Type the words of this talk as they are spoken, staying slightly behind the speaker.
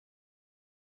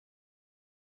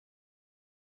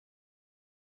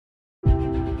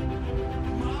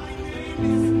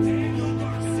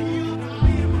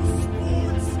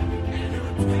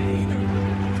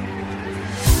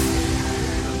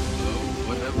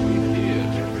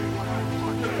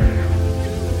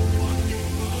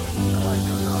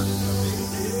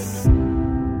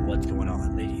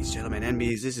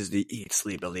NBs. This is the Eat,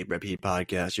 Sleep, Elite, Repeat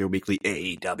podcast, your weekly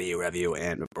AEW review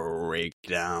and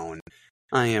breakdown.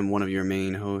 I am one of your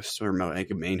main hosts, or like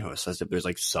a main host, as if there's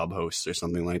like sub-hosts or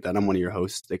something like that. I'm one of your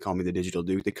hosts. They call me the Digital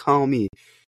Duke. They call me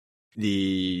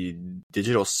the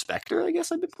Digital Spectre, I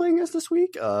guess I've been playing as this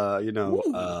week. That's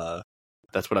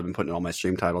what I've been putting in all my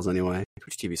stream titles anyway.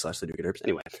 Twitch TV/the Duke Derps.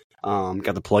 Anyway,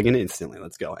 got the plug in instantly.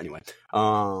 Let's go. Anyway,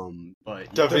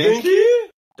 but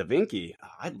Da Vinci?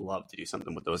 I'd love to do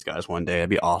something with those guys one day. That'd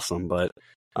be awesome. But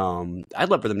I'd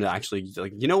love for them to actually,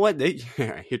 like, you know what?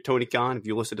 Here, Tony Khan, if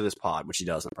you listen to this pod, which he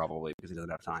doesn't probably because he doesn't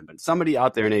have time, but somebody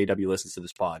out there in AEW listens to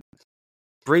this pod,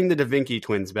 bring the Da Vinci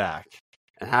twins back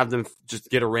and have them just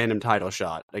get a random title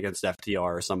shot against FTR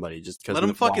or somebody. Just because let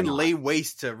them fucking lay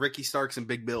waste to Ricky Starks and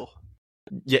Big Bill.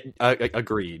 Yeah,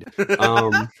 agreed.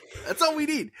 That's all we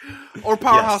need. Or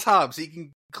Powerhouse Hobbs, so he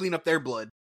can clean up their blood.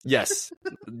 Yes,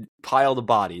 pile the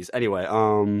bodies. Anyway,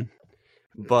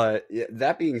 but yeah,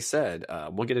 that being said,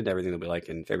 we'll get into everything that we like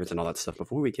and favorites and all that stuff.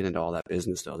 Before we get into all that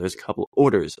business, though, there's a couple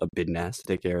orders of business to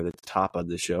take care of at the top of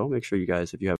the show. Make sure you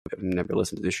guys, if you have never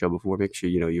listened to this show before, make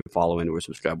sure you follow in or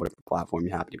subscribe whatever platform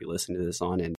you happen to be listening to this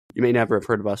on. And you may never have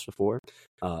heard of us before.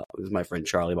 This is my friend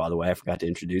Charlie, by the way. I forgot to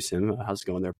introduce him. How's it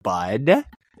going there, bud? Doing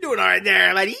all right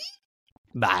there, buddy.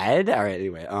 Bad. All right.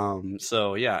 Anyway,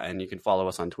 so yeah, and you can follow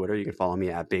us on Twitter. You can follow me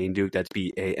at Baneduke. That's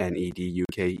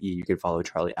BANEDUKE. You can follow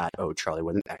Charlie at Charlie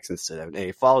with an X instead of an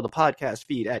A. Follow the podcast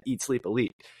feed at Eat Sleep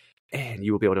Elite, and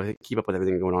you will be able to keep up with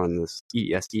everything going on in this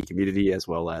ESE community, as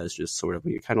well as just sort of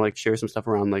we kind of like share some stuff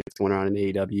around like what's going on in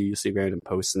AEW. You see random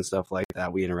posts and stuff like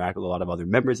that. We interact with a lot of other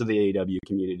members of the AEW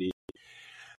community.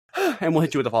 And we'll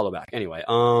hit you with a follow back. Anyway,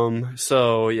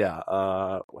 so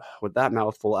yeah, with that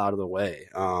mouthful out of the way,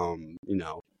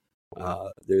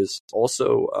 there's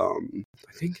also,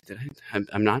 I think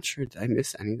I'm not sure. Did I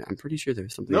miss anything? I'm pretty sure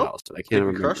there's something else, but I can't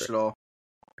remember. Crushed it all.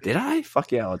 Did I?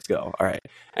 Fuck yeah, let's go. All right.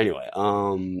 Anyway,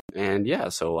 and yeah,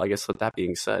 so I guess with that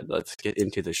being said, let's get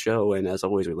into the show. And as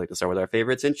always, we'd like to start with our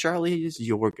favorites. And Charlie, is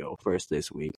your go first this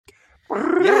week.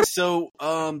 Yeah, so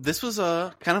this was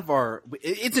kind of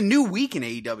it's a new week in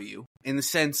AEW in the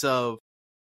sense of,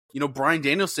 Bryan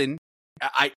Danielson.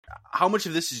 How much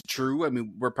of this is true? I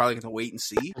mean, we're probably going to wait and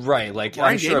see. Right, like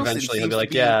I'm sure eventually he'll be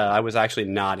like, yeah, I was actually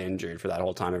not injured for that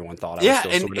whole time. Everyone thought I was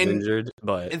still sort of injured,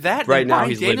 but right now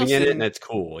he's living in it, and it's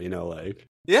cool, like.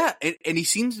 Yeah, and he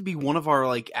seems to be one of our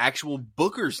like actual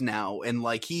bookers now, and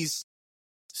like he's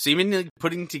seemingly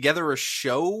putting together a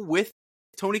show with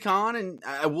Tony Khan, and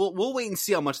we'll wait and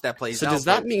see how much that plays out. So does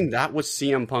that mean that was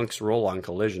CM Punk's role on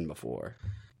Collision before?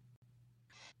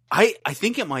 I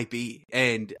think it might be,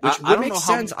 and which I don't make know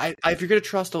sense. If you're gonna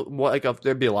trust,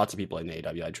 there'd be lots of people in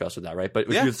AEW I'd trust with that, right? But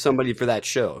if you're somebody for that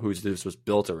show whose this was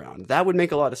built around, that would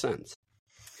make a lot of sense.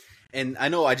 And I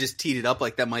know I just teed it up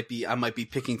like I might be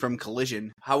picking from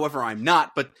Collision. However, I'm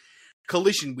not. But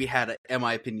Collision, we had, in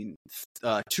my opinion,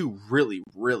 two really,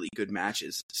 really good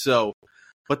matches. So,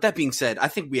 but that being said, I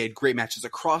think we had great matches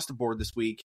across the board this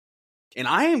week. And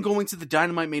I am going to the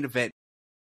Dynamite main event.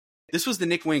 This was the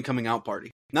Nick Wayne coming out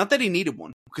party. Not that he needed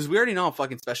one, because we already know how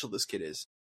fucking special this kid is.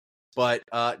 But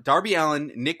Darby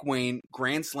Allin, Nick Wayne,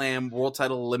 Grand Slam, World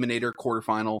Title Eliminator,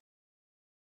 quarterfinal.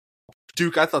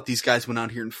 Duke, I thought these guys went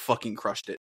out here and fucking crushed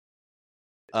it.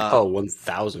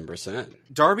 1000%.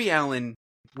 Darby Allin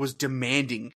was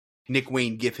demanding Nick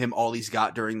Wayne give him all he's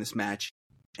got during this match,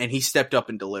 and he stepped up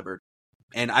and delivered.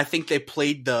 And I think they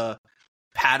played the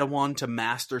Padawan to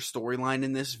master storyline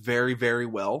in this very, very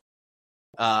well.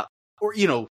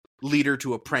 Or, leader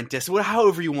to apprentice,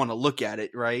 however you want to look at it,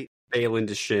 right? Balin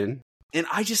to Shin. And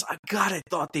I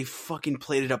thought they fucking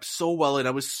played it up so well, and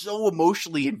I was so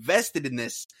emotionally invested in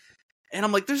this. And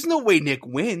I'm like, there's no way Nick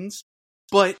wins,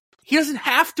 but he doesn't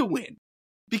have to win,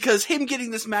 because him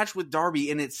getting this match with Darby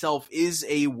in itself is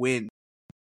a win.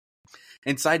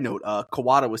 And side note,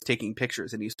 Kawada was taking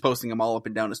pictures, and he's posting them all up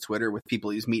and down his Twitter with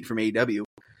people he's meet from AEW.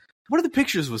 One of the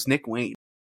pictures was Nick Wayne.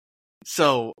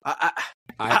 So,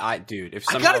 dude, if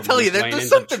somehow I gotta tell you, there's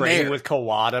something there with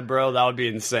Kawada, bro, that would be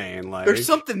insane. Like, there's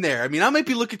something there. I mean, I might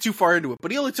be looking too far into it,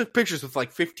 but he only took pictures with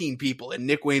like 15 people, and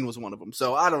Nick Wayne was one of them.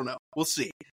 So I don't know. We'll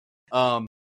see.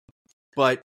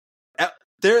 But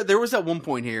there was at one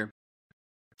point here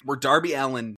where Darby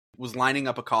Allin was lining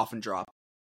up a coffin drop,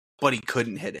 but he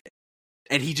couldn't hit it,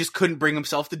 and he just couldn't bring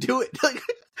himself to do it.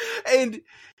 And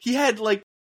he had like.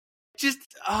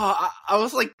 I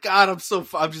was like, God,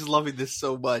 I'm just loving this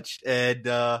so much. And,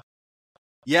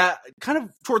 kind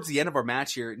of towards the end of our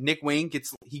match here, Nick Wayne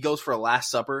goes for a last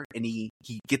supper, and he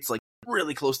gets like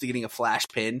really close to getting a flash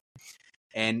pin.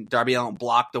 And Darby Allin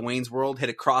blocked the Wayne's World, hit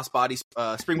a crossbody,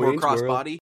 springboard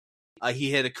crossbody.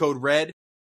 He hit a code red,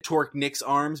 torque Nick's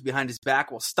arms behind his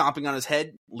back while stomping on his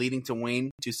head, leading to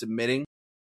Wayne to submitting.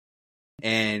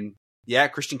 And yeah,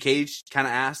 Christian Cage kind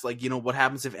of asked, like, what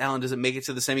happens if Allin doesn't make it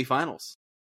to the semifinals?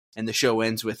 And the show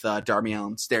ends with Darby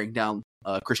Allin staring down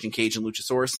Christian Cage and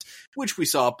Luchasaurus, which we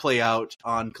saw play out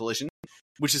on Collision,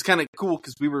 which is kind of cool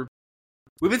because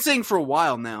we've been saying for a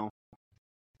while now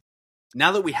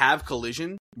that we have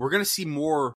Collision, we're going to see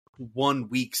more 1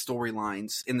 week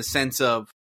storylines in the sense of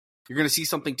you're going to see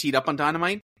something teed up on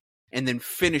Dynamite and then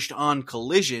finished on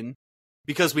Collision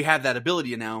because we have that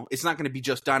ability now. It's not going to be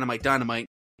just Dynamite.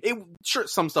 Sure,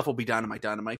 some stuff will be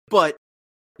Dynamite, but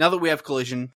now that we have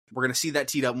Collision, we're going to see that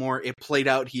teed up more. It played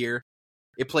out here.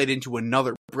 It played into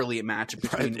another brilliant match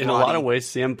between in Roddy. A lot of ways,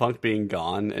 CM Punk being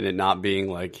gone and it not being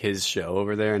like his show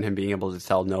over there, and him being able to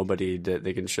tell nobody that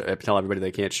they can tell everybody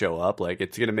they can't show up. Like,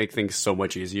 it's going to make things so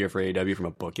much easier for AEW from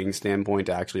a booking standpoint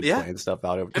to actually plan stuff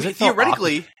out. I mean,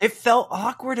 theoretically, it felt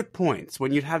awkward at points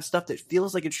when you'd have stuff that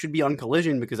feels like it should be on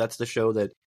Collision because that's the show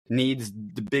that needs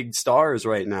the big stars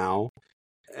right now.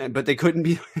 But they couldn't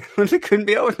be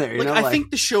over there. I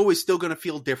think the show is still going to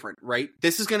feel different, right?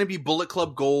 This is going to be Bullet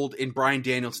Club Gold and Bryan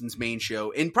Danielson's main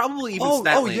show, and probably even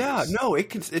Statlanders. Oh yeah, no,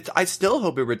 I still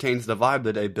hope it retains the vibe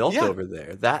that they built over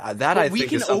there. That I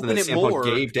think is something that CM Punk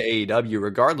gave to AEW,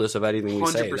 regardless of anything we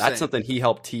say. 100%. That's something he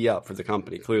helped tee up for the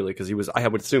company, clearly, because I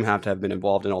would assume have to have been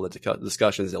involved in all the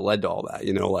discussions that led to all that.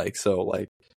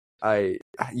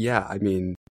 I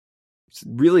mean, it's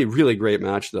really, really great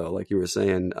match though, like you were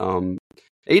saying.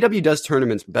 AEW does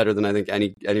tournaments better than I think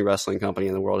any wrestling company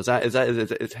in the world.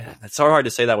 It's so hard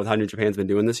to say that with how New Japan's been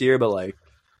doing this year, but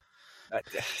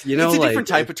it's a different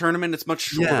type of tournament. It's much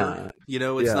shorter.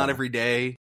 It's not every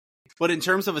day. But in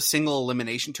terms of a single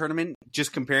elimination tournament,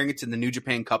 just comparing it to the New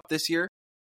Japan Cup this year,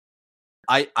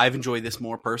 I've enjoyed this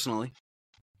more personally.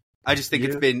 I just think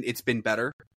it's been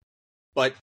better.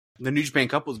 But the New Japan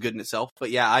Cup was good in itself. But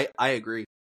yeah, I agree.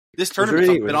 This tournament's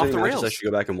been off the rails. I should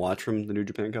go back and watch from the New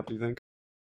Japan Cup, do you think?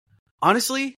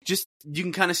 Honestly, just you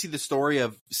can kind of see the story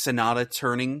of Sonata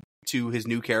turning to his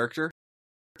new character.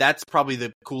 That's probably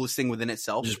the coolest thing within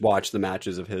itself. Just watch the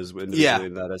matches of his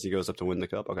that as he goes up to win the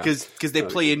cup. Okay, because they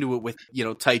play into it with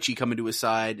Taichi coming to his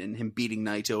side and him beating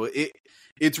Naito.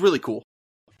 It's really cool.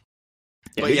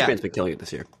 Yeah, New Japan's been killing it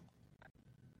this year.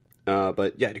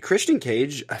 But yeah, Christian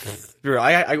Cage. Bro,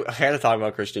 I had to talk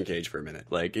about Christian Cage for a minute.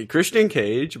 Like, Christian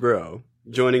Cage, bro,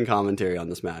 joining commentary on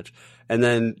this match, and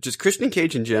then just Christian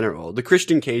Cage in general, the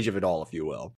Christian Cage of it all, if you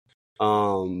will,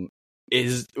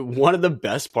 is one of the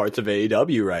best parts of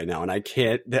AEW right now. And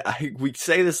we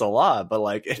say this a lot,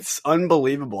 but it's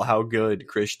unbelievable how good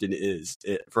Christian is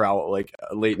for how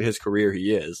late in his career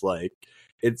he is.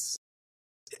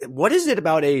 What is it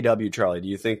about AEW, Charlie? Do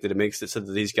you think that it makes it so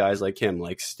that these guys like him,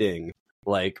 like Sting,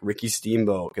 like Ricky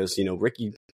Steamboat, because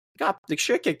Ricky got the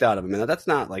shit kicked out of him, and that's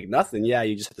not nothing. Yeah,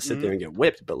 you just have to sit there and get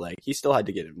whipped, but he still had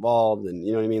to get involved, and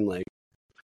you know what I mean.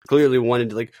 Clearly wanted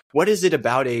to what is it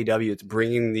about AEW? It's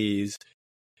bringing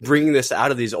this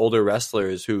out of these older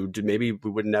wrestlers who maybe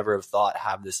we would never have thought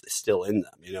have this still in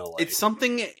them. It's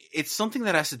something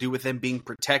that has to do with them being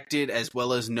protected as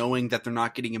well as knowing that they're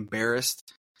not getting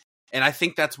embarrassed. And I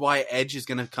think that's why Edge is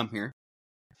going to come here.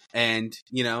 And,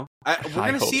 we're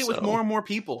going to see it with more and more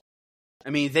people. I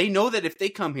mean, they know that if they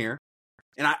come here,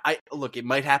 and I look, it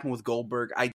might happen with Goldberg.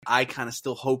 I kind of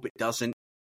still hope it doesn't.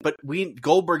 But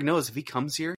Goldberg knows if he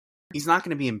comes here, he's not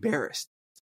going to be embarrassed.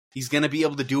 He's going to be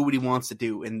able to do what he wants to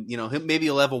do. And, maybe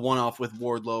he'll have a one-off with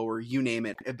Wardlow or you name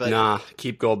it. But nah,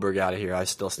 keep Goldberg out of here. I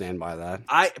still stand by that.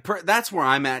 That's where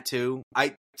I'm at, too.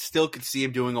 I still could see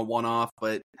him doing a one-off,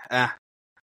 but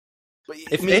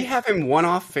if they have him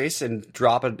one-off face and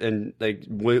drop a win to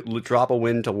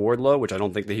Wardlow, which I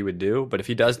don't think that he would do, but if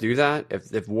he does do that,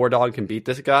 if War Dog can beat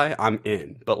this guy, I'm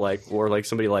in. But or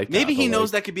somebody like that. Maybe he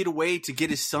knows that could be the way to get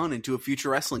his son into a future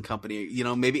wrestling company.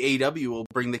 Maybe AEW will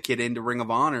bring the kid into Ring of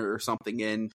Honor or something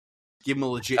and give him a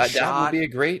legit shot. That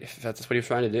would be if that's what he was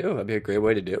trying to do. That'd be a great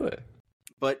way to do it.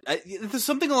 But there's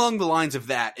something along the lines of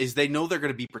that is they know they're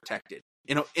going to be protected.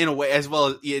 In a way, as well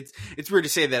as it's weird to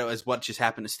say that as what just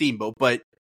happened to Steamboat, but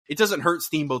it doesn't hurt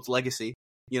Steamboat's legacy.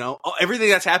 Everything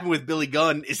that's happened with Billy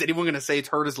Gunn, is anyone going to say it's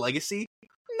hurt his legacy?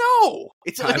 No,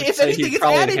 if anything, it's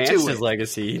added to his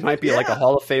legacy. He might be a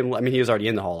Hall of Fame. I mean, he was already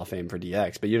in the Hall of Fame for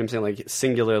DX, but you know what I'm saying?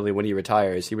 Singularly, when he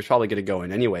retires, he was probably going to go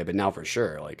in anyway. But now for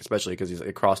sure, especially because he's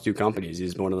across two companies,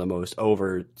 he's one of the most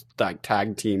over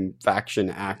tag team faction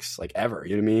acts ever.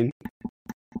 You know what I mean?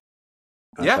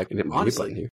 Yeah, if I can hit my mute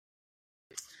button here.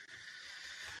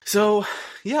 So,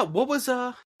 yeah, what was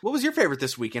your favorite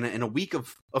this week in a week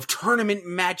of tournament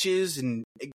matches and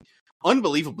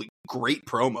unbelievably great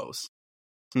promos?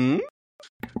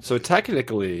 So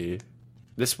technically,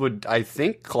 this would, I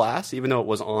think, class, even though it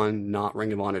was on not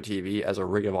Ring of Honor TV, as a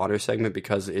Ring of Honor segment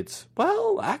because it's,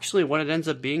 well, actually what it ends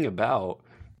up being about.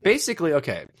 Basically,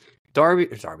 okay, Darby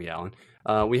Allin.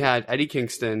 We had Eddie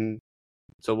Kingston.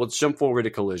 So let's jump forward to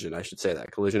Collision. I should say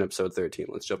that. Collision episode 13.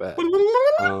 Let's jump ahead.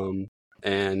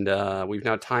 And we've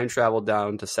now time traveled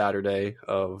down to Saturday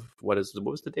of, what was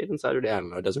the date on Saturday? I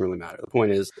don't know. It doesn't really matter. The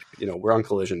point is, we're on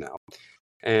Collision now.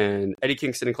 And Eddie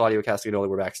Kingston and Claudio Castagnoli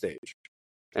were backstage.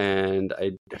 And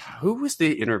who was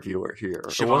the interviewer here?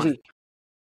 Shivani. It wasn't.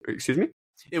 Excuse me?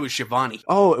 It was Shivani.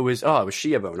 It was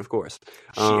Schiavone, of course.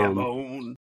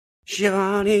 Schiavone.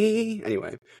 Shivani.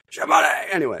 Anyway, Shivani.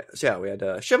 Anyway, so yeah, we had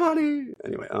Shivani.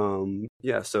 Anyway,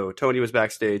 yeah. So Tony was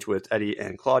backstage with Eddie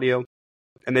and Claudio,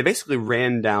 and they basically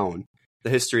ran down the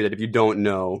history that if you don't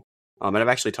know, and I've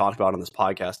actually talked about on this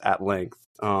podcast at length,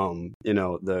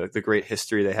 the great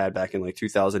history they had back in like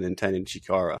 2010 in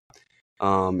Chikara.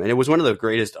 And it was one of the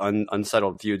greatest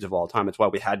unsettled feuds of all time. It's why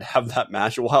we had to have that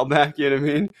match a while back, you know what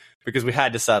I mean? Because we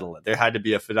had to settle it. There had to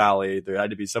be a finale. There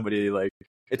had to be somebody like,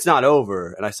 it's not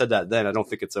over. And I said that then. I don't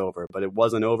think it's over, but it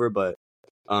wasn't over. But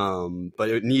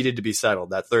it needed to be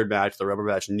settled. That third match, the rubber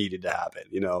match, needed to happen,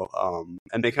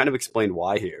 and they kind of explained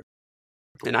why here.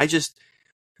 And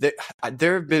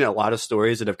there have been a lot of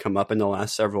stories that have come up in the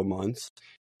last several months.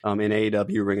 In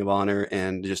AEW, Ring of Honor,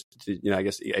 and just, I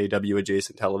guess AEW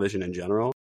adjacent television in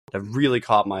general, have really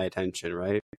caught my attention,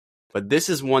 right? But this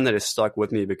is one that has stuck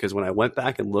with me because when I went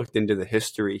back and looked into the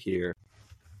history here,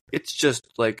 it's just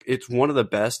like, it's one of the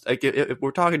best. Like, if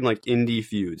we're talking like indie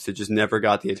feuds that just never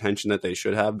got the attention that they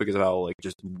should have because of how like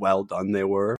just well done they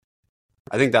were,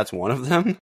 I think that's one of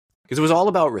them. Because it was all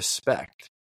about respect,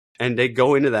 and they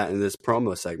go into that in this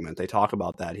promo segment. They talk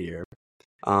about that here,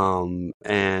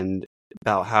 and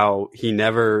about how he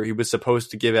was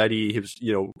supposed to give Eddie,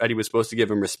 Eddie was supposed to give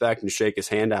him respect and shake his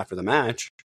hand after the match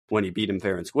when he beat him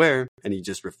fair and square, and he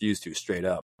just refused to straight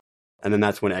up. And then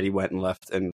that's when Eddie went and left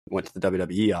and went to the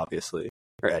WWE, obviously.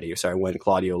 When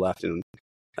Claudio left and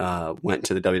went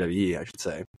to the WWE, I should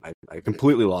say. I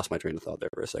completely lost my train of thought there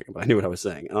for a second, but I knew what I was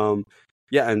saying.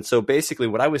 Yeah, and so basically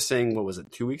what I was saying, what was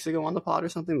it, 2 weeks ago on the pod or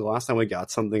something? The last time we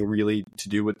got something really to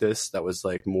do with this that was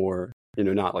like more,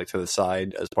 not like to the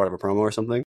side as part of a promo or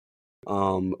something.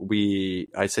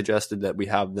 I suggested that we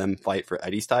have them fight for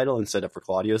Eddie's title instead of for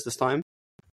Claudio's this time.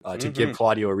 To give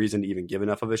Claudio a reason to even give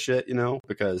enough of a shit,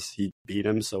 because he beat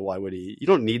him, so why would he? You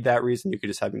don't need that reason. You could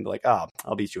just have him be like,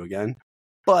 I'll beat you again.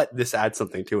 But this adds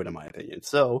something to it, in my opinion.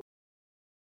 So,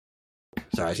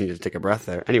 sorry, I just needed to take a breath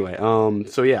there. Anyway,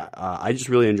 so yeah, I just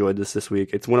really enjoyed this week.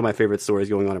 It's one of my favorite stories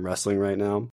going on in wrestling right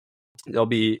now. They'll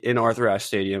be in Arthur Ashe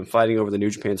Stadium fighting over the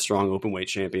New Japan Strong Openweight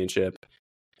Championship.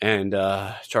 And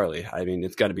Charlie, I mean,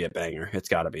 it's got to be a banger. It's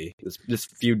got to be. This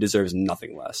feud deserves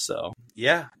nothing less. So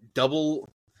yeah, double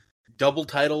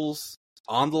titles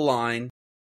on the line.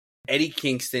 Eddie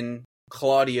Kingston,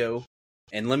 Claudio,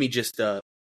 and let me just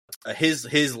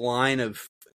his line of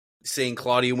saying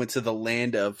Claudio went to the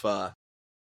land of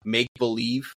make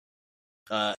believe.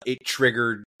 It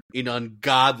triggered an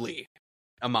ungodly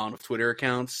amount of Twitter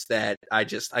accounts that I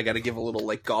got to give a little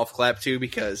like golf clap to,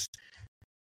 because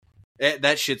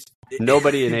that shit's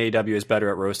nobody in AEW is better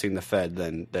at roasting the Fed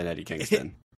than Eddie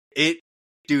Kingston.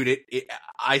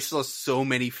 I saw so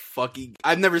many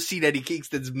I've never seen Eddie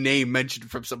Kingston's name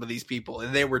mentioned from some of these people,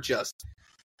 and they were just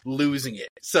losing it.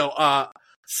 So,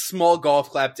 small golf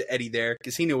clap to Eddie there,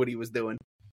 because he knew what he was doing.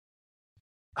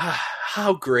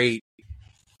 How great.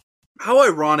 How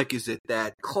ironic is it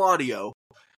that Claudio,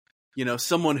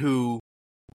 someone who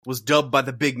was dubbed by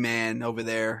the big man over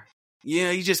there,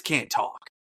 he just can't talk.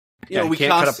 We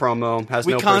can't cut a promo. Has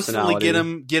no personality. We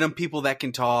constantly get him people that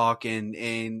can talk,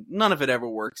 and none of it ever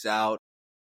works out.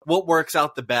 What works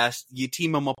out the best? You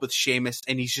team him up with Sheamus,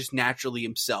 and he's just naturally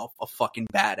himself a fucking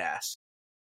badass.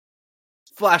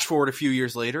 Flash forward a few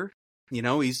years later,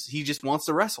 he just wants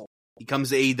to wrestle. He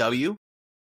comes to AEW.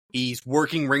 He's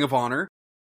working Ring of Honor,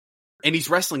 and he's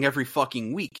wrestling every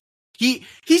fucking week. He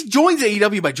joins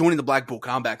AEW by joining the Blackpool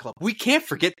Combat Club. We can't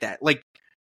forget that. Like,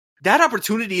 that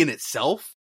opportunity in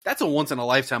itself, that's a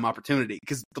once-in-a-lifetime opportunity,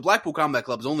 because the Blackpool Combat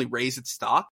Club has only raised its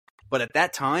stock, but at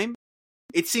that time,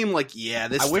 it seemed like,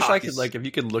 this I wish I could, if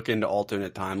you could look into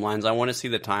alternate timelines, I want to see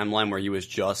the timeline where he was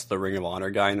just the Ring of Honor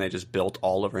guy, and they just built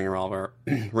all of Ring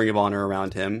of Honor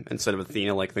around him, instead of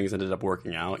Athena, things ended up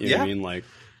working out, you know what I mean?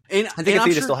 And I think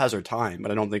Athena still has her time,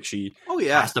 but I don't think she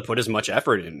has to put as much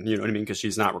effort in, you know what I mean? Because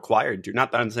she's not required to.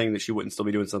 Not that I'm saying that she wouldn't still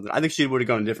be doing something. I think she would have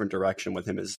gone a different direction with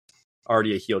him as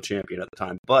already a heel champion at the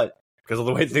time. But because of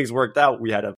the way things worked out,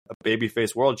 we had a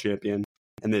babyface world champion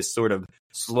and this sort of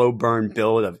slow burn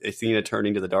build of Athena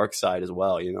turning to the dark side as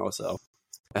well, so.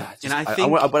 And I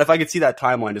think, but if I could see that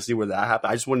timeline to see where that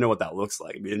happened, I just want to know what that looks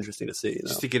like. It'd be interesting to see.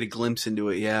 Just to get a glimpse into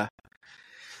it, yeah.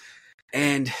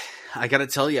 And I got to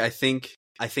tell you, I think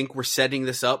we're setting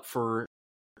this up for,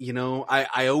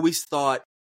 I always thought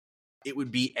it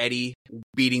would be Eddie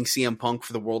beating CM Punk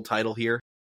for the world title here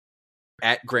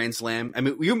at Grand Slam. I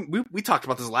mean, we talked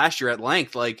about this last year at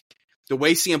length. Like, the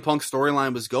way CM Punk's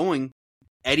storyline was going,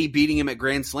 Eddie beating him at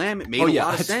Grand Slam, it made a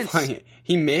lot of sense. Funny.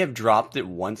 He may have dropped it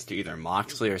once to either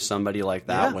Moxley or somebody like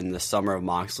that when the Summer of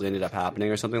Moxley ended up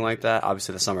happening or something like that.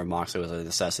 Obviously, the Summer of Moxley was a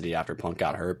necessity after Punk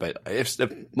got hurt, but if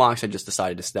Mox had just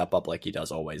decided to step up like he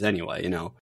does always anyway,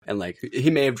 and like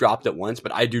he may have dropped it once,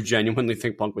 but I do genuinely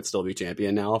think Punk would still be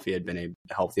champion now if he had been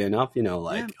healthy enough,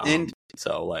 and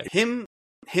so like him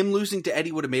losing to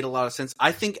Eddie would have made a lot of sense.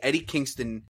 I think Eddie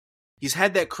Kingston, he's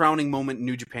had that crowning moment in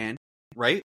New Japan,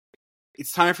 right?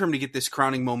 It's time for him to get this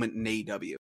crowning moment in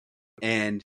AEW.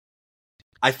 And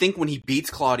I think when he beats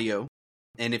Claudio,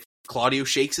 and if Claudio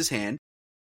shakes his hand,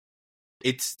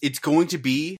 it's going to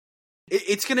be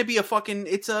a fucking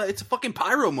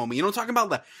pyro moment. You know what I'm talking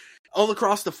about? All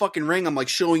across the fucking ring, I'm like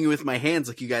showing you with my hands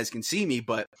like you guys can see me,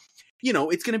 but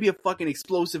it's going to be a fucking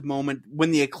explosive moment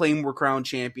when the Acclaim were crowned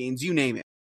champions, you name it.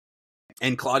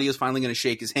 And Claudio's finally going to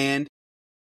shake his hand.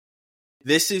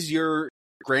 This is your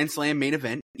Grand Slam main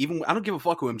event. Even I don't give a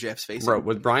fuck who MJF's facing. Bro,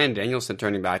 with Bryan Danielson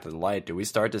turning back to the light, do we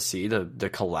start to see the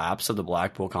collapse of the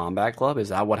Blackpool Combat Club? Is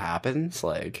that what happens?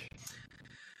 Like,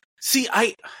 see,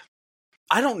 I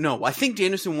don't know. I think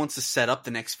Danielson wants to set up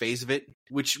the next phase of it,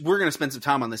 which we're going to spend some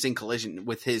time on this in Collision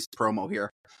with his promo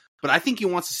here. But I think he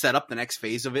wants to set up the next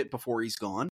phase of it before he's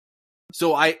gone.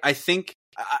 So I think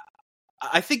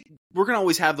we're going to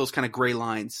always have those kind of gray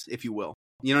lines, if you will.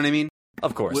 You know what I mean?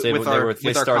 Of course, they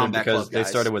started because they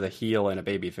started with a heel and a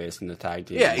babyface in the tag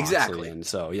team. Yeah, exactly. And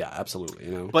so, yeah,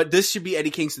 absolutely. But this should be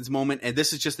Eddie Kingston's moment, and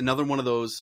this is just another one of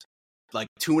those like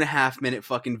 2.5 minute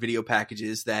fucking video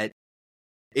packages that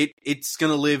it's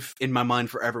gonna live in my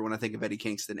mind forever when I think of Eddie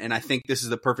Kingston. And I think this is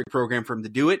the perfect program for him to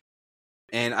do it.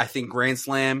 And I think Grand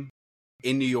Slam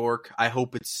in New York, I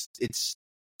hope it's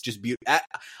just beautiful.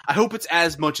 I hope it's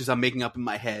as much as I'm making up in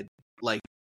my head, like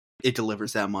it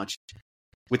delivers that much.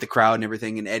 With the crowd and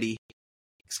everything, and Eddie.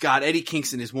 Scott, Eddie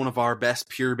Kingston is one of our best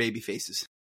pure baby faces.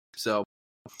 So,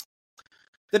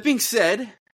 that being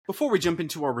said, before we jump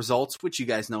into our results, which you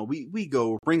guys know, we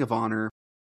go Ring of Honor,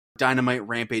 Dynamite,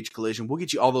 Rampage, Collision. We'll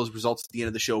get you all those results at the end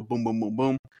of the show. Boom, boom, boom,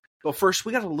 boom. But first,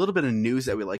 we got a little bit of news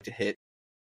that we like to hit.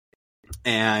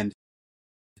 And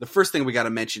the first thing we got to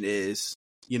mention is,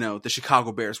 the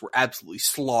Chicago Bears were absolutely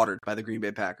slaughtered by the Green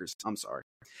Bay Packers. I'm sorry.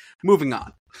 Moving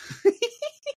on.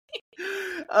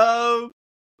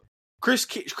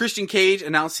 Christian Cage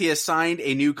announced he has signed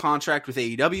a new contract with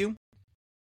AEW.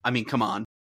 I mean, come on.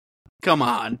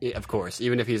 Yeah, of course,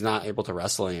 even if he's not able to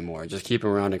wrestle anymore, just keep him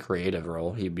around a creative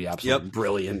role. He'd be absolutely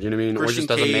brilliant. You know what I mean? Christian or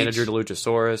just Cage, as a manager to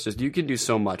Luchasaurus. Just you can do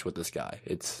so much with this guy.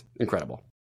 It's incredible.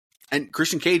 And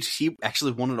Christian Cage, he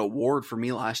actually won an award for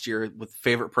me last year with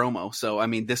favorite promo. So I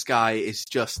mean, this guy is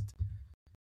just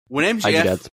when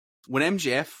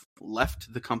MJF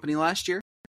left the company last year.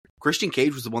 Christian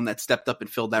Cage was the one that stepped up and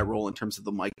filled that role in terms of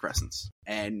the mic presence.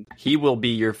 And he will be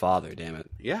your father, damn it.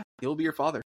 Yeah, he'll be your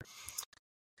father.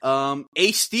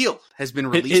 Ace Steel has been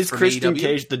released Is from Christian AEW.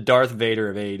 Cage the Darth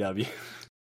Vader of AEW?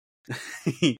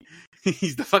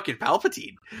 He's the fucking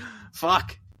Palpatine.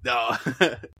 Fuck. No.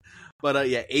 But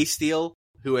Ace Steel,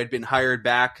 who had been hired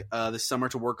back this summer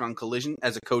to work on Collision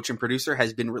as a coach and producer,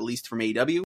 has been released from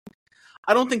AEW.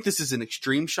 I don't think this is an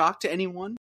extreme shock to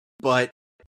anyone, but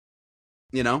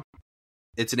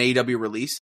it's an AEW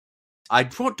release. I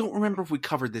don't remember if we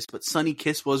covered this, but Sonny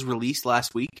Kiss was released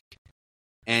last week.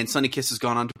 And Sonny Kiss has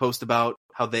gone on to post about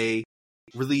how they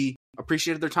really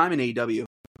appreciated their time in AEW.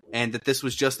 And that this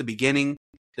was just the beginning.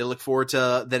 They look forward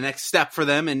to the next step for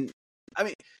them. And, I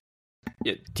mean...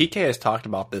 Yeah, TK has talked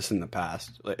about this in the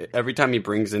past. Every time he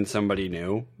brings in somebody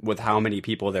new, with how many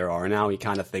people there are now, he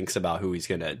kind of thinks about who he's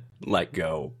going to let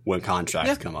go when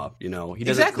contracts come up. He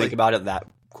doesn't think about it that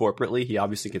corporately. He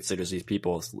obviously considers these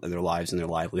people in their lives and their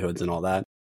livelihoods and all that.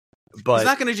 But he's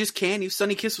not going to just can you.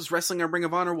 Sonny Kiss was wrestling on Ring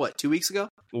of Honor, 2 weeks ago?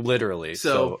 Literally.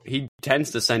 So he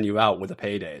tends to send you out with a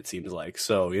payday, it seems like.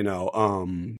 So,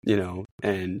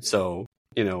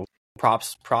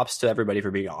 props to everybody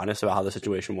for being honest about how the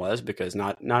situation was, because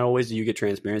not always do you get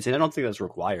transparency. And I don't think that's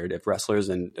required. If wrestlers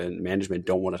and management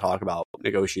don't want to talk about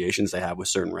negotiations they have with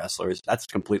certain wrestlers, that's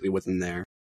completely within their...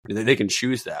 They can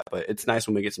choose that, but it's nice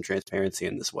when we get some transparency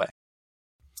in this way.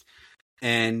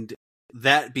 And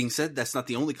that being said, that's not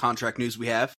the only contract news we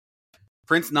have.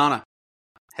 Prince Nana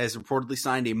has reportedly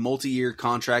signed a multi-year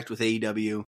contract with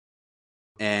AEW,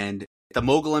 and the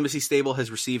Mogul Embassy stable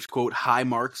has received, quote, high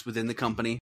marks within the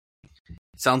company.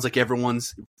 Sounds like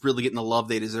everyone's really getting the love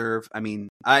they deserve. I mean,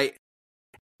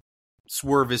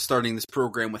 Swerve is starting this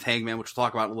program with Hangman, which we'll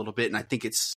talk about in a little bit, and I think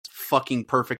it's fucking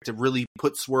perfect to really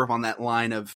put Swerve on that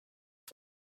line of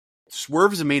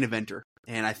Swerve is a main eventer,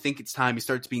 and I think it's time he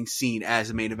starts being seen as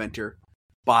a main eventer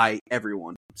by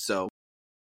everyone. So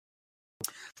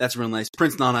that's real nice.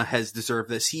 Prince Nana has deserved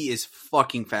this. He is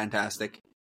fucking fantastic.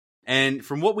 And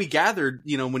from what we gathered,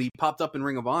 when he popped up in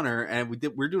Ring of Honor, and we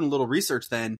were doing a little research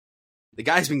then, the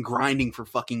guy's been grinding for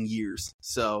fucking years.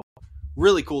 So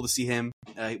really cool to see him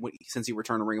since he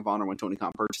returned to Ring of Honor when Tony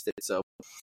Khan purchased it. So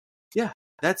yeah,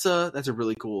 that's a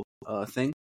really cool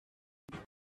thing.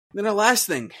 Then our last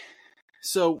thing.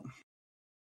 So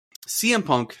CM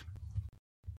Punk,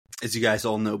 as you guys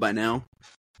all know by now,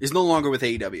 is no longer with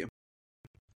AEW.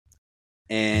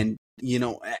 And,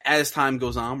 as time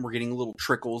goes on, we're getting little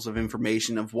trickles of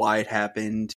information of why it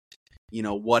happened,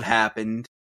 what happened.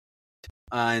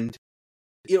 And,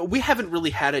 we haven't really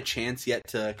had a chance yet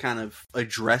to kind of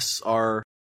address our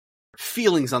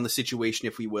feelings on the situation,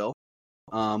 if we will.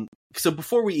 So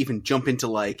before we even jump into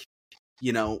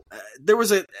there was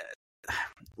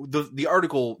the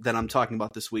article that I'm talking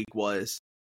about this week was,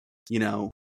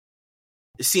 CM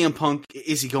Punk,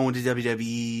 is he going to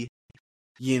WWE?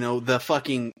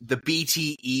 The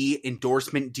BTE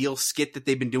endorsement deal skit that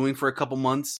they've been doing for a couple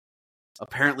months.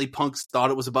 Apparently Punk's thought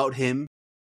it was about him.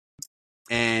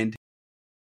 And,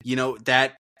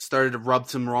 that started to rub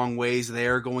some wrong ways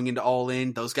there going into All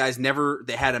In. Those guys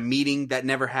they had a meeting that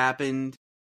never happened.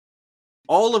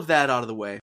 All of that out of the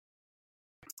way.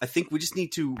 I think we just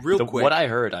need to quick. What I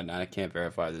heard, and I can't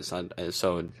verify this,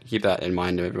 so keep that in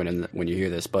mind, everyone, when you hear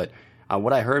this. But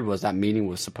what I heard was that meeting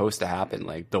was supposed to happen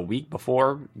the week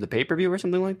before the pay-per-view or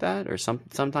something like that, or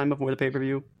sometime before the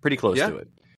pay-per-view, pretty close to it.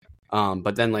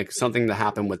 But then something that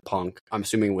happened with Punk, I'm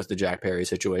assuming it was the Jack Perry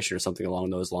situation or something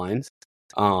along those lines.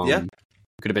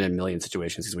 Could have been a million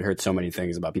situations because we heard so many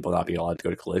things about people not being allowed to go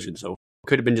to Collision. So it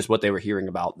could have been just what they were hearing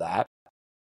about that.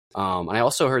 I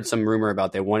also heard some rumor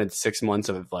about they wanted 6 months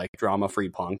of drama-free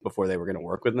Punk before they were going to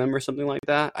work with them or something like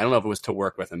that. I don't know if it was to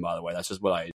work with him, by the way. That's just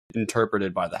what I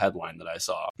interpreted by the headline that I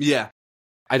saw. Yeah.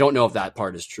 I don't know if that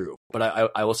part is true,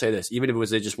 but I will say this: even if it was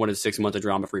they just wanted 6 months of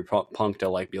drama-free Punk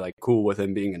to be cool with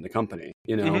him being in the company,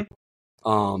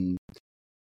 Mm-hmm.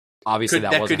 Obviously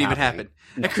that could even happen.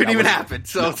 No, that couldn't even happen.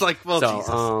 So it's Jesus.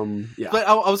 Yeah. But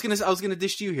I was gonna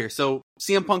dish you here. So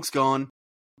CM Punk's gone.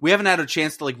 We haven't had a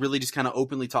chance to really just kind of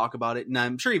openly talk about it, and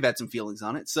I'm sure you've had some feelings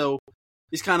on it. So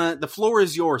just the floor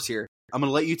is yours here. I'm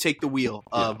gonna let you take the wheel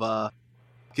of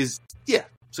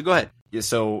So go ahead. Yeah,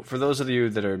 so for those of you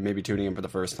that are maybe tuning in for the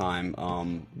first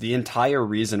time, the entire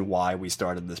reason why we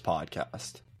started this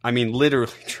podcast, I mean,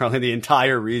 literally, Charlie, the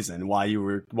entire reason why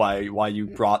you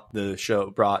brought this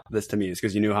to me is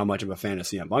because you knew how much of a fan of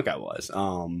CM Punk I was.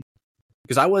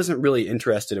 Because I wasn't really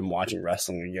interested in watching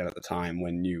wrestling again at the time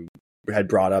when you had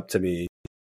brought up to me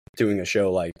doing a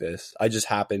show like this. I just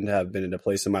happened to have been in a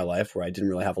place in my life where I didn't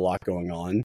really have a lot going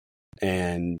on.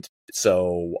 And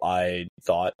so I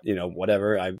thought,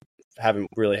 whatever, I didn't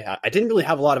really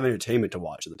have a lot of entertainment to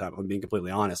watch at the time, if I'm being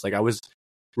completely honest. I was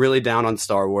really down on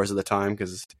Star Wars at the time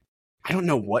because I don't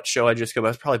know what show I just go. I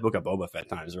was probably Book of Boba Fett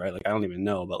times, right? I don't even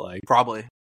know, but probably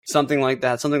something like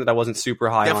that. Something that I wasn't super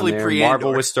high Definitely on there. pre-Andor.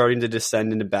 Marvel was starting to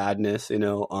descend into badness,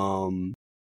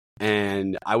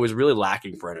 and I was really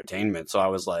lacking for entertainment. So I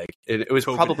was it was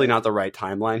probably not the right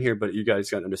timeline here, but you guys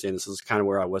got to understand this is kind of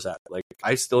where I was at.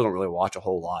 I still don't really watch a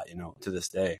whole lot, to this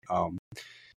day.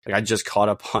 I just caught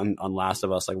up on Last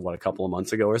of Us, a couple of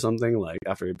months ago or something,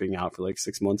 after being out for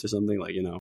 6 months or something,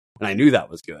 and I knew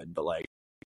that was good, but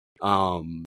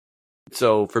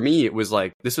so for me, it was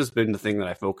this has been the thing that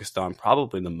I focused on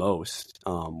probably the most,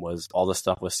 was all the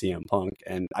stuff with CM Punk.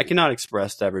 And I cannot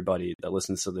express to everybody that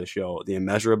listens to this show the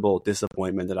immeasurable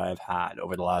disappointment that I have had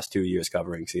over the last 2 years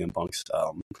covering CM Punk's,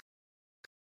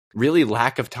 really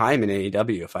lack of time in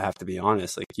AEW, if I have to be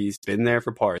honest. He's been there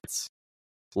for parts.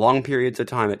 Long periods of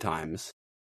time at times.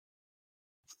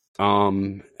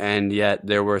 And yet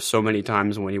there were so many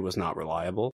times when he was not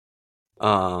reliable,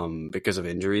 because of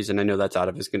injuries. And I know that's out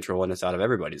of his control and it's out of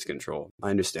everybody's control. I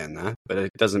understand that, but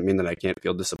it doesn't mean that I can't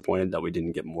feel disappointed that we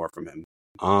didn't get more from him.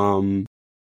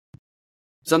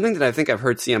 Something that I think I've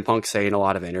heard CM Punk say in a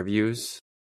lot of interviews,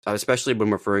 especially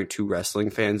when referring to wrestling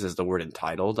fans, is the word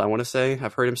entitled. I want to say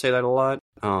I've heard him say that a lot.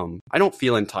 I don't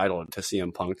feel entitled to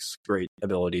CM Punk's great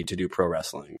ability to do pro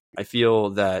wrestling. I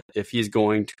feel that if he's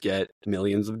going to get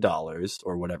millions of dollars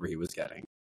or whatever he was getting,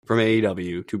 from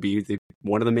AEW to be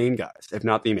one of the main guys, if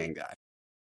not the main guy,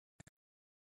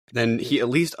 then he at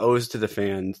least owes to the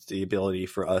fans the ability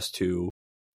for us to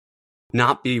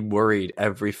not be worried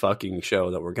every fucking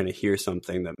show that we're going to hear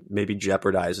something that maybe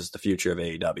jeopardizes the future of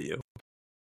AEW.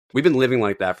 We've been living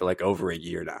like that for like over a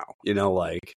year now. You know,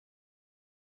 like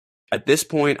at this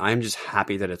point, I'm just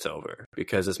happy that it's over,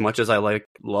 because as much as I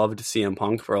loved CM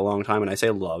Punk for a long time, and I say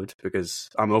loved because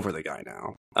I'm over the guy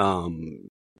now.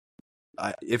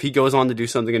 If he goes on to do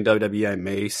something in WWE, I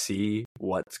may see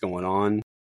what's going on,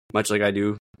 much like I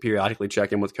do periodically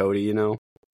check in with Cody, you know.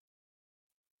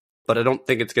 But I don't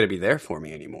think it's going to be there for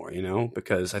me anymore, you know,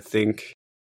 because I think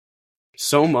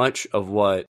so much of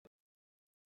what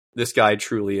this guy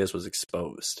truly is was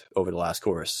exposed over the last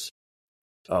course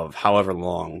of however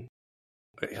long.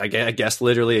 I guess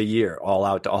literally a year, all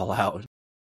out to all out.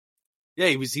 Yeah,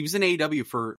 he was in AEW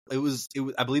for it was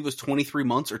I believe it was 23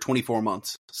 months or 24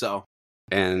 months. So,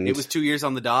 and it was 2 years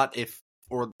on the dot,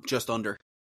 or just under.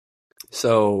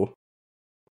 So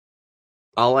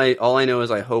all I know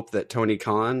is I hope that Tony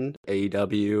Khan,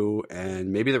 AEW,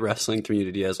 and maybe the wrestling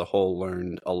community as a whole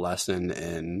learned a lesson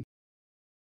in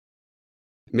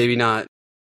maybe not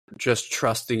just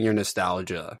trusting your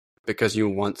nostalgia because you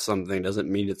want something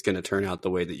doesn't mean it's going to turn out the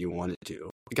way that you want it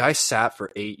to. The guy sat for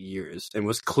 8 years and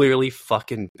was clearly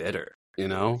fucking bitter, you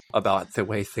know, about the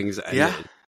way things ended. Yeah.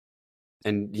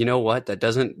 And you know what? That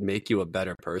doesn't make you a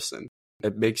better person.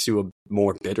 It makes you a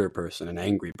more bitter person, an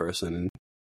angry person.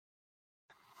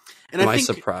 And I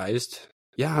surprised?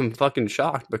 Yeah, I'm fucking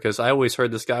shocked because I always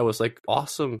heard this guy was like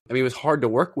awesome. I mean, he was hard to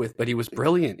work with, but he was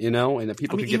brilliant, you know, and that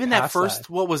people could get even past that first,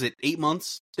 what was it, 8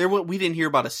 months? We didn't hear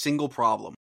about a single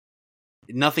problem.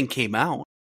 Nothing came out,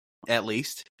 at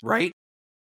least, right?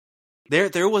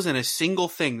 There wasn't a single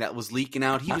thing that was leaking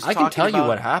out. He was. I can tell you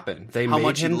what happened. They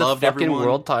made him the fucking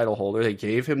world title holder. They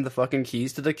gave him the fucking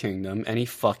keys to the kingdom, and he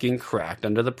fucking cracked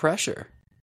under the pressure.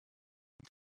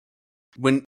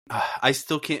 When I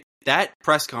still can't. That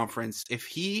press conference, if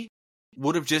he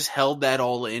would have just held that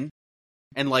all in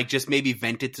and like just maybe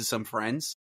vented to some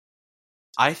friends,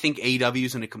 I think AEW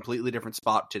is in a completely different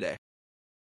spot today.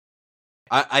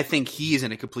 I think he is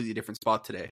in a completely different spot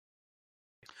today.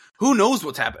 Who knows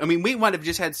what's happened? I mean, we might have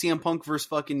just had CM Punk versus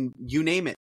fucking you name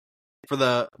it for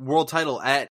the world title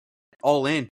at All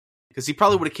In, because he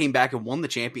probably would have came back and won the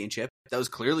championship. That was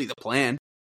clearly the plan.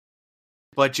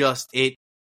 But just it's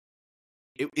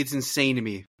insane to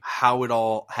me how it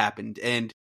all happened.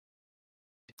 And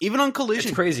even on Collision,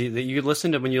 it's crazy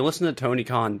that when you listen to Tony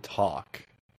Khan talk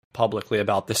publicly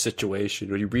about this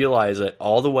situation, when you realize that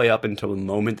all the way up until the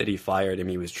moment that he fired him,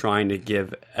 he was trying to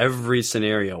give every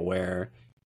scenario where,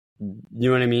 you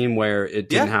know what I mean, where it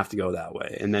didn't have to go that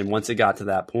way. And then once it got to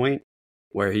that point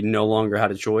where he no longer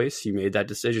had a choice, he made that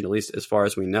decision, at least as far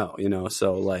as we know, you know.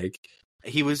 So like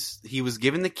he was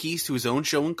given the keys to his own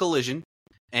show in Collision.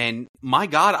 And my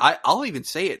God, I'll even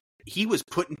say it. He was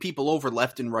putting people over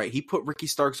left and right. He put Ricky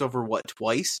Starks over,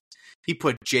 twice? He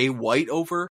put Jay White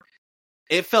over.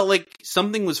 It felt like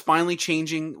something was finally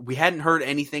changing. We hadn't heard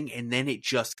anything, and then it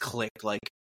just clicked. Like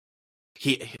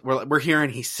we're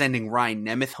hearing he's sending Ryan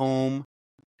Nemeth home.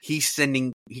 He's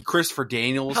sending Christopher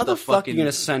Daniels. How the fuck are you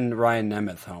gonna send Ryan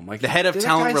Nemeth home? Like the head of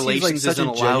talent relations isn't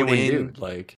allowed in. Dude.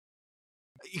 Like,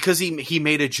 because he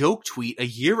made a joke tweet a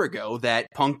year ago that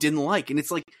Punk didn't like. And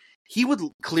it's like, he's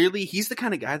the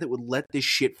kind of guy that would let this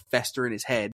shit fester in his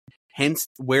head. Hence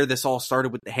where this all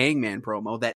started with the Hangman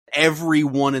promo that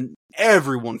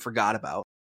everyone forgot about.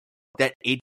 But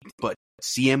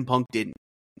CM Punk didn't.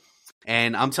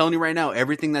 And I'm telling you right now,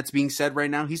 everything that's being said right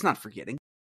now, he's not forgetting.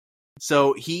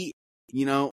 So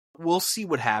we'll see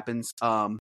what happens.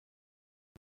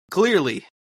 Clearly,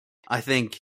 I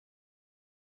think,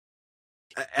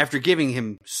 after giving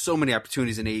him so many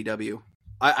opportunities in AEW,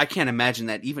 I can't imagine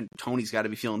that even Tony's got to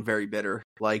be feeling very bitter.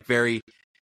 Like, very,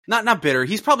 not bitter.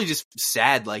 He's probably just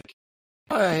sad. Like,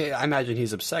 I imagine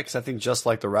he's upset because I think just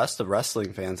like the rest of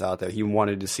wrestling fans out there, he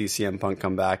wanted to see CM Punk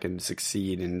come back and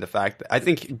succeed. And the fact that I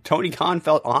think Tony Khan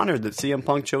felt honored that CM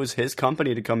Punk chose his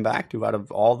company to come back to out of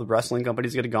all the wrestling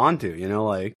companies he could have gone to. You know,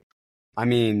 like, I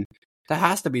mean, that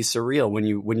has to be surreal when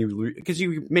you because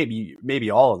you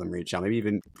maybe all of them reached out. Maybe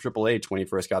even Triple H when he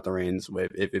first got the reins,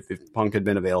 if Punk had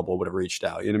been available, would have reached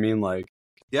out. You know what I mean? Like,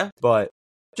 yeah. But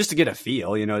just to get a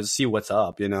feel, you know, to see what's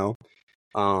up, you know.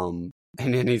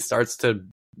 And then he starts to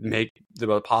make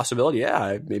the possibility,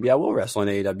 yeah, maybe I will wrestle in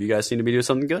AEW. You guys seem to be doing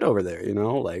something good over there, you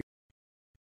know? Like,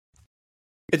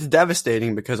 it's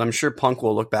devastating because I'm sure Punk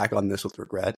will look back on this with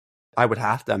regret. I would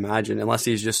have to imagine, unless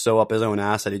he's just so up his own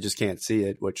ass that he just can't see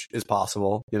it, which is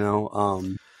possible, you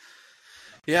know?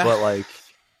 Yeah. But, like,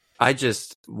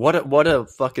 what a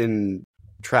fucking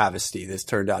travesty this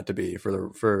turned out to be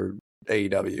for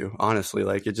AEW. Honestly,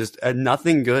 like it just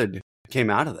nothing good came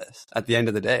out of this at the end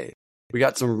of the day. We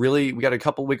got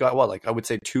I would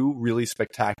say 2 really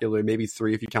spectacular, maybe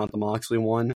 3 if you count the Moxley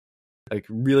one, like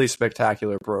really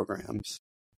spectacular programs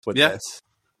with this.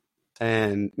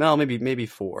 And no, maybe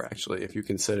 4 actually, if you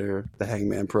consider the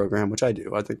Hangman program, which I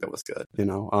do. I think that was good, you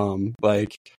know.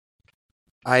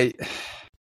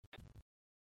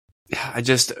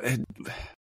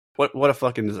 What a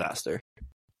fucking disaster.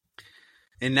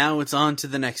 And now it's on to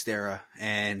the next era.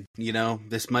 And, you know,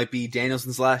 this might be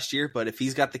Danielson's last year, but if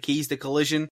he's got the keys to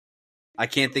Collision, I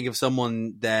can't think of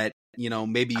someone that, you know,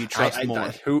 maybe you trust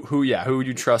more. Who would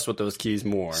you trust with those keys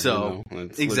more? So, you know?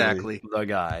 It's exactly the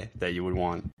guy that you would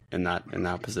want in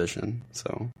that position.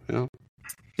 So, you know.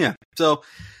 Yeah. So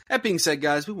that being said,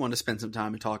 guys, we want to spend some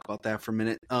time and talk about that for a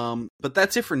minute. But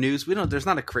that's it for news. There's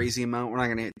not a crazy amount. We're not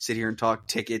going to sit here and talk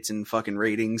tickets and fucking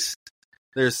ratings.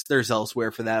 There's elsewhere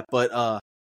for that. But,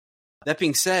 that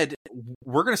being said,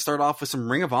 we're going to start off with some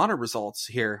Ring of Honor results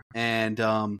here. And,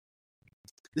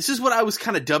 this is what I was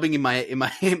kind of dubbing in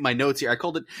my notes here. I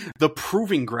called it the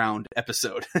Proving Ground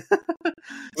episode. It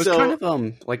was kind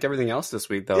of like everything else this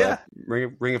week, though. Yeah.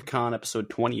 Like Ring of Con episode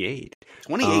 28.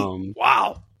 28.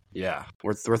 Wow. Yeah,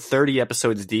 we're 30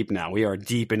 episodes deep now. We are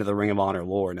deep into the Ring of Honor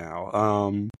lore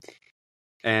now.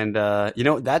 And you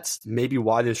know, that's maybe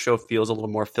why this show feels a little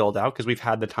more filled out, because we've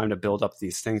had the time to build up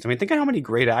these things. I mean, think of how many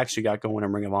great acts you got going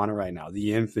in Ring of Honor right now.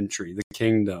 The Infantry, the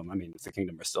Kingdom. I mean, if the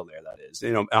Kingdom are still there, that is.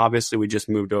 You know, obviously we just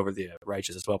moved over the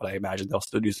Righteous as well, but I imagine they'll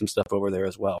still do some stuff over there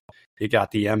as well. You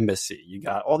got the Embassy. You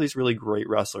got all these really great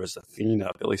wrestlers,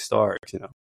 Athena, Billy Starks, you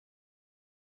know.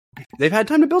 They've had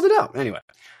time to build it out. Anyway,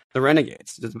 the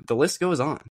Renegades. The list goes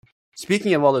on.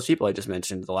 Speaking of all those people I just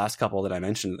mentioned, the last couple that I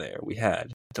mentioned there, we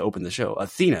had, to open the show,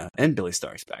 Athena and Billy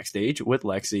Starks backstage with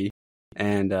Lexi.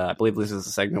 And I believe this is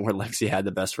a segment where Lexi had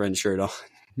the best friend shirt on.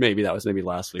 Maybe that was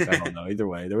last week. I don't know. Either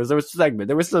way, there was a segment.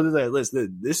 There was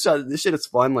listen, this shit is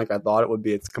fun like I thought it would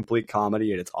be. It's complete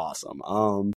comedy and it's awesome.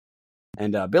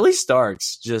 And Billy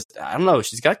Starks just, I don't know,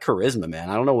 she's got charisma, man.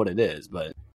 I don't know what it is,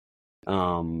 but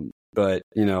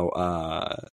you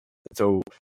know, so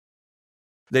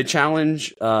they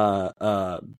challenge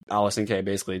Allison Kay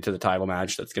basically to the title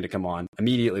match that's going to come on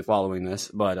immediately following this.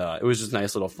 But it was just a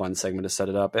nice little fun segment to set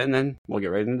it up, and then we'll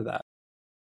get right into that.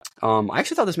 I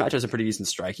actually thought this match has a pretty decent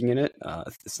striking in it.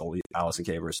 It's the Allison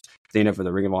Kay versus Athena for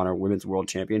the Ring of Honor Women's World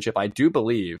Championship. I do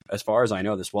believe, as far as I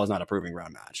know, this was not a Proving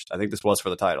Ground match. I think this was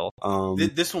for the title.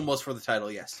 This one was for the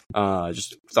title, yes.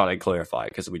 Just thought I'd clarify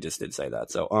because we just did say that.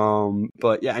 So,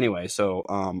 but yeah, anyway, so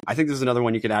I think this is another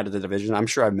one you could add to the division. I'm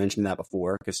sure I've mentioned that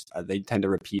before because they tend to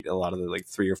repeat a lot of the like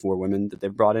 3 or 4 women that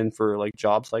they've brought in for like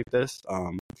jobs like this.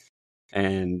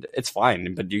 And it's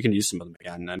fine, but you can use some of them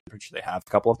again. I'm pretty sure they have a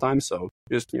couple of times, so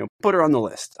just, you know, put her on the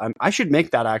list. I should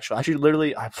make that actually. I should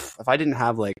literally, if I didn't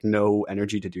have like no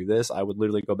energy to do this, I would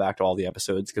literally go back to all the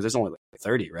episodes because there's only like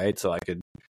 30, right? So I could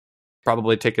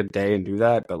probably take a day and do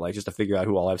that, but like just to figure out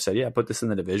who all I've said, yeah, put this in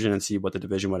the division and see what the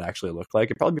division would actually look like.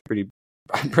 It'd probably be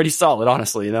pretty solid,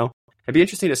 honestly, you know? It'd be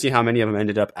interesting to see how many of them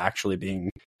ended up actually being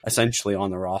essentially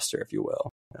on the roster, if you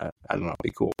will. I don't know, it'd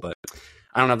be cool, but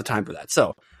I don't have the time for that.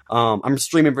 So, I'm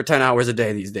streaming for 10 hours a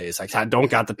day these days. Like, I don't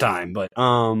got the time, but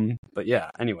yeah,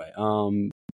 anyway,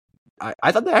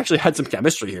 I thought they actually had some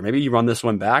chemistry here. Maybe you run this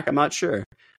one back. I'm not sure.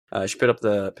 She picked up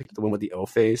the one with the O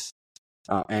face.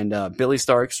 And Billy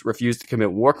Starks refused to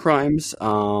commit war crimes.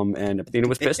 And Athena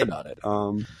was pissed about it.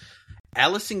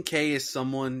 Allison Kay is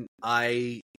someone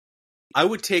I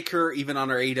would take her even on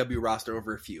our AEW roster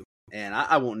over a few. And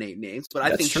I won't name names, but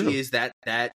I think she is that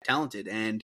talented,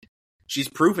 and she's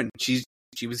proven.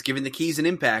 She was given the keys and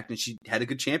Impact, and she had a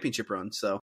good championship run.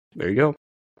 So there you go.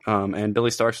 And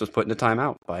Billy Starks was put in a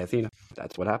timeout by Athena.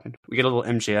 That's what happened. We get a little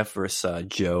MJF versus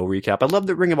Joe recap. I love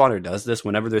that Ring of Honor does this.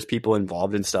 Whenever there's people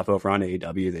involved in stuff over on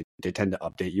AEW, they tend to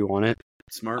update you on it.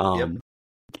 Smart. Yep.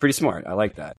 It's pretty smart. I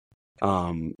like that.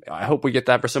 I hope we get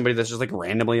that for somebody that's just like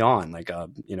randomly on, like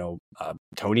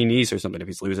Tony Nese or something. If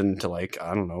he's losing to like,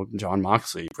 I don't know, John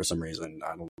Moxley for some reason,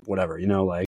 whatever, you know,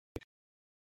 like.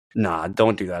 Nah,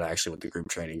 don't do that actually with the group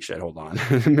training shit. Hold on.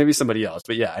 Maybe somebody else.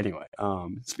 But yeah, anyway.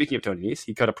 Speaking of Tony Nese,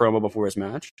 he cut a promo before his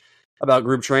match about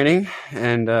group training,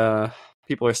 and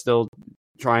people are still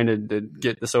trying to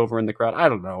get this over in the crowd. I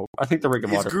don't know. I think the Ring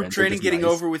of Honor is group training getting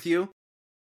over with you?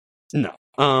 No.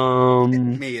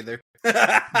 Me either.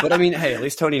 But I mean, hey, at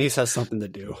least Tony Nese has something to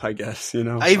do, I guess, you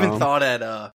know. I even thought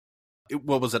at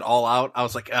what was it, All Out? I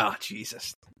was like, oh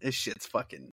Jesus, this shit's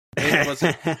fucking.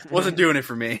 It wasn't doing it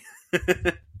for me.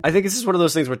 I think this is one of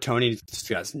those things where Tony just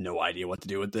has no idea what to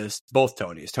do with this. Both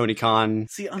Tonys, Tony Khan.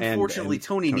 See, unfortunately, and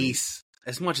Tony Nese,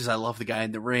 as much as I love the guy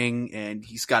in the ring, and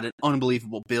he's got an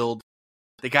unbelievable build,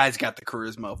 the guy's got the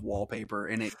charisma of wallpaper,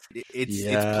 and it's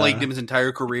plagued him his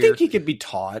entire career. I think he could be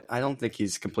taught. I don't think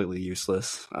he's completely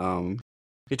useless.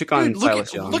 He took on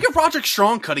Silas Young. Look at Project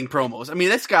Strong cutting promos. I mean,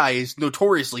 this guy is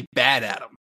notoriously bad at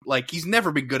them. Like, he's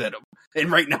never been good at them.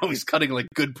 And right now he's cutting, like,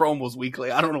 good promos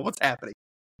weekly. I don't know what's happening.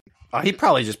 He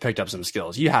probably just picked up some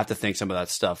skills. You have to think some of that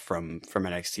stuff from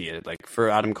NXT. Like, for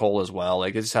Adam Cole as well.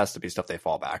 Like, it just has to be stuff they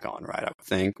fall back on, right? I would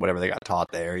think. Whatever they got taught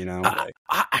there, you know?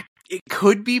 It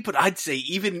could be, but I'd say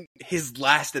even his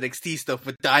last NXT stuff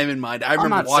with Diamond Mine, I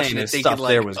remember watching it thinking, stuff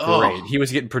like, there was great. He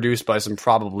was getting produced by some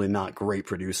probably not great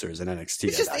producers in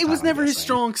NXT. It was never his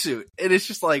strong suit. And it's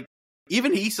just like,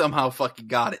 even he somehow fucking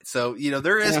got it. So, you know,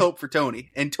 there is hope for Tony.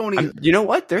 And Tony... you know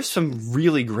what? There's some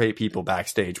really great people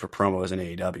backstage for promos in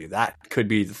AEW. That could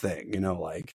be the thing, you know,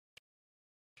 like...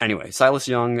 Anyway, Silas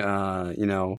Young, you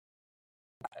know...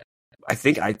 I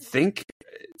think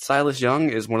Silas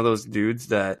Young is one of those dudes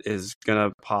that is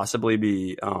gonna possibly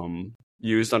be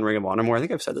used on Ring of Honor more. I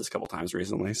think I've said this a couple times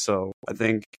recently, so I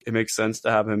think it makes sense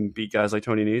to have him beat guys like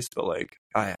Tony Nese. But like,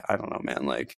 I don't know, man.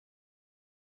 Like,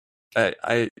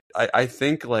 I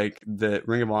think like the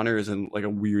Ring of Honor is in like a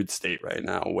weird state right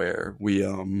now where we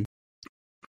are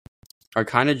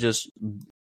kind of just.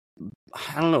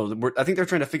 I don't know. I think they're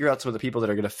trying to figure out some of the people that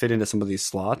are going to fit into some of these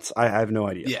slots. I have no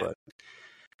idea, but.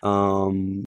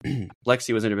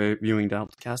 Lexi was interviewing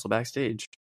Dalton Castle backstage.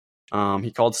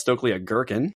 He called Stokely a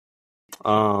gherkin.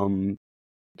 That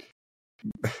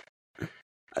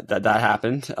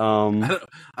happened. I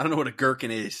don't know what a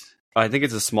gherkin is. I think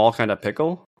it's a small kind of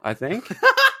pickle. I think.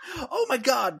 Oh my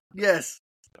god! Yes.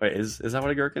 Wait, is that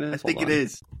what a gherkin is? I think it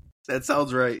is. That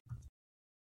sounds right.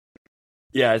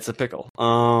 Yeah, it's a pickle.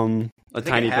 I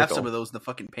tiny have pickle. Some of those in the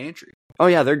fucking pantry. Oh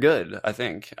yeah, they're good. I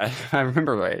think I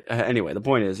remember right. Anyway, the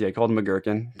point is, he called him a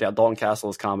gherkin. Dalton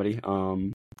Castle's comedy.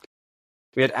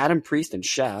 We had Adam Priest and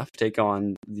Shaft take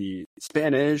on the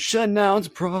Spanish Announce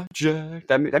Project.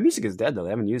 That music is dead though. They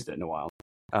haven't used it in a while.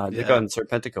 Took on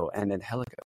Serpentico and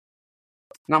Angelico.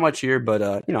 Not much here,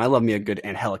 but you know, I love me a good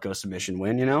Angelico submission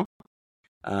win. You know.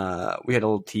 We had a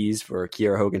little tease for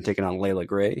Kiera Hogan taking on Layla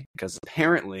Gray because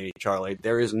apparently, Charlie,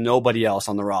 there is nobody else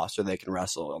on the roster they can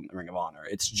wrestle in the Ring of Honor.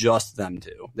 It's just them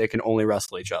two. They can only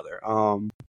wrestle each other.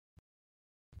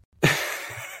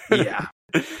 Yeah.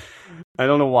 I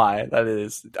don't know why that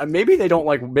is. Maybe they don't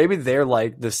like. Maybe they're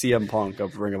like the CM Punk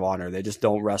of Ring of Honor. They just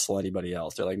don't wrestle anybody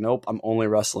else. They're like, nope, I'm only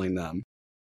wrestling them.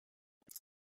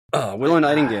 Willow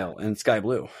Nightingale and Sky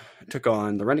Blue took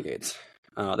on the Renegades.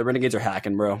 The Renegades are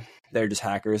hacking, bro. They're just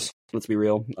hackers. Let's be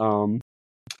real.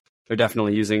 They're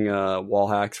definitely using wall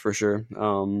hacks for sure.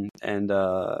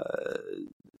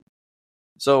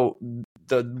 So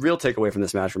the real takeaway from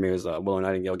this match for me is Willow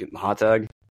Nightingale getting the hot tag.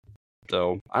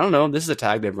 So I don't know. This is a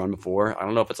tag they've run before. I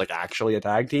don't know if it's like actually a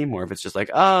tag team or if it's just like,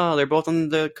 oh, they're both on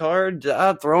the card.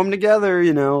 Throw them together,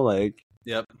 you know, like.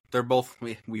 Yep, they're both.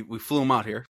 We flew them out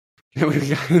here.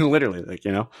 Literally, like,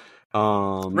 you know.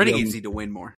 Renegades need to win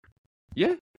more.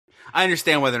 Yeah. I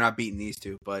understand why they're not beating these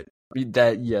two, but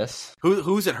yes.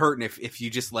 Who's it hurting if you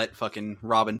just let fucking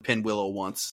Robin pin Willow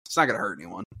once? It's not gonna hurt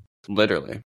anyone.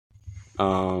 Literally.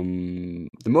 The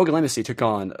Mogul Embassy took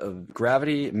on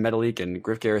Gravity, Metalik, and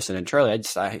Griff Garrison and Charlie.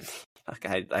 I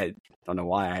don't know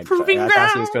why I asked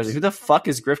this question. Who the fuck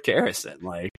is Griff Garrison?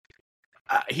 Like,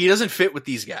 he doesn't fit with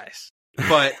these guys,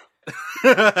 but.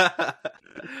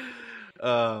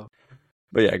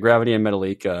 But yeah, Gravity and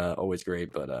Metalik, always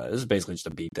great, but this is basically just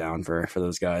a beatdown for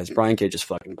those guys. Brian Cage is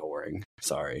fucking boring.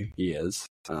 Sorry, he is.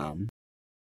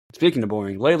 Speaking of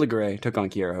boring, Layla Gray took on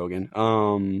Kiera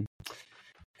Hogan.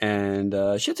 And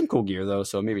she had some cool gear, though,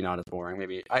 so maybe not as boring.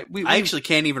 Maybe I actually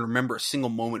can't even remember a single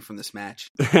moment from this match.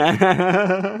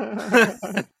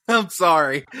 I'm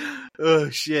sorry. Oh,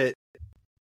 shit.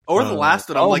 Or the last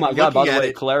that I'm like, my god! By the way,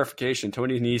 it. Clarification: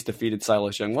 Tony Nese defeated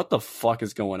Silas Young. What the fuck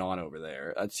is going on over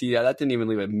there? See, that didn't even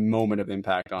leave a moment of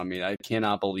impact on me. I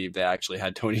cannot believe they actually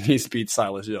had Tony Nese beat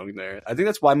Silas Young there. I think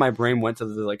that's why my brain went to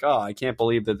the like, oh, I can't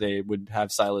believe that they would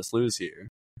have Silas lose here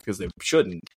because they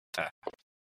shouldn't.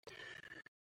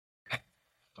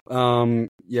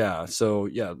 Yeah. So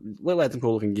yeah, Layla had some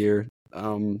cool looking gear.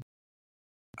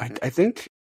 I think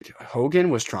Hogan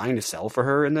was trying to sell for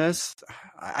her in this.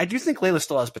 I do think Layla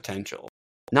still has potential.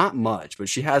 Not much, but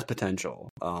she has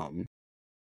potential.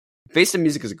 Face and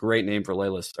Music is a great name for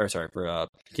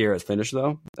Kiera's finish,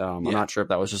 though. I'm not sure if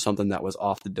that was just something that was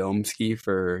off the dome ski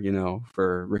for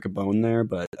Rick Bone there,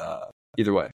 but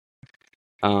either way.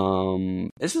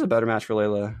 This is a better match for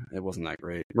Layla. It wasn't that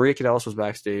great. Maria Kanellis was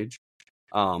backstage.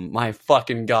 My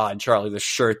fucking God, Charlie, the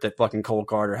shirt that fucking Cole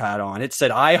Carter had on. It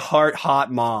said, "I heart hot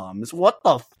moms." What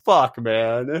the fuck,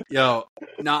 man? Yo,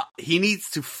 nah, he needs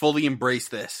to fully embrace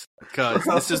this, because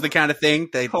this is the kind of thing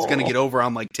that's going to get over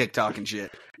on like TikTok and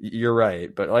shit. You're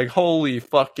right, but like, holy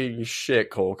fucking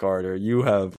shit, Cole Carter. You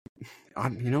have,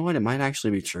 you know what? It might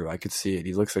actually be true. I could see it.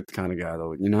 He looks like the kind of guy, though,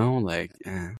 like,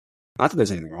 not that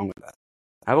there's anything wrong with that.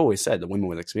 I've always said the women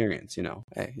with experience, hey,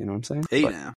 you know what I'm saying? Hey,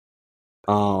 but,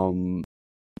 now.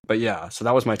 But yeah, so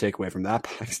that was my takeaway from that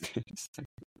backstage.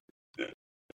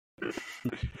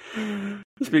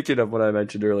 Speaking of what I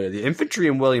mentioned earlier, the Infantry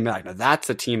and Willie Mack. Now that's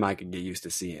a team I could get used to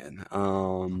seeing.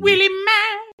 Willie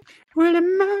Mack.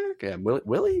 Yeah,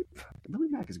 Willie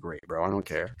Mack is great, bro. I don't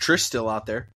care. Trish still out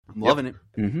there. I'm loving it.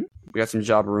 Mm-hmm. We got some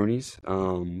jobberoonies.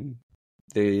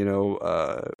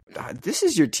 This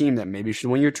is your team that maybe should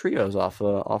win your trios off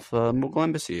Mogul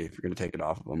Embassy if you're going to take it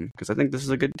off of them, because I think this is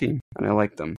a good team and I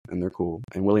like them and they're cool.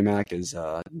 And Willie Mack is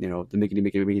the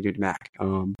Mickey Mac.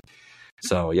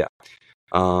 So yeah.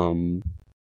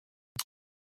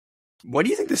 What do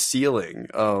you think the ceiling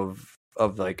of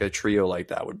like a trio like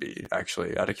that would be,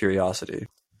 actually, out of curiosity?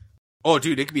 Oh,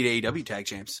 dude, it could be the AEW tag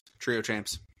champs, trio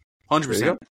champs,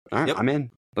 100%. All right, yep. I'm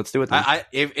in. Let's do it then.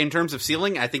 If in terms of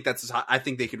ceiling, I think I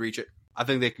think they could reach it. I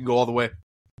think they could go all the way.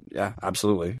 Yeah,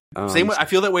 absolutely. Same way. I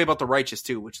feel that way about the Righteous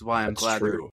too, which is why I'm glad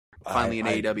they're finally in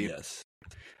AEW. Yes.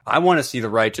 I want to see the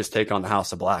Righteous take on the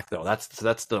House of Black, though.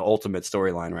 That's the ultimate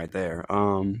storyline right there.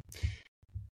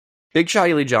 Big Shot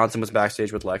Lee Johnson was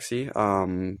backstage with Lexi.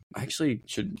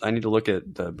 I need to look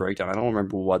at the breakdown. I don't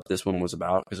remember what this one was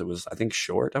about, because it was, I think,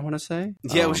 short, I want to say.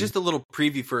 Yeah, it was just a little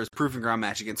preview for his Proving Ground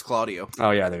match against Claudio.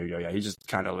 Oh, yeah, there you go. Yeah, he just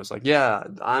kind of was like, yeah,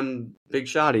 I'm Big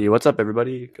Shotty. What's up,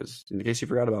 everybody? Because in case you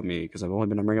forgot about me, because I've only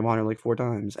been on Ring of Honor like 4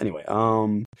 times. Anyway,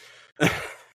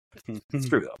 it's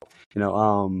true,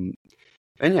 though.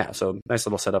 And yeah, so nice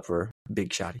little setup for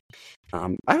Big Shotty.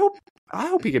 I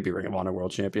hope he could be Ring of Honor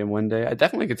World Champion one day. I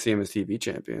definitely could see him as TV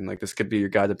champion. Like, this could be your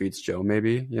guy that beats Joe,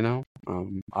 maybe,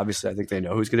 Obviously, I think they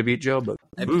know who's going to beat Joe, but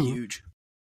that'd be huge.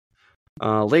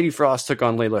 Lady Frost took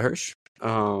on Layla Hirsch.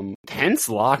 Tense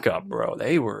lockup, bro.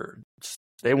 They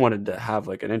wanted to have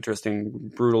like an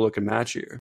interesting, brutal looking match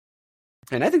here.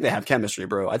 And I think they have chemistry,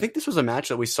 bro. I think this was a match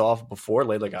that we saw before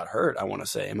Layla got hurt, I want to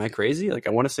say. Am I crazy? Like,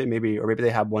 I want to say maybe they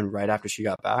had one right after she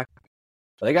got back.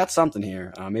 But they got something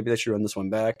here. Maybe they should run this one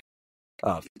back.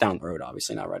 Down the road,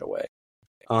 obviously, not right away.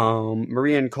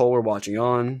 Maria and Cole were watching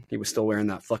on. He was still wearing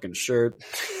that fucking shirt.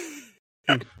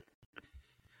 The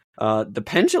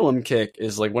pendulum kick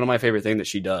is like one of my favorite things that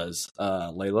she does.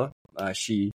 Layla,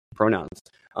 she pronouns.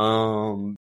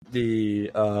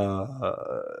 Yeah,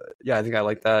 I think I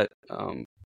like that.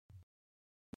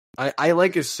 I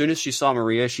like, as soon as she saw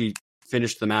Maria, she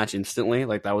finished the match instantly.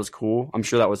 Like, that was cool. I'm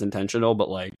sure that was intentional, but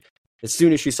like, as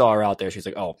soon as she saw her out there, she's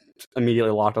like, oh,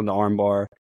 immediately locked on the armbar.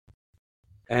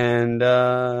 And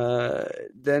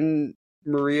then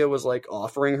Maria was like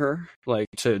offering her like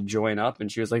to join up,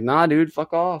 and she was like, nah, dude,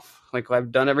 fuck off. Like,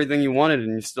 I've done everything you wanted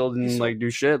and you still didn't like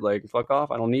do shit. Like, fuck off.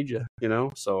 I don't need you,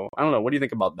 So I don't know. What do you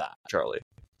think about that, Charlie?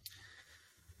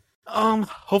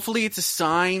 Hopefully it's a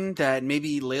sign that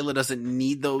maybe Layla doesn't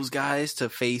need those guys to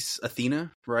face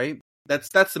Athena, right? That's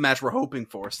the match we're hoping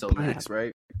for still next,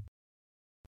 right?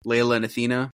 Layla and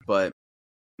Athena, but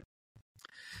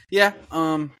yeah,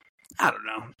 I don't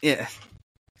know. Yeah.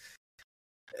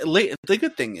 The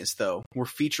good thing is, though, we're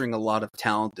featuring a lot of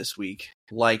talent this week,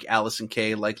 like Allison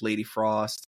Kay, like Lady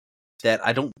Frost, that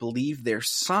I don't believe they're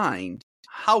signed.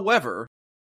 However,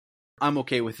 I'm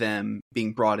okay with them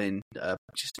being brought in,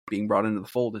 just being brought into the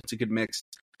fold. It's a good mix.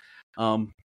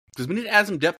 Because we need to add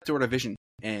some depth to our division.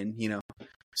 And,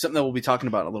 something that we'll be talking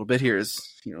about a little bit here is,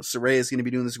 Saraya is going to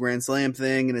be doing this Grand Slam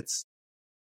thing, and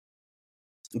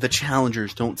the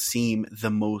challengers don't seem the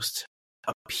most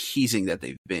appeasing that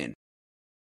they've been.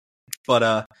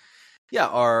 But, yeah,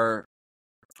 our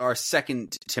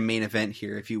second to main event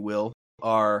here, if you will,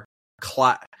 our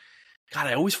God,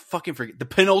 I always fucking forget. The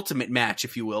penultimate match,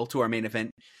 if you will, to our main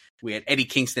event. We had Eddie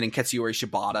Kingston and Katsuyori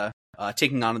Shibata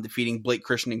taking on and defeating Blake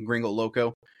Christian and Gringo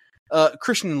Loco.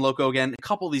 Christian and Loco, again, a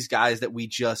couple of these guys that we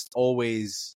just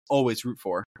always root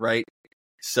for, right?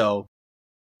 So,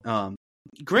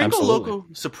 Gringo Loco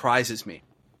surprises me,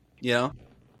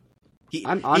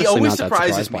 I'm honestly always not that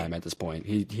surprised by him at this point.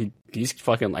 He's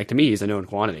fucking, like, to me, he's a known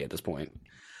quantity at this point.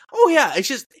 Oh yeah, it's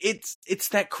just it's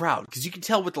that crowd, because you can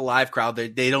tell with the live crowd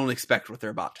they don't expect what they're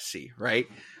about to see, right?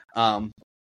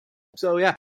 So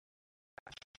yeah,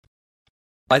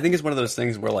 I think it's one of those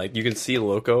things where, like, you can see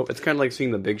Loco. It's kind of like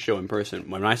seeing the Big Show in person.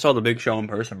 When I saw the Big Show in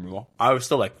person, bro, I was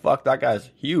still like, fuck, that guy's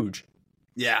huge.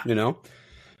 Yeah. You know?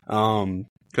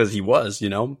 Because he was, you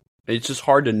know? It's just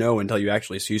hard to know until you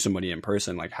actually see somebody in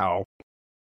person, like, how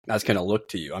that's going to look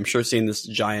to you. I'm sure seeing this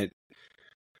giant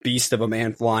beast of a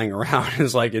man flying around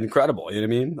is, like, incredible. You know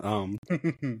what I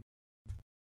mean?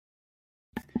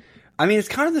 I mean, it's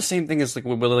kind of the same thing as like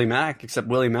with Willie Mack, except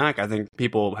Willie Mack, I think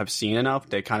people have seen enough;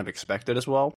 they kind of expect it as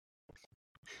well.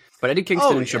 But Eddie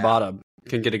Kingston and Shibata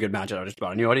can get a good match out of just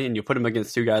about anybody, and you put him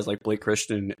against two guys like Blake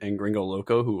Christian and Gringo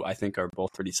Loco, who I think are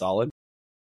both pretty solid.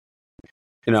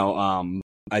 You know,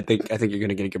 I think you're going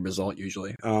to get a good result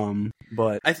usually.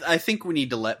 But I think we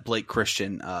need to let Blake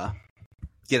Christian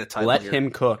get a title. Let him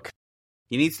cook.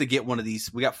 He needs to get one of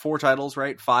these. We got 4 titles,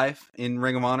 right? 5 in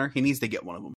Ring of Honor. He needs to get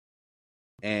one of them.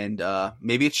 And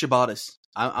maybe it's Shibata's.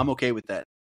 I'm okay with that.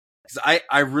 Because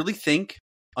I really think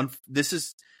this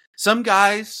is... Some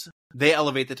guys, they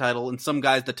elevate the title, and some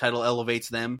guys, the title elevates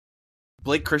them.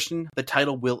 Blake Christian, the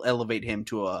title will elevate him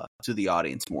to the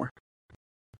audience more.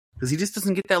 Because he just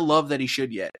doesn't get that love that he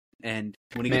should yet. And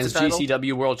when he gets the title...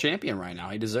 GCW World Champion right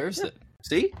now. He deserves it.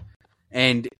 See?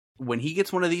 And when he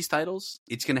gets one of these titles,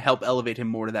 it's going to help elevate him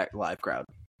more to that live crowd.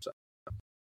 So.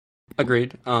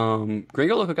 Agreed.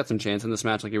 Gringo Loco got some chance in this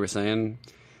match, like you were saying.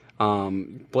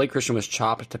 Blake Christian was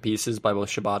chopped to pieces by both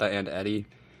Shibata and Eddie.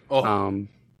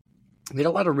 They had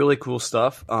a lot of really cool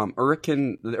stuff. The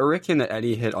Hurricane that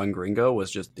Eddie hit on Gringo was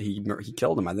just he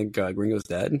killed him. I think Gringo's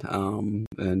dead. You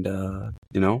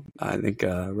know, I think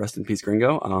rest in peace,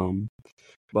 Gringo.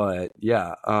 But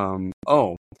yeah.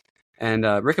 And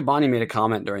Riccaboni made a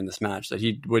comment during this match that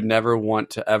he would never want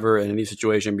to ever in any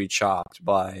situation be chopped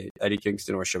by Eddie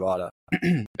Kingston or Shibata.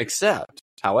 Except,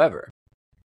 however,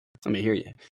 let me hear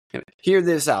you. Hear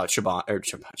this out,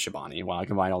 Shibani. Wow, I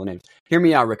combine all the names. Hear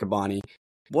me out, Riccaboni.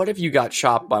 What if you got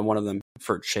chopped by one of them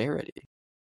for charity?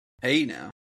 Hey, now.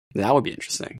 That would be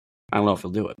interesting. I don't know if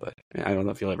he'll do it, but I don't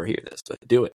know if you'll ever hear this, but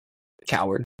do it.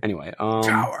 Coward. Anyway.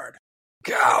 Coward.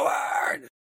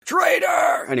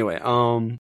 Traitor! Anyway,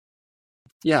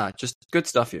 yeah, just good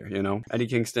stuff here, you know. Eddie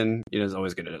Kingston, is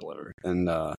always going to deliver. And,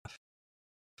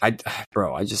 I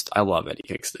love Eddie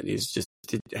Kingston. He's just,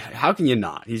 how can you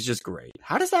not? He's just great.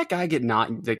 How does that guy get not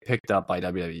picked up by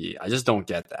WWE? I just don't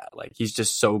get that. Like, he's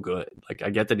just so good. Like, I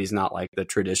get that he's not like the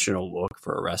traditional look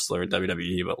for a wrestler in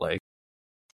WWE, but like,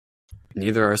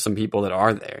 neither are some people that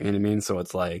are there. You know what I mean? So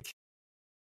it's like,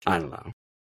 I don't know.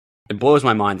 It blows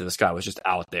my mind that this guy was just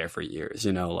out there for years,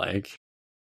 like.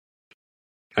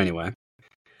 Anyway.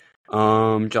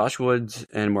 Josh Woods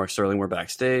and Mark Sterling were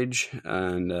backstage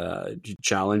and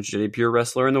challenged any pure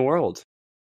wrestler in the world.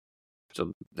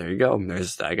 So there you go.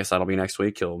 I guess that'll be next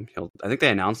week. He'll I think they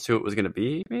announced who it was going to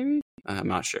be, maybe? I'm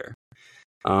not sure.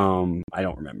 I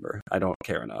don't remember. I don't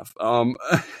care enough. I'm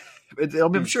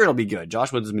sure it'll be good.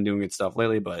 Josh Woods has been doing good stuff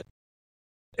lately, but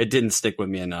it didn't stick with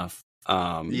me enough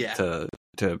to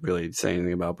really say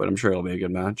anything about, but I'm sure it'll be a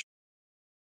good match.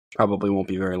 Probably won't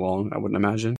be very long, I wouldn't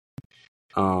imagine.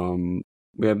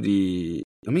 We have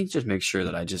let me just make sure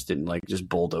that I just didn't just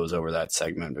bulldoze over that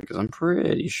segment because I'm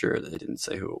pretty sure that they didn't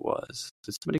say who it was.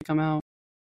 Did somebody come out?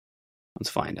 Let's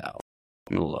find out.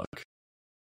 I'm gonna look.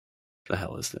 The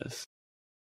hell is this?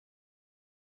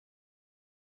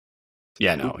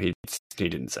 Yeah, no, he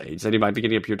didn't say. He said he might be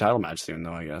getting a pure title match soon,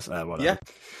 though. I guess. Whatever. Yeah.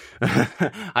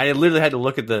 I literally had to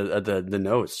look at the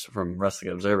notes from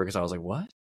Wrestling Observer because I was like, what?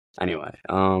 Anyway,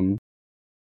 I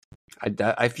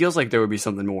feels like there would be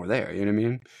something more there. You know what I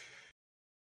mean?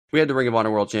 We had the Ring of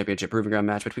Honor World Championship Proving Ground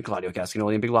match between Claudio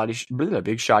Castagnoli and Big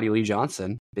Shotty Lee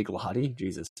Johnson. Big Lottie?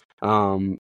 Jesus.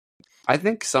 I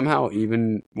think somehow,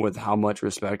 even with how much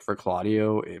respect for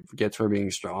Claudio it gets for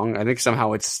being strong, I think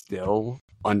somehow it's still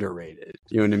underrated.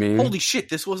 You know what I mean? Holy shit,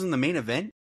 this wasn't the main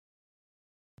event?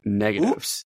 Negative.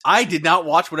 Oops. I did not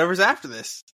watch whatever's after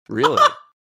this. Really?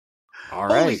 All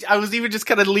right. I was even just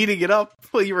kind of leading it up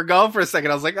while you were gone for a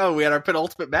second. I was like, oh, we had our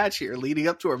penultimate match here leading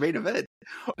up to our main event.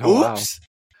 Oh, oops.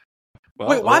 Wow.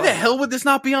 Well, wait, why the hell would this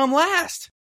not be on last?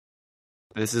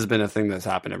 This has been a thing that's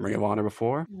happened in Ring of Honor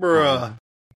before. Bruh.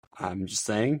 I'm just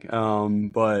saying.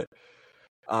 But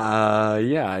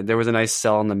there was a nice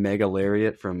sell on the Mega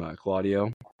Lariat from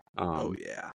Claudio.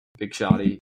 Big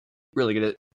Shotty. Really good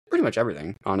at pretty much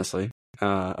everything, honestly.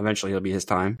 Eventually it'll be his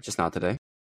time, just not today.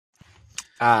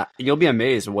 You'll be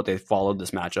amazed at what they followed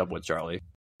this match up with, Charlie.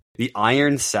 The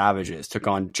Iron Savages took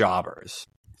on Jobbers.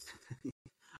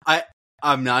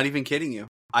 I'm not even kidding you.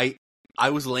 I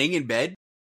was laying in bed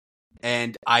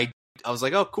and I was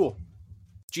like, oh, cool.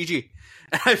 GG.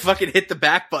 And I fucking hit the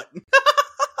back button.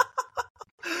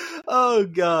 Oh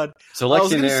God. So I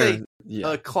was Lexi gonna there,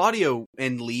 say, Claudio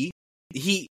and Lee.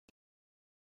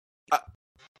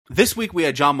 This week we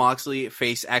had John Moxley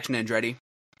face Action Andretti,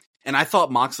 and I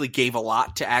thought Moxley gave a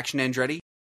lot to Action Andretti.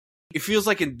 It feels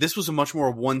like this was a much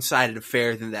more one-sided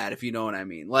affair than that, if you know what I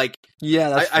mean. Like, yeah,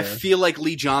 that's I fair. feel like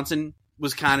Lee Johnson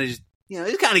was kind of just,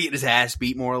 he's kind of getting his ass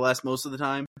beat more or less most of the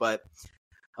time. But,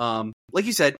 like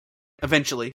you said,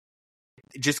 eventually,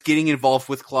 just getting involved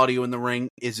with Claudio in the ring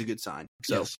is a good sign.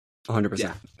 So, Yes, 100%.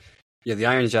 Yeah. Yeah, the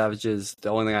Iron Savages, the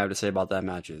only thing I have to say about that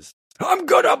match is, I'm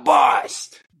gonna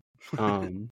bust!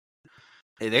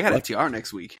 Hey, they got FTR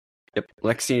next week. Yep,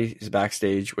 Lexi is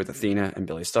backstage with Athena and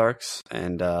Billy Starks,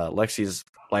 and Lexi's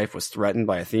life was threatened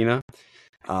by Athena.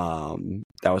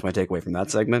 That was my takeaway from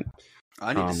that segment.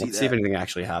 I need to see let's that. see if anything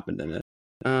actually happened in it.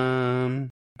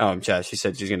 Yeah, she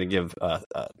said she's going to give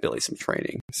Billy some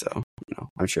training, so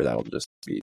I'm sure that'll just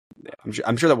be.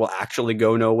 I'm sure that will actually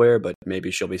go nowhere, but maybe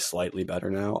she'll be slightly better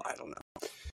now. I don't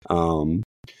know.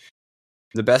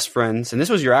 The Best Friends, and this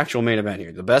was your actual main event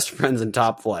here. The Best Friends in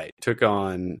Top Flight took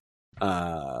on,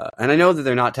 and I know that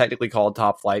they're not technically called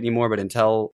Top Flight anymore, but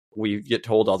until we get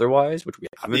told otherwise, which we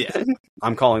haven't been,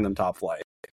 I'm calling them Top Flight.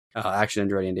 Action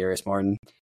Andretti and Darius Martin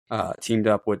teamed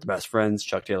up with the Best Friends,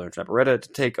 Chuck Taylor and Trapperetta, to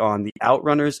take on the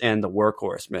Outrunners and the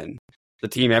Workhorsemen, the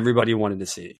team everybody wanted to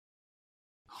see.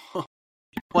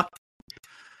 What?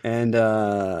 And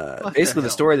basically, the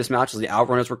story of this match is the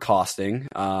Outrunners were costing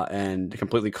and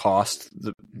completely cost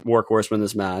the Workhorsemen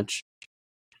this match.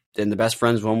 Then the Best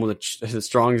Friends won with a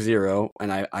strong 0,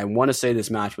 and I want to say this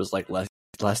match was like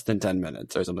less than 10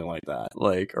 minutes or something like that,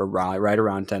 or right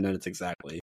around 10 minutes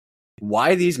exactly.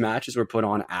 Why these matches were put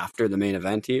on after the main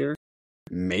event here?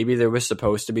 Maybe there was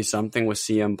supposed to be something with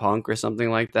CM Punk or something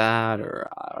like that, or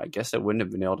I guess it wouldn't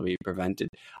have been able to be prevented.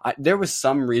 There was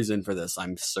some reason for this,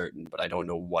 I'm certain, but I don't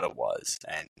know what it was.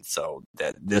 And so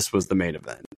this was the main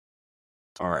event.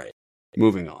 All right,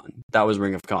 moving on. That was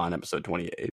Ring of Con, episode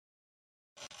 28.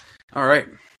 All right.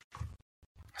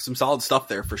 Some solid stuff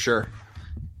there for sure.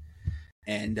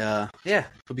 And hope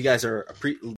you guys are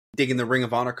digging the Ring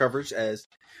of Honor coverage, as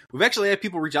we've actually had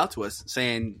people reach out to us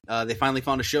saying they finally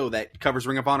found a show that covers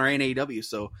Ring of Honor and AEW.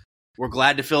 So we're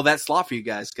glad to fill that slot for you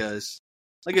guys, because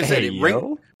like I said,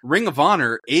 Ring of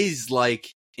Honor is like,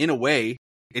 in a way,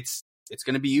 it's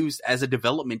going to be used as a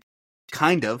development,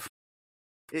 kind of.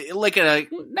 Like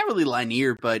not really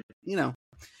linear, but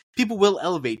people will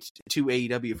elevate to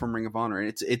AEW from Ring of Honor,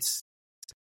 and it's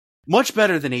much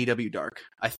better than AEW Dark.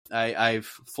 I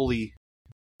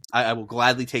will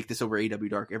gladly take this over AEW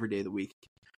Dark every day of the week.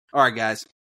 All right, guys,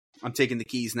 I'm taking the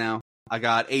keys now. I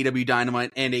got AEW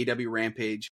Dynamite and AEW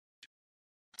Rampage.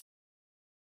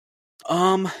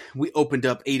 We opened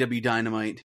up AEW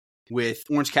Dynamite with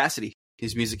Orange Cassidy.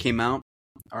 His music came out.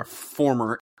 Our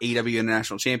former AEW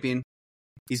International Champion.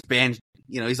 He's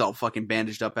he's all fucking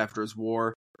bandaged up after his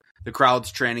war. The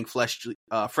crowd's chanting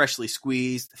freshly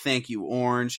squeezed. Thank you,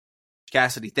 Orange.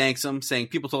 Cassidy thanks him, saying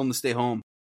people told him to stay home.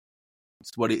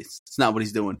 It's not what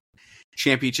he's doing.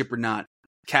 Championship or not,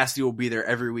 Cassidy will be there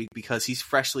every week because he's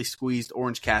freshly squeezed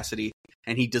Orange Cassidy,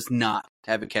 and he does not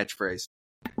have a catchphrase.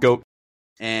 Go.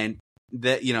 And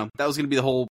that was going to be the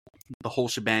whole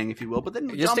shebang, if you will. But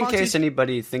then, just in case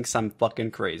anybody thinks I'm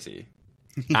fucking crazy,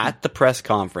 at the press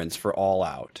conference for All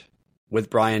Out with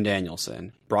Bryan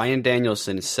Danielson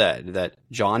said that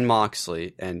Jon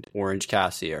Moxley and Orange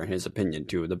Cassidy are, in his opinion,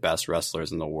 two of the best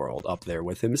wrestlers in the world, up there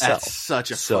with himself.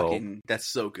 That's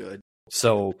so good.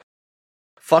 So,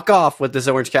 fuck off with this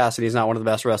Orange Cassidy is not one of the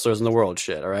best wrestlers in the world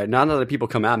shit, all right? Not that people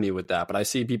come at me with that, but I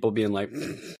see people being like,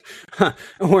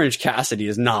 Orange Cassidy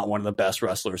is not one of the best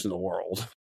wrestlers in the world.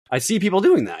 I see people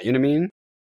doing that, you know what I mean?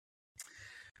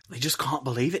 They just can't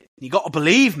believe it. You got to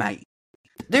believe, mate.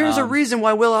 There's a reason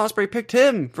why Will Ospreay picked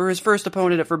him for his first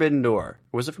opponent at Forbidden Door.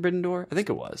 Was it Forbidden Door? I think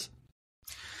it was.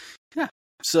 Yeah.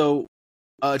 So,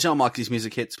 Jon Moxley's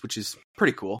music hits, which is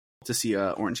pretty cool to see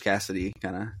Orange Cassidy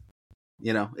kind of,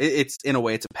 it's in a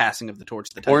way, it's a passing of the torch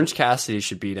to the title. Orange Cassidy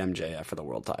should beat MJF for the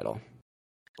world title.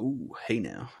 Ooh, hey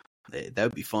now. That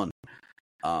would be fun.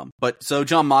 But so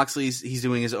Jon Moxley's, he's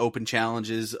doing his open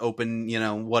challenges, open,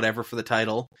 whatever for the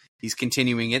title. He's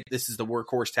continuing it. This is the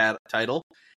Workhorse title.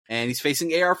 And he's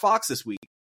facing AR Fox this week.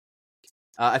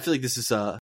 I feel like this is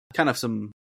kind of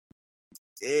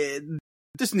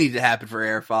this needed to happen for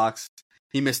AR Fox.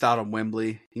 He missed out on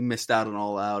Wembley. He missed out on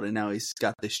All Out, and now he's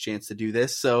got this chance to do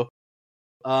this. So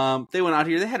they went out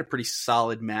here. They had a pretty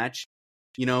solid match.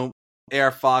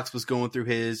 AR Fox was going through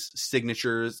his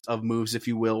signatures of moves, if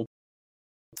you will.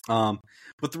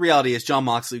 But the reality is Jon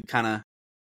Moxley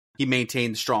he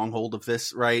maintained the stronghold of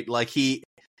this, right? Like he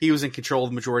was in control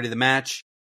of the majority of the match.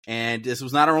 And this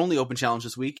was not our only open challenge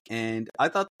this week, and I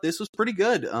thought this was pretty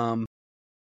good.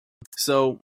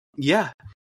 So yeah,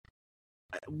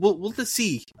 we'll just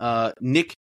see.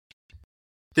 Nick,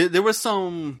 there was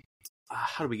some.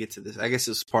 How do we get to this? I guess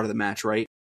this was part of the match, right?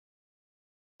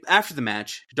 After the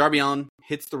match, Darby Allin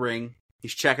hits the ring.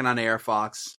 He's checking on AR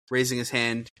Fox, raising his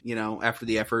hand, after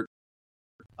the effort.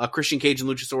 Christian Cage and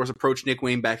Luchasaurus approached Nick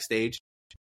Wayne backstage.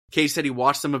 Cage said he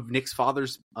watched some of Nick's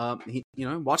father's,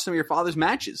 watched some of your father's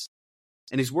matches,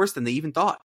 and he's worse than they even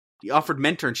thought. He offered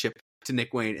mentorship to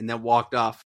Nick Wayne and then walked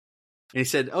off. And he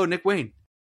said, "Oh, Nick Wayne,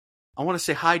 I want to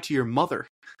say hi to your mother.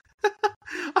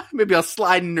 Maybe I'll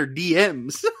slide in her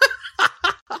DMs."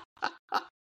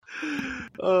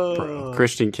 Bro,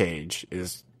 Christian Cage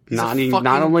is not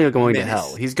only going to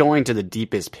hell, he's going to the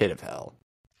deepest pit of hell.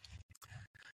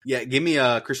 Yeah, give me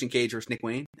Christian Cage versus Nick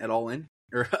Wayne at All In.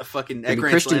 Or a fucking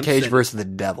Christian Cage versus the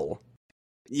devil.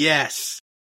 Yes.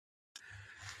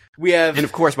 And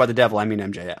of course, by the devil, I mean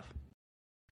MJF.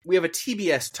 We have a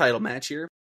TBS title match here,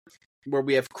 where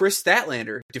we have Chris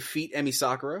Statlander defeat Emi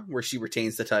Sakura, where she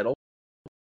retains the title.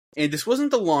 And this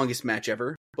wasn't the longest match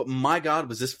ever, but my god,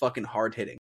 was this fucking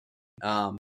hard-hitting.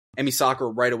 Emi Sakura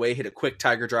right away hit a quick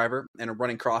Tiger Driver and a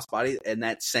running crossbody, and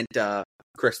that sent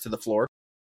Chris to the floor.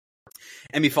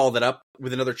 Emi followed it up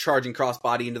with another charging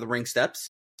crossbody into the ring steps.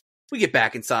 We get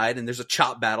back inside, and there's a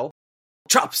chop battle.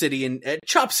 Chop City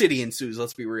ensues,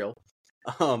 let's be real.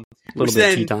 A little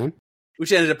bit of tea time.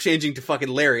 Which ended up changing to fucking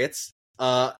lariats.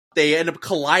 They end up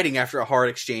colliding after a hard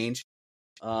exchange.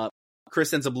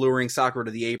 Chris ends up luring Sakura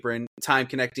to the apron. She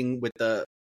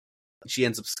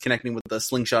ends up connecting with the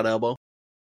slingshot elbow.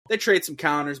 They trade some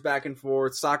counters back and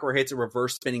forth. Sakura hits a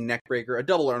reverse spinning neck breaker, a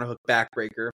double underhook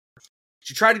backbreaker.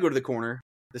 She tried to go to the corner.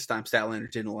 This time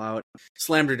Statlander didn't allow it.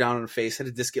 Slammed her down on her face, hit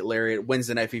a discus lariat.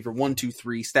 Wednesday Night Fever 1, 2,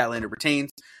 3. Statlander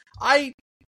retains. I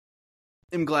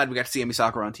am glad we got to see Emi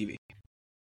Sakura on TV.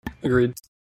 Agreed.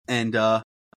 And,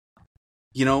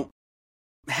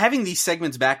 having these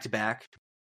segments back to back,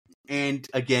 and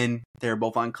again, they're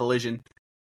both on Collision.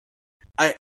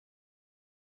 I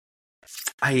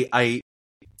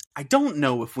don't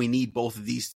know if we need both of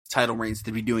these title reigns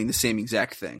to be doing the same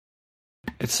exact thing.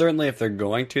 It's certainly, if they're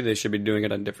going to, they should be doing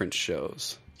it on different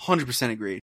shows. 100%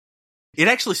 agreed. It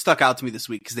actually stuck out to me this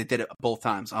week because they did it both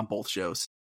times on both shows.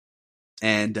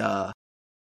 And, don't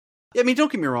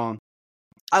get me wrong.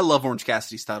 I love Orange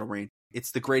Cassidy's title reign.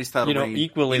 It's the greatest title reign.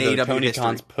 Equally, in AEW Tony history.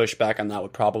 Khan's pushback on that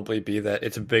would probably be that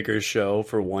it's a bigger show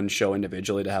for one show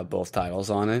individually to have both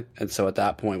titles on it. And so at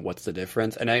that point, what's the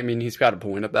difference? And I mean, he's got a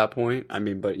point at that point. I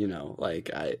mean, but,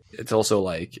 it's also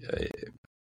like,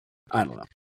 I don't know.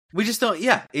 We just don't,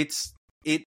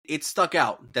 it stuck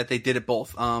out that they did it both.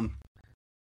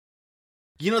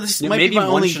 This might maybe be my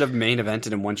one only... should have main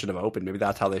evented and one should have opened. Maybe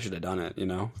that's how they should have done it,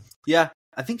 Yeah,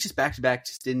 I think just back-to-back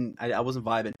just didn't... I wasn't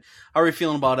vibing. How are you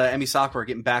feeling about Emi Sakura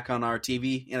getting back on our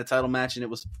TV in a title match, and it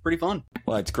was pretty fun?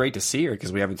 Well, it's great to see her,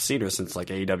 because we haven't seen her since,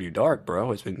 AEW Dark,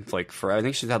 bro. It's been, forever. I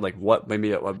think she's had,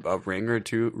 maybe a ring or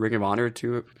two, Ring of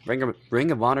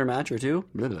Honor match or two?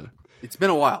 Blah. It's been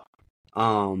a while.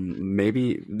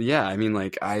 Maybe, yeah, I mean,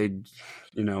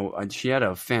 she had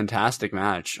a fantastic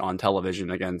match on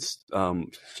television against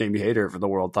Jamie Hayter for the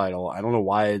world title. I don't know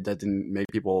why that didn't make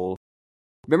people...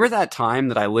 Remember that time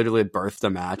that I literally birthed a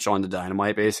match on the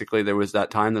Dynamite, basically? There was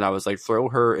that time that I was like, throw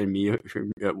her and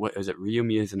what is it, Ryu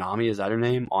Miyazunami, is that her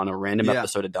name? On a random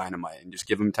episode of Dynamite, and just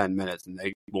give them 10 minutes and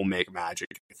they will make magic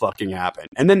fucking happen.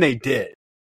 And then they did.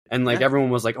 And everyone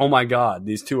was like, oh my god,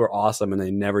 these two are awesome, and they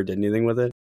never did anything with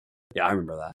it. Yeah, I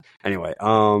remember that. Anyway,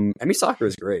 Emi Sakura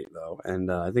is great, though.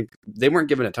 And I think they weren't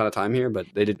given a ton of time here, but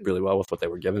they did really well with what they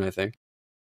were given, I think.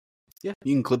 Yeah,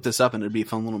 you can clip this up and it'd be a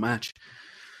fun little match.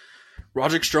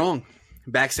 Roderick Strong,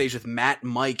 backstage with Matt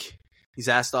and Mike. He's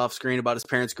asked off screen about his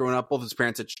parents growing up. Both his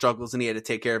parents had struggles and he had to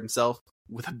take care of himself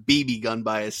with a BB gun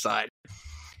by his side.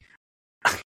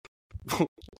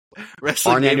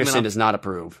 Arn Anderson does not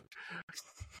approve.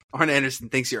 Arn Anderson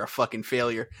thinks you're a fucking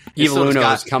failure. Evil Uno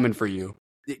is coming for you.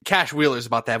 Cash Wheeler's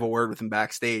about to have a word with him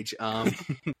backstage.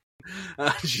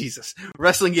 Jesus.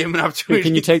 Wrestling gave him an opportunity.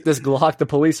 Can you take this Glock the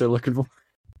police are looking for?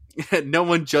 No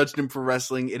one judged him for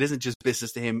wrestling. It isn't just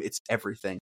business to him, it's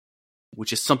everything.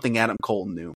 Which is something Adam Cole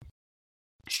knew.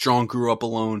 Strong grew up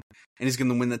alone, and he's going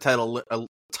to win the title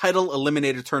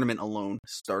eliminator tournament alone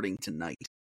starting tonight.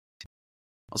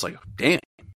 I was like, damn.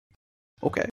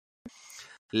 Okay.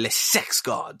 Les Sex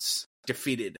Gods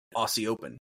defeated Aussie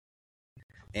Open.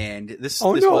 And this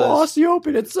was... Aussie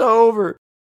Open, it's over.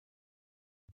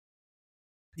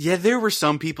 Yeah, there were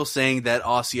some people saying that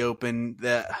Aussie Open,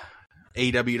 that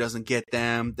AEW doesn't get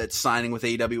them, that signing with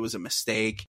AEW was a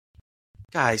mistake.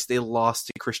 Guys, they lost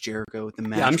to Chris Jericho at the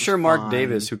match. Yeah, I'm sure Mark fine.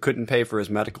 Davis, who couldn't pay for his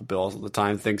medical bills at the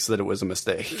time, thinks that it was a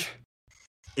mistake.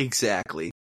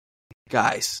 Exactly.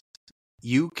 Guys,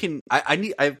 you can...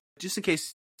 I just in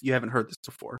case you haven't heard this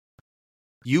before,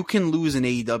 you can lose in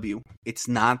AEW. It's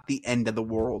not the end of the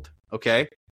world, okay?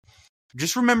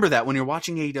 Just remember that when you're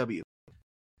watching AEW.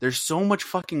 There's so much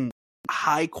fucking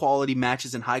high-quality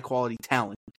matches and high-quality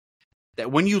talent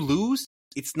that when you lose,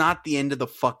 it's not the end of the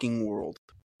fucking world.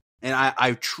 And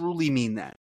I truly mean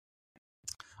that.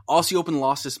 Aussie Open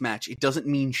lost this match. It doesn't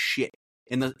mean shit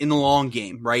in the long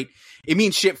game, right? It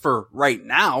means shit for right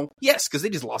now, yes, because they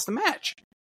just lost the match.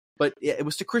 But it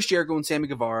was to Chris Jericho and Sammy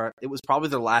Guevara. It was probably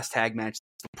their last tag match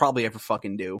they'll probably ever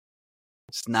fucking do.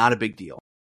 It's not a big deal.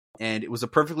 And it was a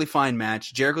perfectly fine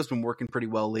match. Jericho's been working pretty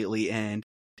well lately, and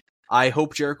I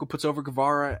hope Jericho puts over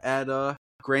Guevara at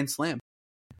Grand Slam.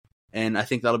 And I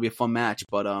think that'll be a fun match.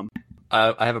 But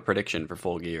I have a prediction for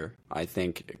Full Gear. I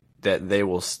think that they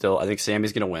will still... I think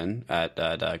Sammy's going to win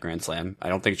at Grand Slam. I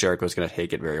don't think Jericho's going to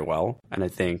take it very well. And I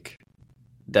think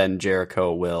then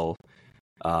Jericho will...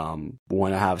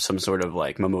 want to have some sort of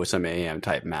like Mimosa Mayhem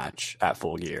type match at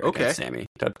Full Gear against Sammy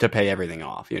to pay everything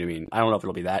off. You know what I mean? I don't know if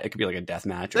it'll be that. It could be like a death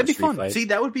match. That'd or a be fun. fight. See,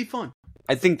 that would be fun.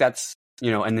 I think that's,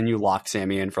 and then you lock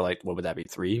Sammy in for like, what would that be?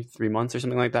 3 months or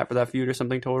something like that for that feud or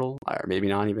something total, or maybe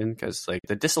not even, because like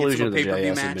the disillusion of the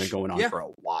JS has been going on for a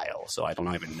while, so I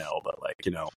don't even know, but like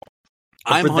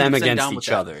I'm for them against down each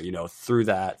other,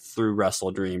 through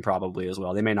Wrestle Dream probably as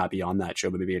well. They may not be on that show,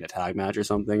 but maybe in a tag match or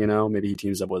something, Maybe he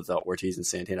teams up with Ortiz and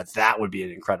Santana. That would be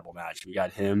an incredible match. We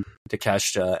got him,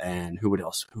 Takeshita, and who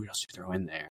else do you throw in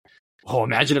there? Oh,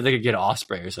 imagine if they could get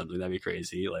Ospreay or something. That'd be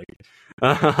crazy. Like,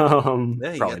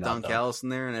 yeah, you got Don Callis in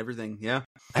there and everything. Yeah.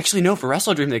 Actually, no, for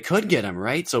Wrestle Dream, they could get him,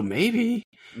 right? So maybe.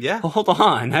 Yeah. Hold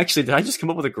on. Actually, did I just come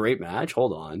up with a great match?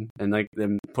 Hold on. And like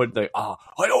them put the, I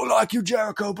don't like you,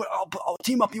 Jericho, but I'll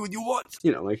team up you with you once.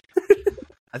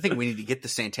 I think we need to get the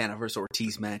Santana versus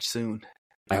Ortiz match soon.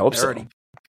 I hope so.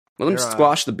 Let them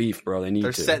squash the beef, bro. They need to.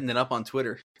 They're setting it up on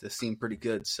Twitter to seem pretty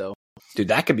good, so. Dude,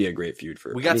 that could be a great feud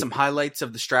for. We got some highlights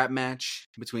of the strap match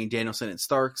between Danielson and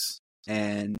Starks,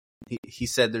 and he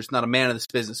said there's not a man in this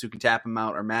business who can tap him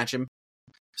out or match him.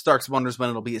 Starks wonders when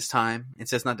it'll be his time and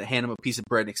says not to hand him a piece of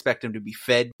bread and expect him to be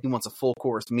fed. He wants a full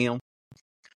course meal.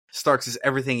 Starks is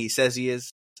everything he says he is,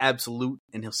 absolute,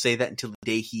 and he'll say that until the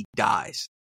day he dies.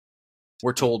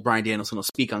 We're told Bryan Danielson will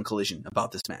speak on Collision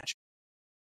about this match.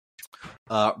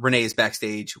 Renee is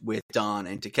backstage with Don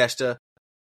and Takeshita.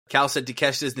 Cal said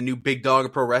Takeshita is the new big dog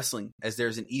of pro wrestling, as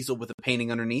there's an easel with a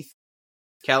painting underneath.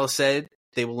 Cal said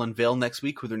they will unveil next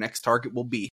week who their next target will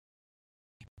be.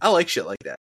 I like shit like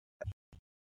that.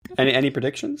 Any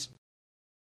predictions?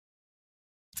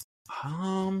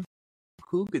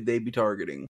 Who could they be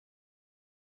targeting?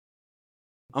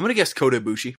 I'm gonna guess Kota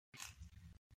Ibushi.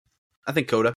 I think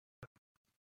Kota.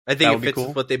 I think it fits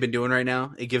with what they've been doing right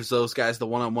now. It gives those guys the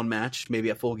one-on-one match, maybe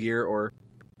at Full Gear, or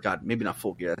maybe not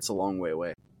Full Gear. That's a long way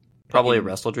away. Probably a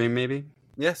Wrestle Dream, maybe.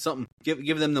 Yeah, something.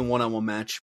 Give them the one-on-one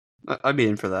match. I'd be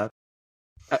in for that.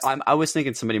 I was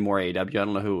thinking somebody more AEW. I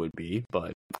don't know who it would be,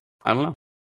 but I don't know.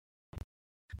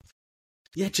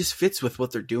 Yeah, it just fits with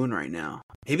what they're doing right now.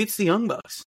 Maybe it's the Young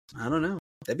Bucks. I don't know.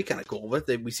 That'd be kind of cool. But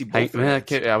we see both.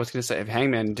 I was gonna say if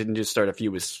Hangman didn't just start a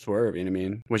feud with Swerve, you know what I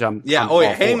mean? Which I'm.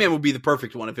 Hangman would be the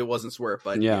perfect one if it wasn't Swerve.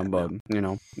 But but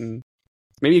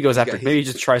maybe he goes after. Maybe he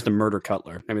just tries to murder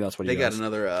Cutler. Maybe that's what he does.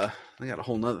 They got a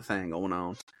whole nother thing going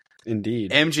on.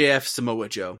 Indeed. MJF Samoa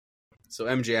Joe. So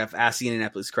MJF asked the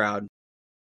Indianapolis crowd,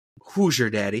 "Who's your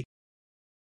daddy?"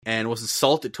 And was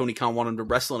insulted. Tony Khan wanted him to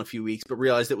wrestle in a few weeks, but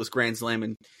realized it was Grand Slam,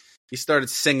 and he started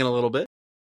singing a little bit.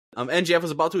 MJF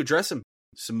was about to address him.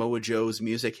 Samoa Joe's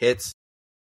music hits.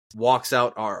 Walks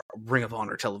out our Ring of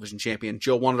Honor television champion.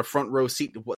 Joe wanted a front row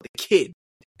seat to what the kid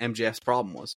MJF's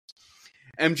problem was.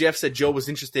 MJF said Joe was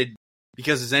interested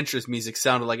because his entrance music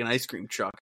sounded like an ice cream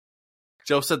truck.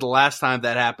 Joe said the last time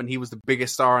that happened, he was the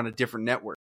biggest star on a different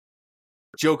network.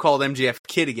 Joe called MJF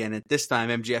kid again, and this time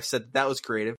MJF said that was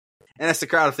creative, and asked the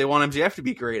crowd if they want MJF to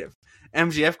be creative.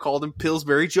 MJF called him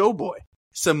Pillsbury Joe Boy,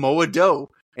 Samoa Joe,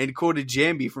 and quoted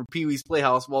Jambi from Pee-wee's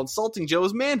Playhouse while insulting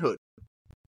Joe's manhood.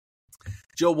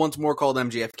 Joe once more called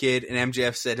MJF kid, and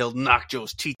MJF said he'll knock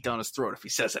Joe's teeth down his throat if he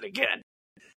says it again.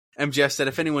 MJF said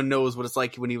if anyone knows what it's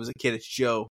like when he was a kid, it's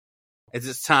Joe.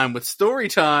 It's time with story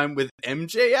time with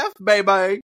MJF,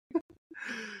 baby.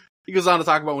 He goes on to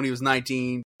talk about when he was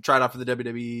 19, tried out for the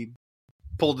WWE,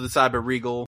 pulled to the side by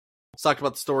Regal, talked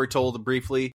about the story told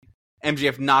briefly.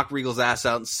 MJF knocked Regal's ass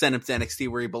out and sent him to NXT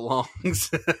where he belongs.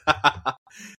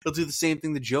 He'll do the same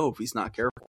thing to Joe if he's not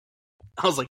careful. I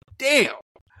was like, damn.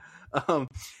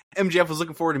 MJF was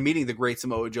looking forward to meeting the great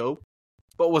Samoa Joe,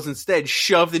 but was instead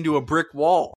shoved into a brick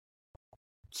wall.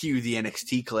 Cue the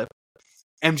NXT clip.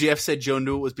 MJF said Joe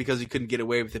knew it was because he couldn't get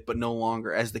away with it, but no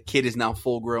longer, as the kid is now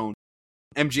full grown.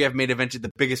 MJF made eventually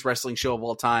the biggest wrestling show of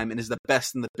all time and is the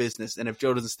best in the business, and if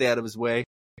Joe doesn't stay out of his way,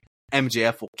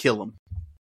 MJF will kill him.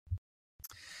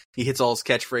 He hits all his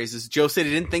catchphrases. Joe said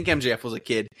he didn't think MJF was a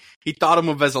kid. He thought him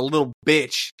of as a little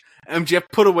bitch. MJF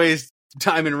put away his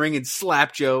diamond ring and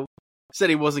slapped Joe. Said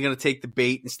he wasn't going to take the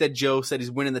bait. Instead, Joe said he's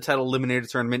winning the title eliminator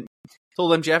tournament.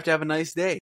 Told MJF to have a nice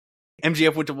day.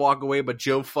 MJF went to walk away, but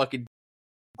Joe fucking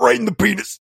right in the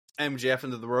penis. MJF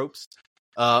into the ropes.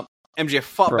 MJF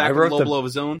fought back with a low blow of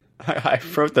his own. I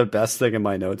wrote the best thing in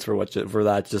my notes for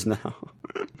that just now.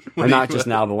 Or not just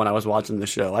now, but when I was watching the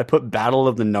show. I put Battle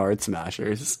of the Nard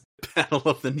Smashers. Battle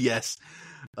of the, yes.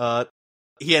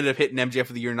 He ended up hitting MJF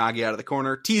with the Uranagi out of the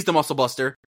corner. Teased the Muscle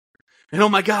Buster. And oh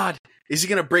my god, is he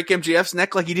going to break MJF's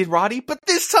neck like he did Roddy? But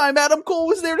this time Adam Cole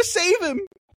was there to save him.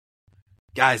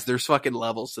 Guys, there's fucking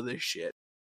levels to this shit.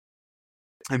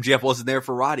 MJF wasn't there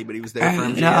for Roddy, but he was there for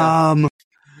MJF.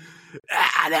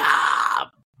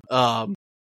 Adam!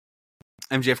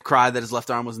 MJF cried that his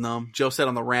left arm was numb. Joe said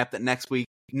on the ramp that next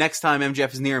time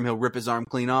MJF is near him, he'll rip his arm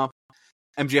clean off.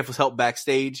 MJF was helped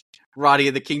backstage. Roddy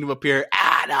of the Kingdom appeared.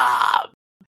 Adam!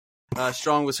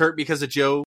 Strong was hurt because of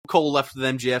Joe. Cole left with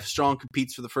MJF. Strong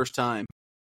competes for the first time.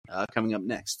 Coming up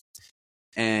next.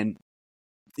 And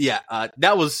yeah,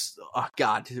 that was, oh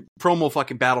god, promo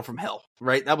fucking battle from hell,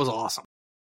 right? That was awesome.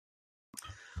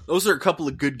 Those are a couple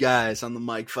of good guys on the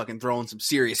mic fucking throwing some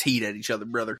serious heat at each other,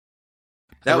 brother.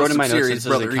 That was in my notes. This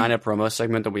is the kind of promo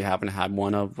segment that we haven't had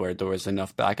one of where there was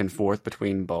enough back and forth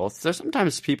between both. There's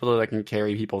sometimes people that can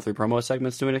carry people through promo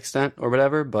segments to an extent or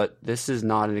whatever, but this is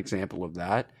not an example of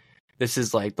that. This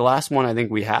is like the last one I think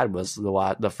we had was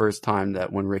the first time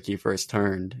that when Ricky first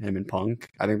turned him and Punk.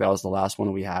 I think that was the last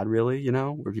one we had really,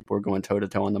 where people were going toe to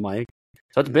toe on the mic.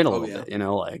 So it's been a little bit,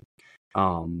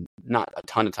 not a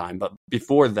ton of time, but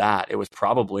before that, it was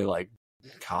probably like,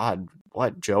 God,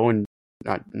 what, Joe and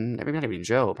not even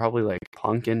Joe, probably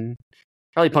Punk and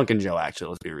Joe. Actually,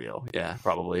 let's be real, yeah,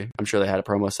 probably. I'm sure they had a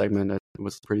promo segment that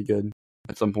was pretty good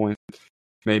at some point.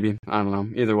 Maybe, I don't know.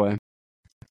 Either way,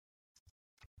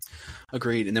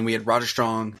 agreed. And then we had Roger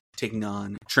Strong taking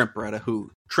on Trent Beretta, who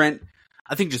Trent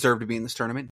I think deserved to be in this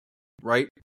tournament, right?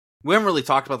 We haven't really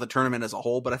talked about the tournament as a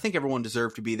whole, but I think everyone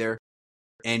deserved to be there.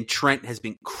 And Trent has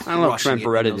been crushing it. I don't know if Trent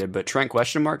Beretta did, but Trent ?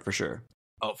 For sure.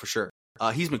 Oh, for sure.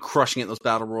 He's been crushing it in those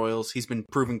battle royals. He's been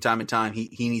proving time and time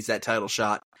he needs that title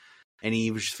shot. And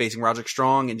he was just facing Roderick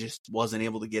Strong and just wasn't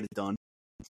able to get it done.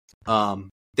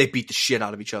 They beat the shit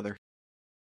out of each other.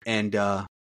 And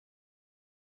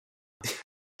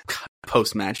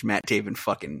post-match, Matt Taven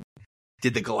fucking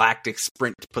did the galactic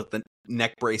sprint to put the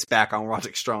neck brace back on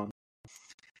Roderick Strong.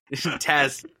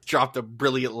 Taz dropped a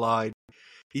brilliant line.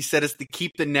 He said it's to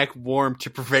keep the neck warm to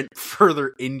prevent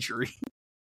further injury.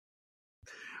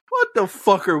 What the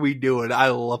fuck are we doing? I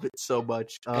love it so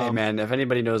much. Hey man, if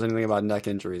anybody knows anything about neck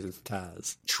injuries, it's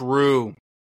Taz. True.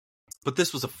 But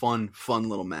this was a fun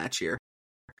little match here.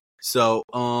 So,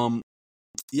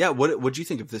 yeah, what'd you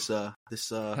think of this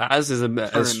Taz is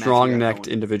a strong-necked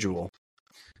individual.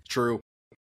 True.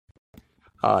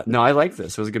 No, I like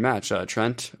this. It was a good match.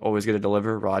 Trent, always going to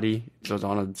deliver. Roddy was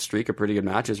on a streak of pretty good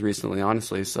matches recently,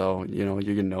 honestly. So, you're going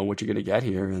to know what you're going to get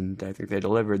here, and I think they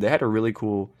delivered. They had a really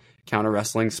cool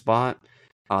counter-wrestling spot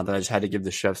that I just had to give the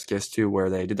chef's kiss to,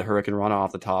 where they did the Hurricane Rana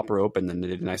off the top rope, and then they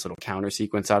did a nice little counter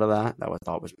sequence out of that. That I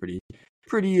thought was pretty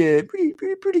good,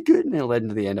 and it led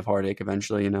into the end of Heartache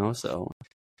eventually, So,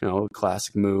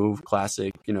 classic move,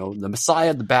 classic, the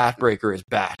Messiah, the backbreaker is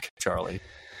back, Charlie.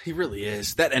 He really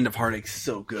is. That end of Heartache's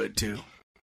so good, too.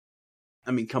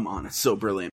 I mean, come on. It's so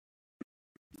brilliant.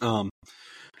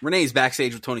 Renee's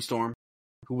backstage with Toni Storm,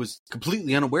 who was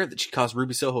completely unaware that she caused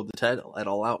Ruby Soho the title at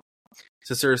All Out.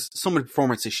 Since there's so many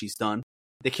performances she's done,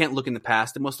 they can't look in the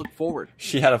past. They must look forward.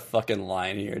 She had a fucking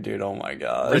line here, dude. Oh, my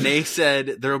God. Renee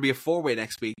said there will be a four-way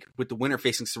next week with the winner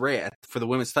facing Saraya for the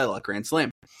women's title at Grand Slam.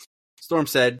 Storm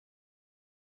said,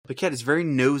 Paquette is very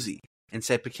nosy, and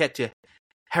said Paquette to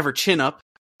have her chin up,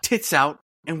 tits out,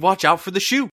 and watch out for the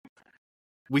shoe.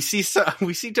 We see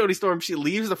Toni Storm. She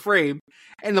leaves the frame,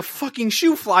 and the fucking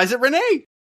shoe flies at Renee.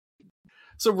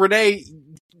 So Renee,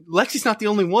 Lexi's not the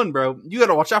only one, bro. You got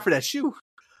to watch out for that shoe.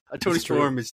 Toni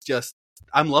Storm is just.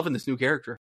 I'm loving this new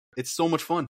character. It's so much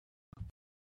fun.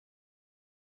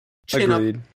 Chin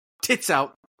Agreed. Up, tits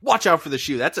out. Watch out for the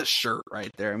shoe. That's a shirt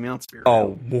right there. I mean, let's be real.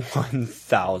 Oh,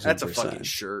 1,000%. That's a fucking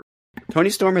shirt. Tony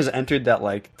Storm has entered that,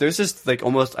 like, there's this, like,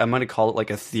 almost, I'm going to call it, like,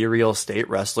 ethereal state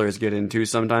wrestlers get into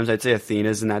sometimes. I'd say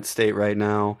Athena's in that state right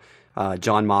now.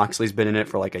 John Moxley's been in it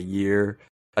for, like, a year.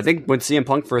 I think when CM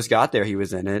Punk first got there, he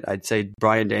was in it. I'd say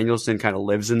Bryan Danielson kind of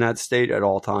lives in that state at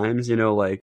all times, you know,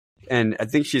 like, and I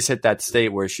think she's hit that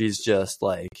state where she's just,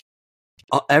 like,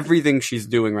 everything she's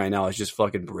doing right now is just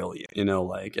fucking brilliant, you know,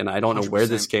 like, and I don't know where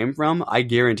this came from. I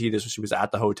guarantee this was, she was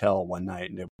at the hotel one night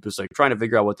and it was like trying to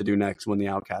figure out what to do next when the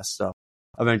Outcast stuff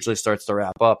eventually starts to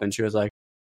wrap up. And she was like,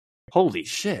 holy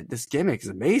shit, this gimmick is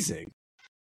amazing.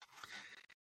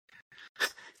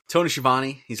 Tony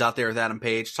Schiavone, he's out there with Adam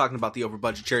Page talking about the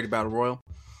over-budget charity battle royal.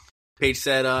 Page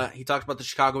said he talked about the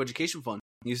Chicago Education Fund.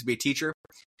 He used to be a teacher,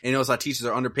 and he knows how teachers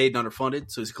are underpaid and underfunded,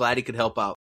 so he's glad he could help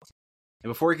out. And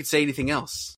before he could say anything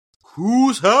else,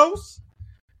 whose house?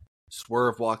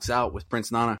 Swerve walks out with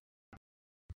Prince Nana.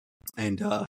 And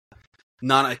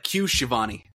Nana accused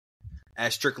Schiavone,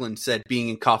 as Strickland said, being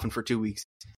in coffin for 2 weeks.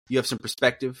 You have some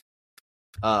perspective.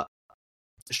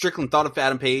 Strickland thought of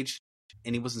Adam Page,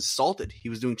 and he was insulted. He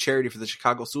was doing charity for the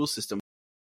Chicago school system,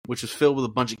 which was filled with a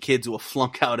bunch of kids who will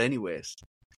flunk out anyways.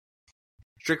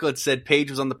 Strickland said Page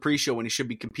was on the pre-show when he should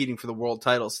be competing for the world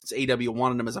title since AEW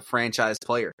wanted him as a franchise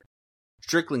player.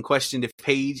 Strickland questioned if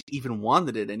Page even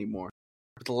wanted it anymore.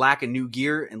 With the lack of new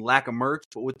gear and lack of merch,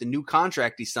 but with the new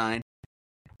contract he signed,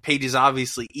 Page is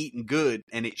obviously eating good,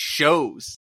 and it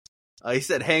shows. He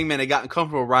said Hangman had gotten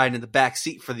comfortable riding in the back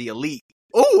seat for the Elite.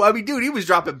 Oh, I mean, dude, he was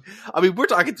dropping... I mean, we're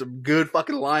talking some good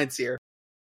fucking lines here.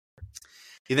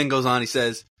 He then goes on, he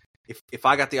says, if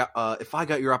I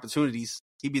got your opportunities,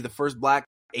 he'd be the first black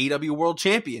AEW world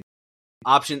champion.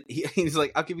 Option, he's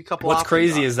like, I'll give you a couple What's options.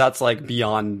 crazy is that's like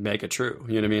beyond mega true.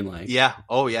 You know what I mean? Like, yeah.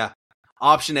 Oh, yeah.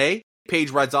 Option A,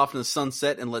 Page rides off in the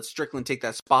sunset and lets Strickland take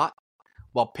that spot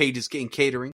while Page is getting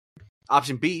catering.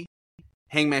 Option B,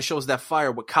 Hangman shows that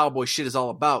fire what cowboy shit is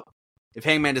all about. If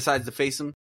Hangman decides to face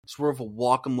him, Swerve will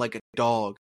walk him like a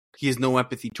dog. He has no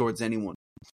empathy towards anyone.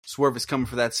 Swerve is coming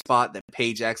for that spot that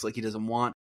Page acts like he doesn't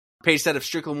want. Page said if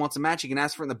Strickland wants a match, he can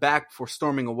ask for it in the back before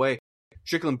storming away.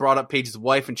 Strickland brought up Page's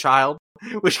wife and child,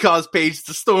 which caused Page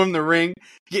to storm the ring,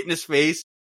 get in his face,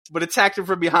 but attacked him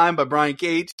from behind by Brian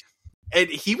Cage. And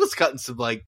he was cutting some,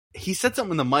 like, he said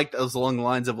something in the mic that was along the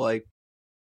lines of, like,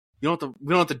 we don't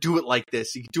have to do it like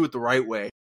this. You can do it the right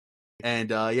way. And,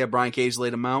 yeah, Brian Cage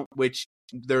laid him out, which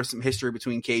there's some history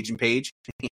between Cage and Page.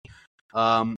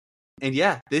 And,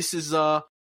 yeah, this is,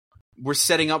 we're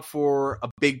setting up for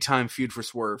a big-time feud for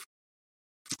Swerve.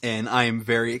 And I am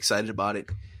very excited about it.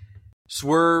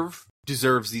 Swerve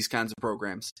deserves these kinds of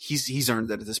programs. He's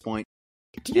earned it at this point.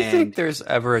 Do you think there's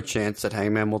ever a chance that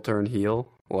Hangman will turn heel?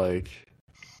 Like,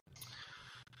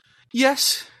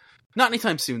 yes, not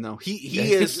anytime soon though. He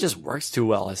just works too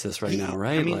well as this right now,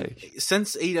 right? I mean, like,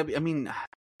 since AEW, I mean,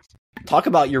 talk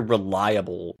about your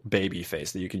reliable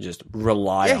babyface that you can just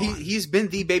rely on. Yeah, he's been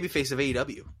the babyface of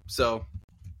AEW, so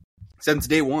since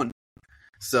day one.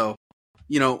 So,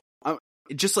 you know,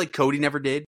 just like Cody never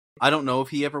did. I don't know if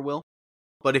he ever will.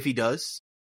 But if he does,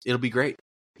 it'll be great,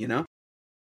 you know?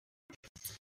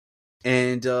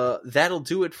 And that'll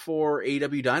do it for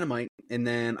AEW Dynamite. And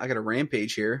then I got a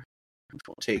Rampage here, which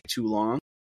won't take too long.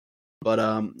 But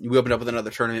we opened up with another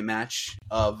tournament match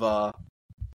of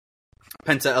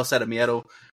Penta El Santo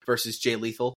versus Jay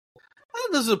Lethal.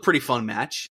 This was a pretty fun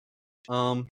match.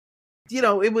 You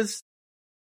know, it was...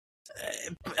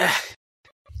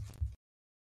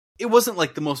 it wasn't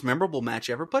like the most memorable match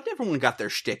ever, but everyone got their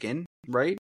shtick in,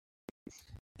 right?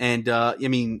 And I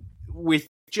mean, with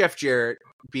Jeff Jarrett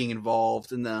being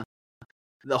involved and the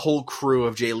whole crew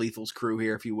of Jay Lethal's crew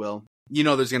here, if you will, you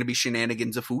know there's going to be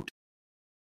shenanigans afoot.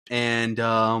 And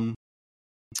Penta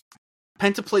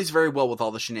plays very well with all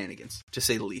the shenanigans, to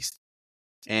say the least.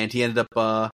 And he ended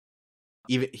up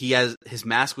his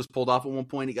mask was pulled off at one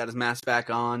point. He got his mask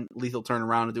back on. Lethal turned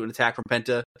around and do an attack from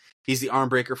Penta. He's the arm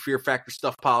breaker, fear factor,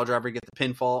 stuff pile driver, get the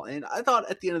pinfall. And I thought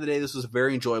at the end of the day, this was a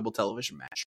very enjoyable television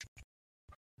match.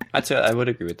 I would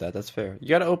agree with that. That's fair. You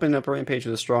got to open up a Rampage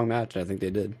with a strong match, and I think they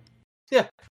did. Yeah.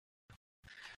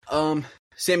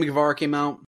 Sammy Guevara came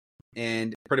out,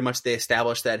 and pretty much they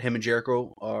established that him and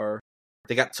Jericho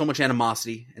they got so much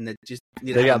animosity, and that just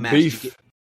need to have a match beef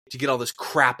to get all this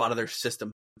crap out of their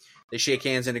system. They shake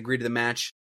hands and agree to the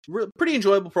match. Pretty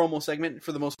enjoyable promo segment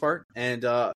for the most part, and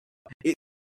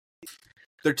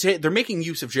they're making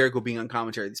use of Jericho being on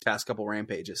commentary these past couple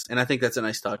Rampages, and I think that's a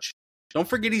nice touch. Don't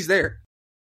forget he's there.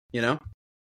 You know?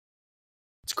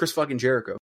 It's Chris fucking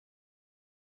Jericho.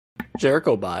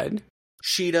 Jericho bide.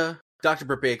 Sheeta, Dr.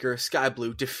 Britt Baker, Sky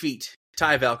Blue defeat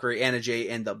Ty Valkyrie, Anna Jay,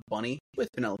 and the Bunny with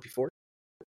Penelope Ford.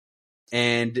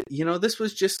 And, you know, this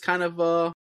was just kind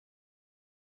of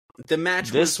The match.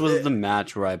 This was the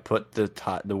match where I put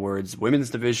the words "women's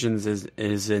divisions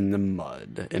is in the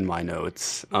mud" in my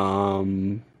notes.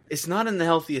 It's not in the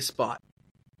healthiest spot.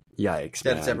 Yikes!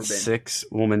 That Man. it's ever been. 6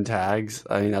 woman tags.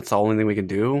 I mean, that's the only thing we can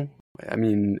do. I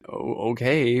mean,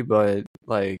 okay, but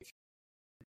like,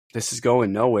 this is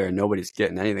going nowhere. Nobody's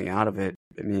getting anything out of it.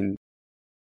 I mean,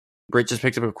 Britt just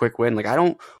picked up a quick win. Like,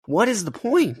 what is the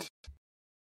point?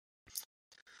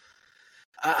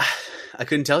 I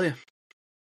couldn't tell you.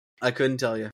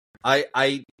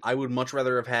 I would much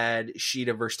rather have had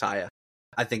Shida versus Taya.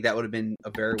 I think that would have been a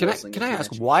very Can I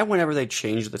ask why whenever they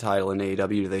change the title in AEW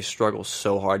do they struggle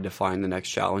so hard to find the next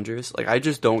challengers? Like, I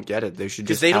just don't get it. They should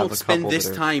just because they don't spend this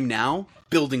time now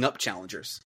building up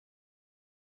challengers.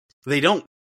 They don't.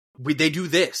 They do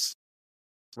this,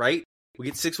 right? We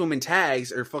get 6 women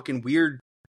tags or fucking weird.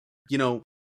 You know,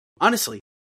 honestly,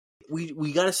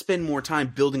 we got to spend more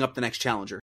time building up the next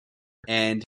challenger,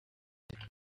 and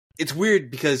it's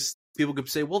weird because people could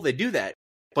say, well, they do that.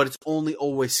 But it's only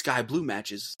always Sky Blue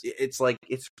matches. It's like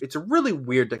it's a really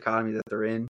weird dichotomy that they're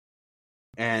in.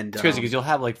 And it's crazy because you'll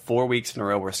have like 4 weeks in a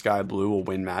row where Sky Blue will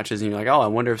win matches, and you're like, oh, I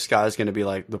wonder if Sky's going to be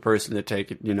like the person to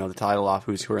take the title off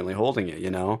who's currently holding it,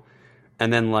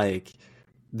 and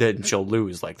then she'll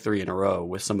lose like 3 in a row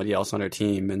with somebody else on her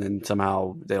team, and then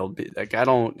somehow they'll be like, I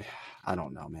don't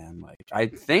know, man. Like, I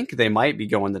think they might be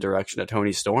going the direction of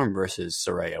Toni Storm versus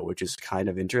Saraya, which is kind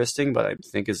of interesting, but I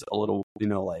think is a little,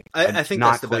 I think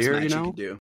not that's the clear, best match you could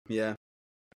do. Yeah.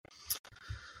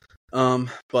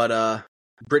 But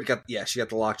Britt got the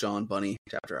lockjaw on Bunny,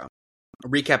 tapped her out. A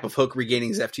recap of Hook regaining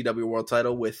his FTW World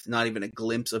Title with not even a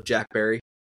glimpse of Jack Perry.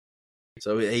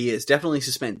 So he is definitely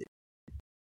suspended.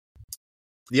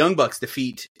 The Young Bucks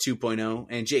defeat 2.0,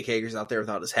 and Jake Hager's out there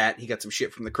without his hat. He got some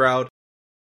shit from the crowd.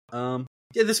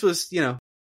 This was,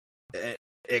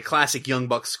 a classic Young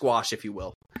Bucks squash, if you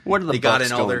will. What are the Bucks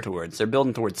going towards? They're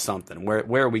building towards something.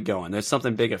 Where are we going? There's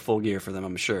something big at Full Gear for them,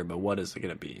 I'm sure, but what is it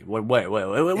going to be?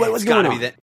 What's going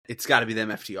on? It's got to be them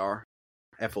FTR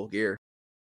at Full Gear.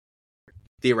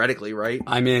 Theoretically, right?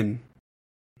 I'm in.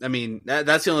 I mean,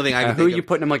 that's the only thing I can think of. Who are you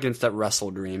putting them against at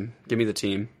Wrestle Dream? Give me the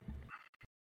team.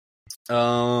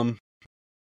 I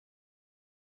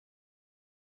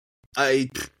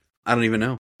don't even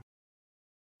know.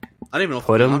 I don't even know if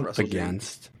put them Wrestle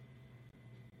against Dream.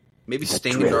 Maybe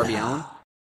Sting and Darby Allin.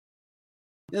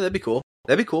 Yeah, that'd be cool.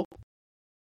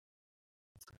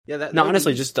 Yeah,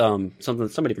 honestly, just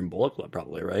somebody from Bullet Club,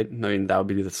 probably, right? I mean, that would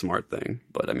be the smart thing.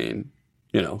 But I mean,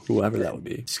 whoever that would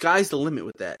be. Sky's the limit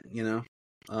with that,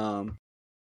 I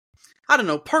don't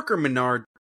know. Parker Menard,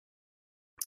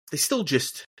 they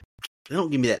don't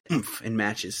give me that oomph in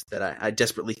matches that I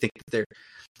desperately think that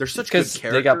they're such good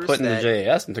characters. They got put in the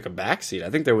JAS and took a backseat. I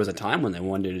think there was a time when they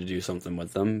wanted to do something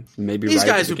with them. Maybe these right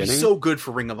guys at the would beginning. be so good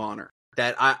for Ring of Honor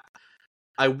that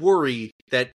I worry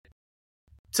that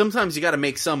sometimes you got to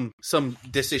make some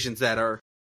decisions that are,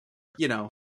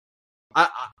 I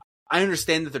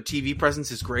understand that their TV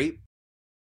presence is great.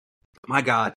 But my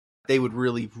God, they would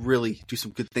really, really do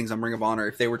some good things on Ring of Honor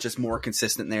if they were just more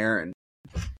consistent there. And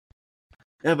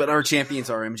yeah, but our champions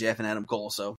are MJF and Adam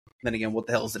Cole. So then again, what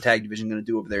the hell is the tag division going to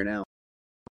do over there now?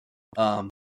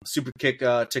 Super kick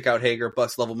took out Hager.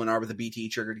 Bucks level Menard with a BT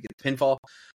trigger to get the pinfall.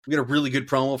 We got a really good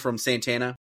promo from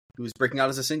Santana, who's breaking out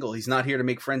as a single. He's not here to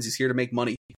make friends. He's here to make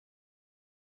money.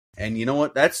 And you know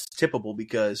what? That's tippable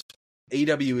because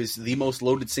AEW is the most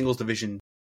loaded singles division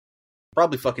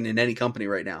probably fucking in any company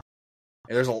right now.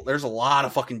 And there's a lot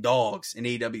of fucking dogs in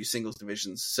AEW singles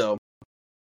divisions. So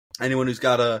anyone who's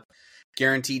got a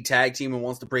guaranteed tag team and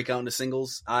wants to break out into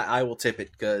singles, I will tip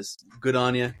it because good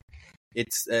on you.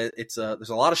 It's there's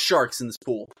a lot of sharks in this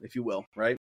pool, if you will,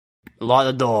 right? A lot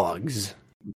of dogs.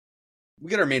 We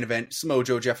get our main event,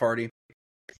 Smojo, Jeff Hardy,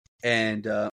 and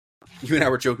you and I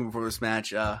were joking before this match.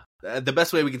 The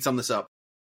best way we can sum this up,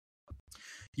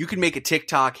 you can make a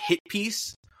TikTok hit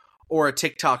piece or a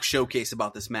TikTok showcase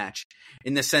about this match,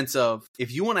 in the sense of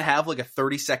if you want to have like a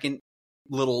 30-second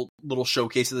little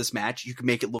showcase of this match, you can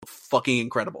make it look fucking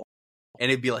incredible, and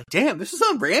it'd be like, damn, this is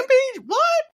on Rampage?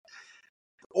 What?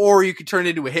 Or you could turn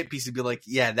it into a hit piece and be like,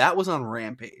 yeah, that was on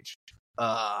Rampage.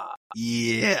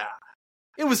 Yeah.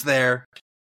 It was there.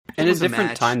 And a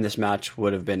different time this match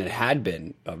would have been, it had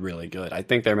been really good. I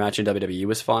think their match in WWE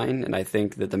was fine, and I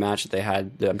think that the match that they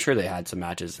had, I'm sure they had some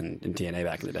matches in TNA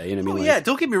back in the day. You know what I mean? Yeah,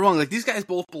 don't get me wrong. Like, these guys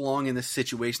both belong in this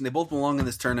situation. They both belong in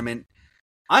this tournament.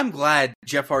 I'm glad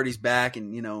Jeff Hardy's back,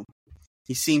 and,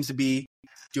 he seems to be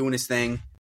doing his thing.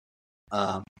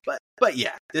 But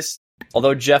yeah, this...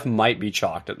 Although Jeff might be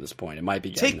chalked at this point. It might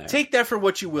be getting there. Take that for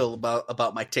what you will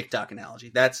about my TikTok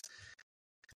analogy. That's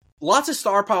lots of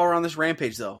star power on this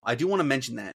Rampage, though. I do want to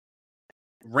mention that.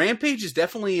 Rampage is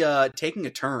definitely taking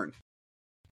a turn.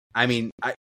 I mean,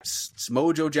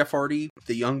 Samoa Joe, Jeff Hardy,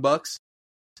 the Young Bucks.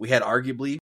 We had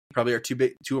arguably probably our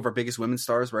two of our biggest women's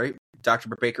stars, right? Dr.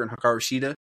 Britt Baker and Hikaru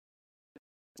Shida.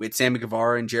 We had Sammy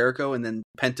Guevara and Jericho, and then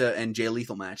Penta and Jay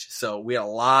Lethal match. So we had a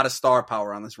lot of star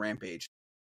power on this Rampage.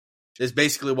 This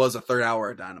basically was a third hour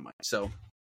of Dynamite. So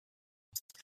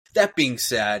that being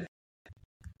said,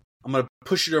 I'm going to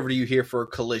push it over to you here for a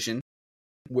Collision,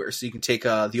 so you can take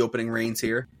the opening reins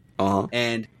here.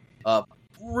 And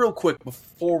real quick,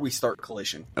 before we start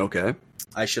Collision. Okay.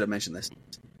 I should have mentioned this.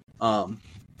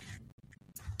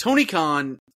 Tony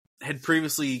Khan had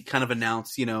previously kind of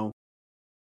announced,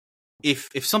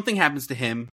 if something happens to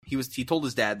him, he told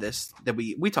his dad this, that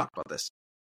we talked about this,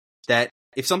 that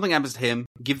if something happens to him,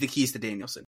 give the keys to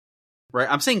Danielson. Right?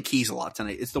 I'm saying keys a lot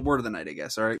tonight. It's the word of the night, I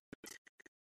guess. All right.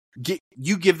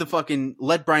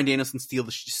 Let Bryan Danielson steer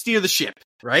the ship,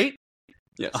 right?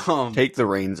 Yes. Take the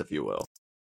reins, if you will.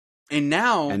 And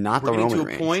now we're getting to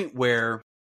a point where,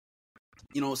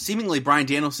 seemingly Bryan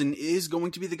Danielson is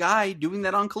going to be the guy doing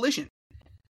that on Collision.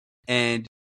 And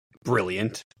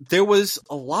brilliant. There was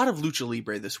a lot of Lucha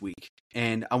Libre this week,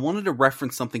 and I wanted to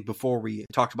reference something before we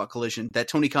talked about Collision that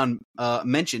Tony Khan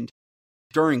mentioned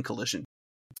during Collision.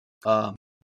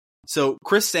 So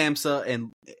Chris Samsa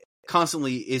and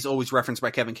constantly is always referenced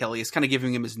by Kevin Kelly. It's kind of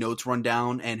giving him his notes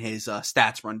rundown and his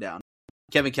stats rundown.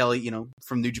 Kevin Kelly,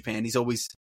 from New Japan, he's always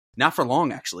not for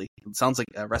long. Actually, it sounds like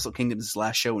Wrestle Kingdom is his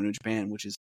last show in New Japan, which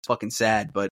is fucking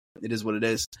sad, but it is what it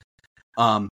is.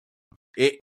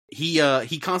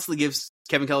 He constantly gives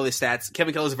Kevin Kelly the stats.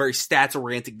 Kevin Kelly is a very stats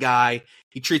oriented guy.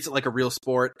 He treats it like a real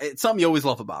sport. It's something you always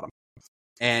love about him.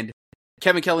 And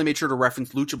Kevin Kelly made sure to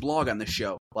reference Lucha Blog on this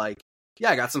show. Like,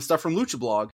 yeah, I got some stuff from Lucha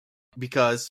Blog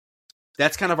because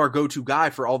that's kind of our go-to guy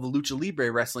for all the Lucha Libre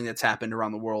wrestling that's happened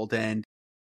around the world. And,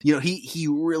 he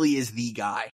really is the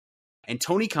guy. And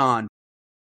Tony Khan,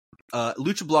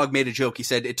 Lucha Blog made a joke. He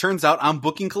said, it turns out I'm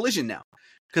booking Collision now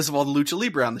because of all the Lucha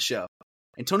Libre on the show.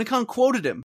 And Tony Khan quoted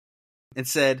him and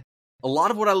said, a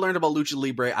lot of what I learned about Lucha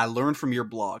Libre, I learned from your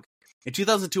blog. In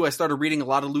 2002, I started reading a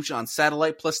lot of Lucha on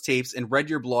satellite plus tapes and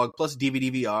read your blog plus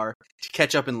DVD VR to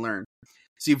catch up and learn.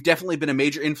 So you've definitely been a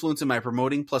major influence in my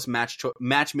promoting plus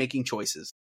matchmaking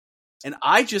choices. And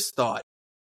I just thought,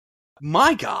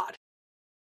 my God,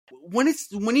 when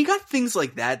you got things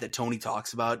like that Tony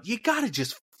talks about, you gotta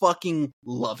just fucking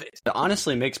love it. It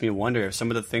honestly makes me wonder if some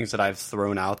of the things that I've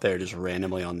thrown out there just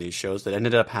randomly on these shows that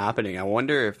ended up happening, I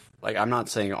wonder if, I'm not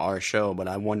saying our show, but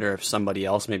I wonder if somebody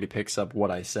else maybe picks up what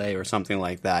I say or something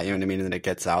like that, you know what I mean, and then it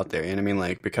gets out there, you know what I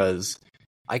mean, because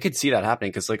I could see that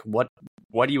happening, because,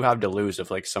 what do you have to lose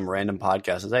if, some random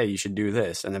podcast says, hey, you should do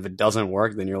this, and if it doesn't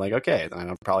work, then you're like, okay, then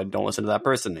I probably don't listen to that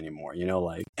person anymore,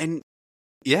 And,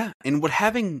 yeah, and what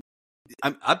having,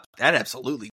 that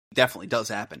absolutely, definitely does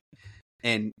happen.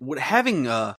 And what having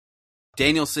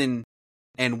Danielson,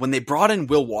 and when they brought in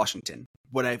Will Washington,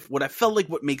 what I felt like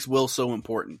what makes Will so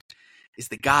important is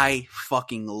the guy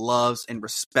fucking loves and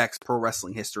respects pro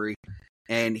wrestling history,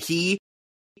 and he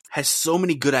has so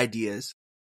many good ideas.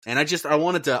 And I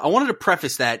wanted to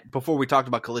preface that before we talked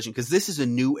about Collision, because this is a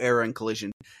new era in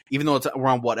Collision, even though we're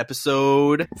on what,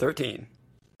 episode 13.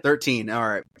 13. All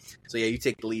right. So yeah, you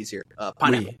take the leads here.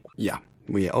 Pineapple.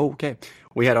 Okay.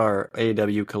 We had our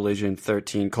AEW Collision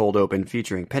 13 cold open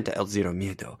featuring Penta El Zero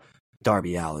Miedo,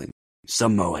 Darby Allin,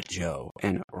 Samoa Joe,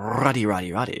 and Roddy,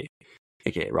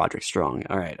 aka Roderick Strong.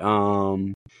 All right.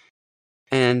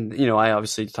 And, I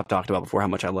obviously talked about before how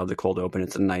much I love the cold open.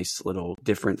 It's a nice little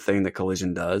different thing that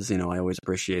Collision does. I always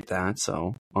appreciate that.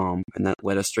 So, and that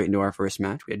led us straight into our first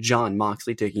match. We had Jon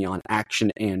Moxley taking on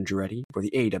Action Andretti for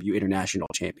the AEW International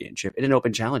Championship in an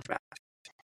open challenge match.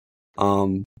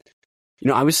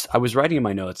 I was writing in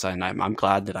my notes, and I'm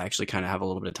glad that I actually kind of have a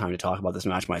little bit of time to talk about this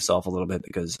match myself a little bit,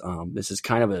 because this is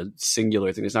kind of a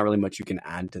singular thing. There's not really much you can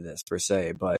add to this per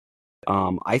se, but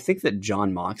I think that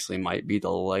Jon Moxley might be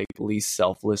the least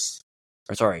selfish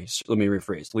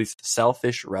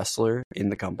wrestler in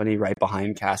the company, right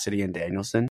behind Cassidy and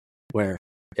Danielson, where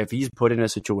if he's put in a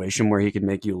situation where he can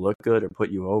make you look good or put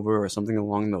you over or something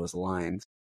along those lines,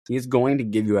 he's going to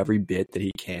give you every bit that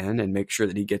he can and make sure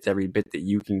that he gets every bit that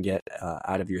you can get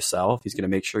out of yourself. He's going to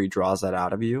make sure he draws that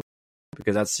out of you,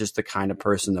 because that's just the kind of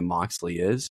person that Moxley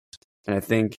is. And I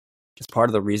think it's part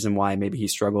of the reason why maybe he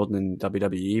struggled in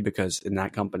WWE, because in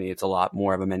that company, it's a lot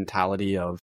more of a mentality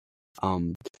of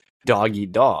dog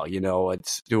eat dog.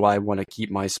 It's, do I want to keep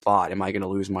my spot? Am I going to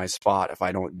lose my spot if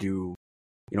I don't do,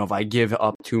 if I give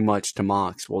up too much to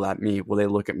Mox, will they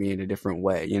look at me in a different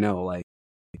way?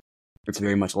 It's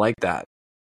very much like that.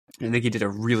 I think he did a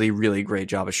really, really great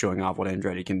job of showing off what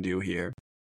Andretti can do here.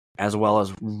 as well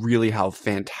as really how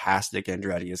fantastic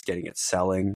Andretti is getting at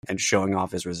selling and showing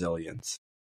off his resilience.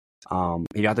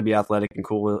 He got to be athletic and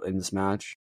cool in this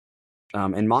match.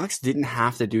 And Mox didn't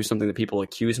have to do something that people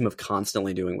accuse him of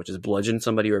constantly doing, which is bludgeon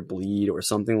somebody or bleed or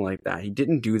something like that. He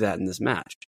didn't do that in this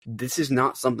match. This is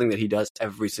not something that he does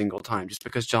every single time. Just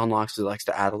because John Moxley likes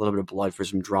to add a little bit of blood for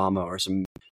some drama or some,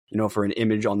 for an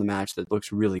image on the match that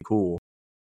looks really cool,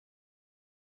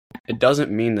 it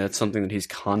doesn't mean that it's something that he's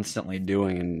constantly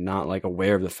doing and not like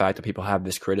aware of the fact that people have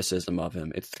this criticism of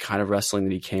him. It's the kind of wrestling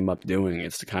that he came up doing.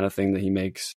 It's the kind of thing that he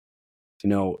makes,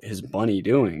 his bunny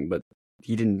doing, but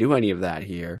he didn't do any of that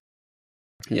here.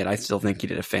 Yet I still think he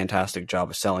did a fantastic job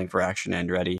of selling for Action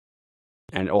Andretti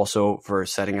and also for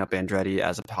setting up Andretti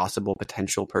as a possible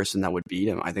potential person that would beat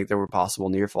him. I think there were possible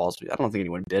near falls. I don't think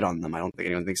anyone bid on them. I don't think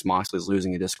anyone thinks Moxley's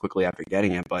losing it this quickly after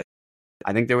getting it, but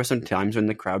I think there were some times when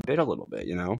the crowd bid a little bit,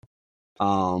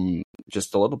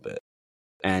 just a little bit.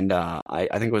 And I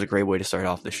think it was a great way to start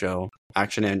off the show.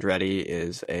 Action Andretti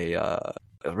is a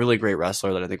really great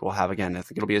wrestler that I think we'll have again. I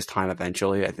think it'll be his time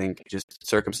eventually. I think just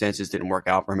circumstances didn't work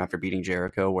out for him after beating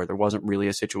Jericho, where there wasn't really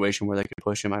a situation where they could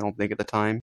push him, I don't think, at the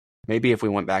time. Maybe if we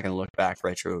went back and looked back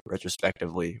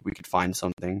retrospectively, we could find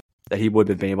something that he would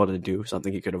have been able to do,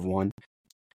 something he could have won.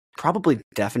 Probably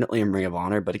definitely in Ring of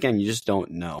Honor, but again, you just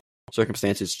don't know.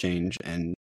 Circumstances change,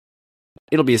 and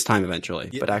it'll be his time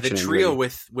eventually. Yeah, but Action the trio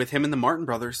Andretti, with him and the Martin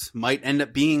brothers might end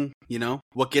up being,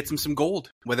 what gets him some gold,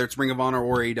 whether it's Ring of Honor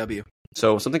or AEW.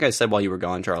 So something I said while you were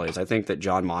gone, Charlie, is I think that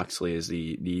John Moxley is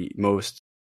the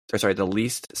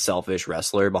least selfish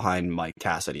wrestler behind Mike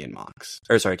Cassidy and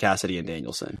Cassidy and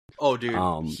Danielson. Oh,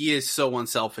 dude, he is so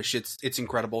unselfish. It's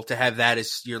incredible to have that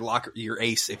as your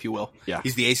ace, if you will. Yeah,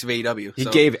 he's the ace of AEW. He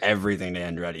gave everything to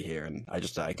Andretti here, and I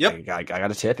got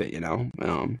to tip it. We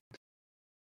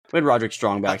had Roderick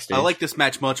Strong backstage. I like this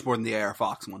match much more than the AR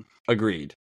Fox one.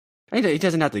 Agreed. He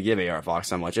doesn't have to give AR Fox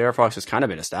so much. AR Fox has kind of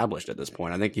been established at this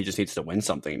point. I think he just needs to win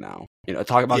something now.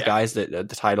 Talk about guys that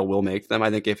the title will make them. I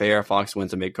think if AR Fox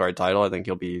wins a mid-card title, I think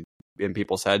he'll be, in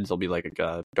people's heads, he'll be like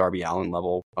a Darby Allin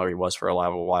level, or he was for a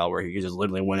while, where he could just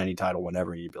literally win any title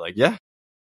whenever. You'd be like, yeah. I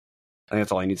think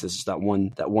that's all he needs is just that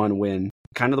one win.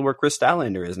 Kind of where Chris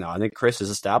Statlander is now. I think Chris is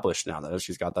established now that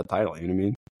she's got that title. You know what I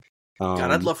mean?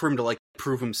 God, I'd love for him to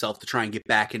prove himself to try and get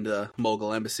back into the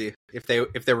Mogul Embassy if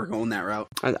they were going that route.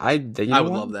 I would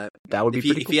love that. That would be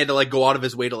pretty cool. If he had to go out of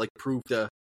his way to prove to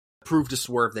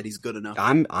Swerve that he's good enough.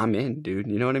 I'm in, dude.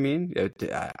 You know what I mean?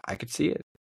 I could see it.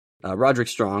 Roderick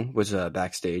Strong was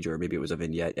backstage, or maybe it was a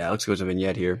vignette. Yeah, it looks like it was a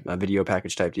vignette here, a video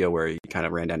package type deal where he kind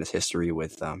of ran down his history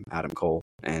with Adam Cole,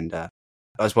 and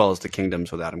as well as the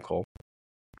Kingdoms with Adam Cole.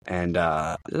 And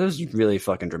there's really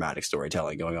fucking dramatic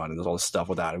storytelling going on, and there's all this stuff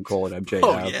with Adam Cole and MJF.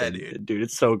 Oh yeah, dude,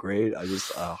 it's so great.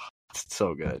 It's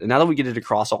so good. And now that we get it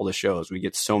across all the shows, we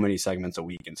get so many segments a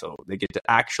week, and so they get to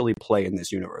actually play in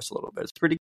this universe a little bit. It's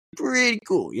pretty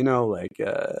cool,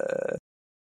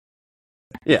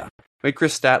 yeah.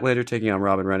 Chris Statlander taking on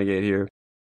Robin Renegade here.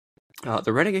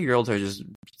 The Renegade girls are just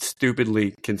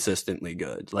stupidly consistently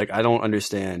good. I don't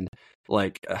understand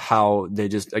how they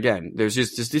just, again, there's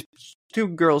just these two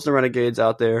girls, the Renegades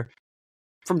out there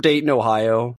from Dayton,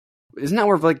 Ohio. Isn't that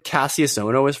where Cassius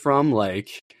Ohno is from?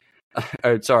 What's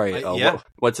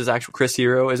his actual Chris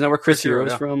Hero? Isn't that where Chris Hero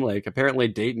is from? Apparently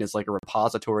Dayton is a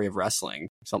repository of wrestling,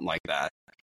 something like that.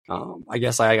 I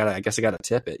guess I gotta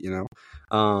tip it,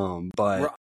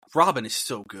 but Robin is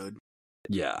so good.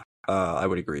 Yeah. I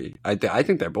would agree. I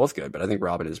think they're both good, but I think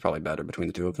Robin is probably better between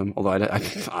the two of them. Although I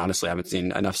honestly haven't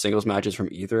seen enough singles matches from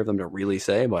either of them to really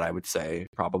say, but I would say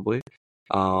probably.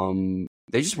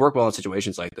 They just work well in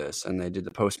situations like this, and they did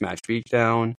the post-match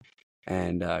beatdown,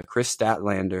 and Chris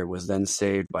Statlander was then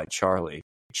saved by Charlie.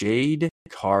 Jade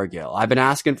Cargill. I've been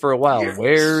asking for a while, yes.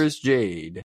 Where's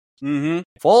Jade? Mm-hmm.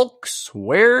 Folks,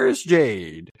 where's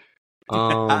Jade?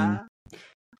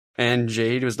 And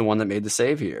Jade was the one that made the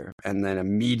save here, and then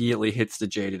immediately hits the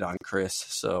Jaded on Chris.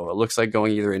 So it looks like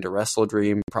going either into Wrestle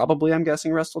Dream, probably I'm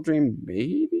guessing Wrestle Dream,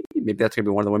 maybe that's gonna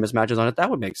be one of the women's matches on it. That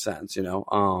would make sense,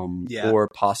 or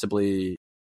possibly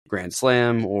Grand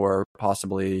Slam, or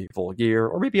possibly Full Gear,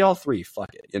 or maybe all three.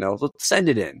 Fuck it, let's send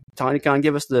it in. Tony Khan,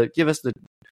 give us the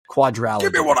quadrology.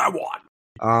 Give me what I want.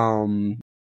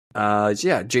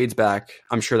 Yeah, Jade's back.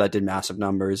 I'm sure that did massive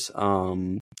numbers.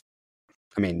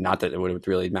 Not that it would have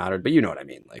really mattered, but you know what I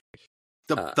mean.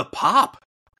 The pop.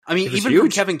 Even from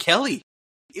Kevin Kelly,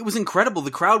 it was incredible.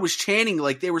 The crowd was chanting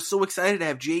they were so excited to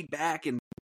have Jade back, and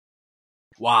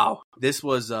wow, this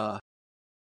was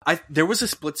there was a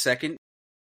split second.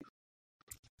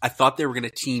 I thought they were going to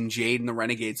team Jade and the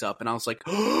Renegades up, and I was like,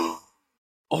 oh,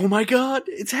 Oh my god,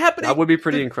 it's happening! That would be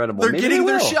pretty incredible. They're maybe getting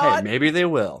their shot. Hey, maybe they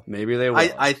will. Maybe they will.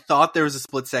 I thought there was a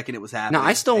split second it was happening. Now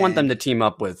I still want them to team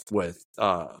up with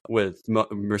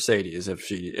Mercedes if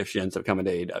she ends up coming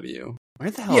to AEW.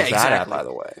 Where the hell is that at, by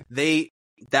the way?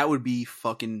 That would be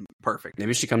fucking perfect.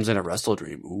 Maybe she comes in at Wrestle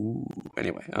Dream. Ooh.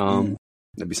 Anyway,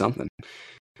 that'd be something.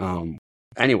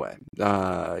 Anyway,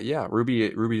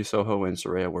 Ruby Soho and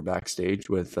Saraya were backstage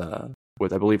with I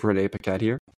believe Renee Paquette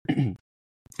here.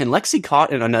 And Lexi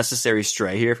caught an unnecessary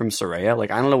stray here from Saraya.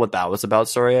 Like, I don't know what that was about,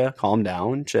 Saraya. Calm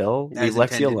down, chill. Leave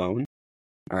Lexi alone.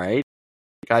 All right.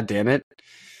 God damn it.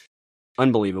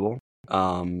 Unbelievable.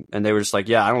 And they were just like,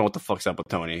 yeah, I don't know what the fuck's up with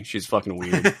Tony. She's fucking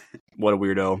weird. What a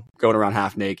weirdo. Going around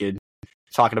half naked.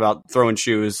 Talking about throwing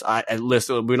shoes.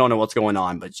 Listen, we don't know what's going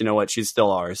on, but you know what? She's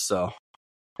still ours, so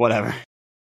whatever.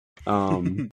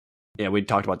 Yeah, we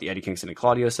talked about the Eddie Kingston and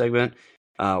Claudio segment.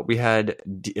 We had,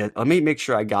 let me make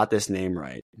sure I got this name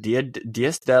right.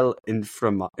 Diaz del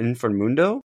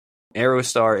Inframundo,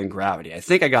 Aerostar, and Gravity. I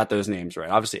think I got those names right.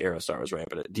 Obviously, Aerostar was right,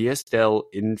 but Diaz del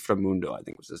Inframundo, I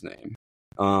think was his name.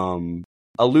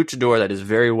 A luchador that is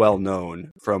very well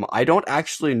known from, I don't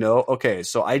actually know. Okay,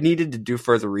 so I needed to do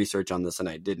further research on this and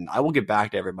I didn't. I will get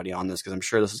back to everybody on this because I'm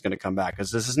sure this is going to come back because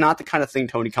this is not the kind of thing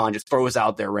Tony Khan just throws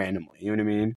out there randomly. You know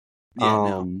what I mean? Yeah,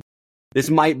 no. This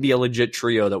might be a legit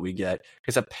trio that we get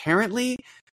because apparently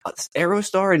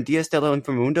Aerostar and Diaz del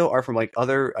Inframundo are from like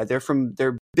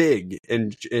they're big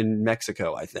in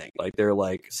Mexico, I think. Like they're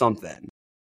like something.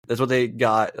 That's what they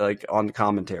got like on the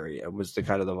commentary. It was the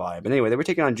kind of the vibe. And anyway, they were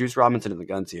taking on Juice Robinson and the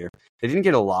Guns here. They didn't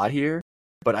get a lot here,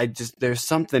 but there's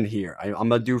something here. I'm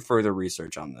gonna do further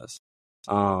research on this.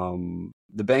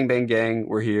 The Bang Bang Gang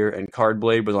were here and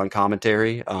Cardblade was on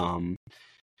commentary.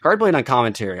 Cardblade on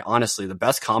commentary, honestly, the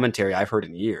best commentary I've heard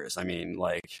in years. I mean,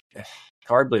 like,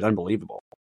 Cardblade, unbelievable.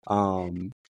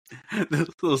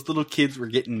 Those little kids were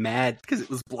getting mad because it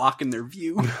was blocking their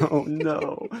view. Oh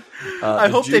no! I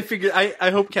hope they figured. I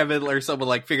hope Kevin or someone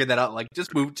like figured that out. Like,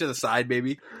 just move to the side,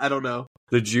 maybe. I don't know.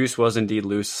 The juice was indeed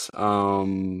loose.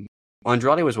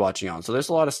 Andrade was watching on, so there's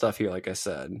a lot of stuff here. Like I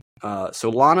said, so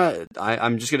Lana,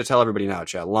 I'm just gonna tell everybody now,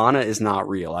 Chad. Lana is not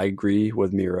real. I agree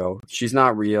with Miro. She's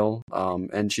not real.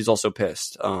 And she's also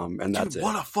pissed. And that's it.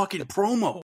 What a fucking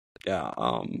promo! Yeah.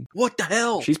 What the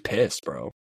hell? She's pissed,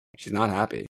 bro. She's not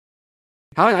happy.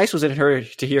 How nice was it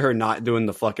to hear her not doing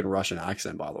the fucking Russian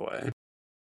accent, by the way?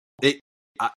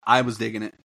 I was digging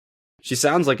it. She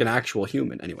sounds like an actual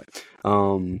human, anyway.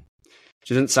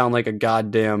 She doesn't sound like she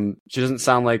doesn't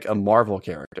sound like a Marvel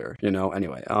character, you know?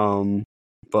 Anyway,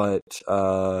 but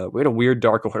we had a weird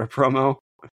Dark Order promo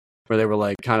where they were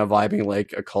like kind of vibing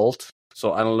like a cult.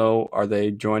 So I don't know, are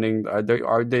they joining, are the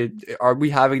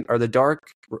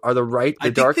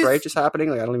dark righteous happening?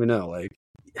 Like, I don't even know, like.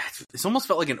 It's almost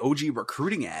felt like an OG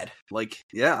recruiting ad. Like,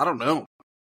 yeah, I don't know.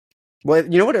 Well,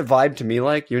 you know what it vibed to me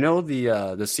like? You know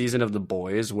the season of The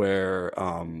Boys where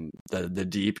the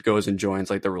Deep goes and joins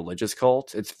like the religious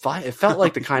cult? It felt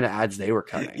like the kind of ads they were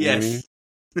cutting. Yes.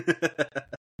 You know what I mean?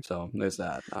 So there's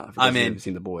that. I'm in. Haven't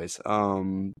seen The Boys.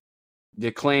 The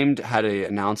Acclaimed had an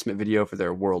announcement video for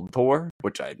their world tour,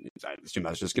 which I assume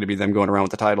that's just going to be them going around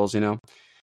with the titles, you know?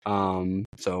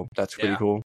 So that's pretty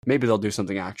cool. Maybe they'll do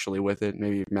something actually with it.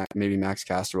 Maybe Max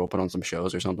Caster will put on some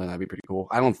shows or something. That'd be pretty cool.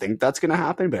 I don't think that's gonna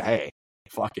happen, but hey,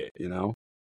 fuck it, you know.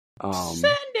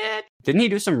 Send it. Didn't he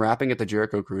do some rapping at the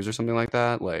Jericho Cruise or something like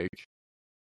that? Like,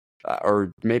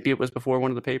 or maybe it was before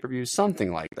one of the pay-per-views,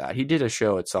 something like that. He did a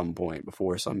show at some point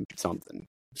before something.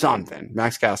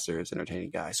 Max Caster is an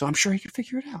entertaining guy, so I'm sure he could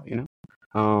figure it out, you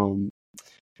know.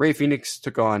 Ray Phoenix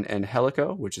took on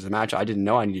Angelico, which is a match I didn't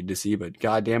know I needed to see, but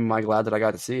goddamn am I glad that I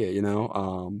got to see it, you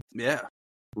know? Yeah.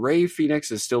 Ray Phoenix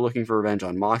is still looking for revenge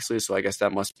on Moxley, so I guess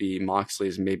that must be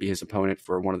Moxley's maybe his opponent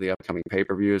for one of the upcoming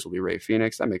pay-per-views will be Ray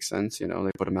Phoenix. That makes sense, you know?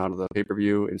 They put him out of the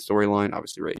pay-per-view in storyline.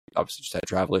 Obviously, Ray just had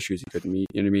travel issues. He couldn't meet,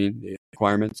 you know what I mean? The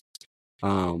requirements.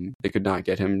 They could not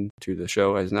get him to the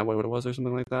show. Isn't that what it was or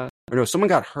something like that? Or no, someone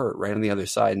got hurt right on the other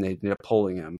side, and they ended up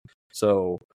pulling him.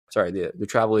 So... Sorry, the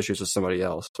travel issues with somebody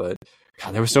else, but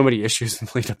God, there were so many issues in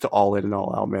the lead up to All In and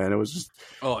All Out, man. It was just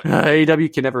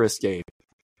AEW can never escape.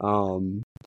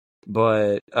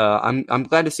 But I'm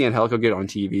glad to see Angelico get on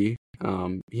TV.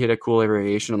 He had a cool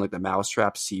variation on like the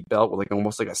mousetrap seatbelt with like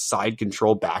almost like a side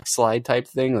control backslide type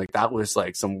thing. Like that was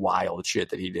like some wild shit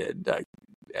that he did.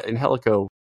 Angelico,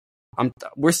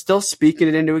 we're still speaking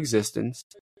it into existence.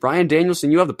 Bryan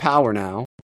Danielson, you have the power now.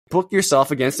 Book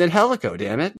yourself against Angelico,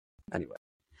 damn it. Anyway.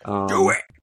 Do it.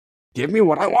 Give me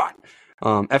what I want.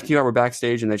 FTR were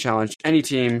backstage and they challenged any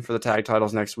team for the tag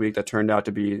titles next week. That turned out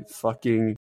to be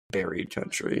fucking Buried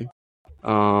Country.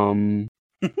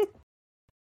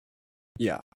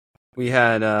 Yeah. we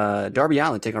had Darby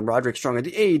Allin take on Roderick Strong at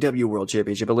the AEW World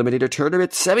Championship Eliminator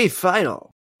Tournament semifinal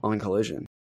on Collision.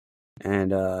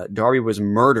 And Darby was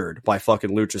murdered by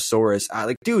fucking Luchasaurus.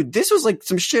 Dude, this was like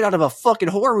some shit out of a fucking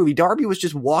horror movie. Darby was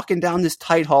just walking down this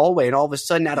tight hallway, and all of a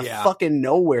sudden, out of fucking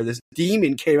nowhere, this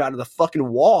demon came out of the fucking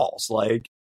walls. Like,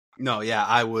 no, yeah,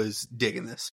 I was digging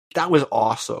this. That was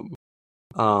awesome.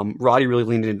 Roddy really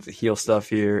leaned into the heel stuff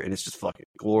here, and it's just fucking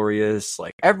glorious.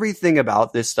 Like, everything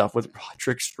about this stuff with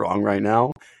Roderick Strong right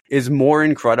now is more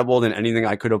incredible than anything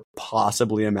I could have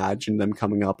possibly imagined them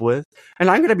coming up with. And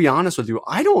I'm going to be honest with you,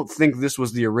 I don't think this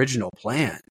was the original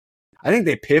plan. I think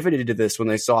they pivoted to this when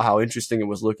they saw how interesting it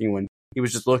was looking when he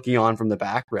was just looking on from the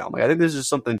background. Like, I think this is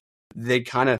something they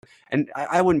kind of, and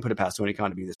I wouldn't put it past Tony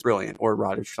Khan to be this brilliant, or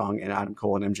Roderick Strong and Adam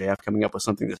Cole and MJF coming up with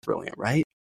something this brilliant, right?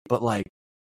 But like,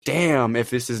 damn, if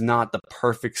this is not the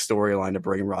perfect storyline to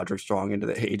bring Roderick Strong into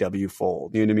the AEW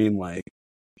fold. You know what I mean? Like,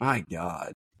 my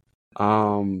God.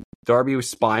 Darby's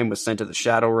spine was sent to the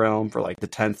Shadow Realm for like the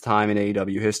 10th time in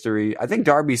AEW history. I think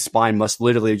Darby's spine must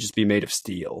literally just be made of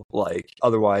steel. Like,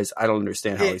 otherwise, I don't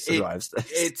understand how he survives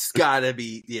this. It's gotta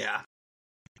be, yeah.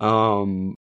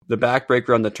 The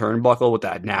backbreaker on the turnbuckle with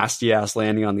that nasty ass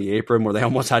landing on the apron where they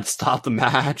almost had to stop the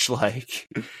match. Like,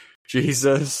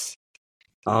 Jesus.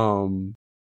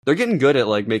 They're getting good at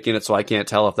like making it so I can't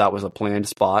tell if that was a planned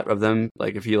spot of them.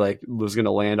 Like, if he like was going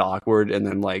to land awkward and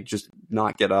then like just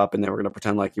not get up and then we're going to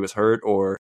pretend like he was hurt,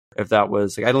 or if that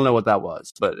was like, I don't know what that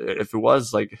was, but if it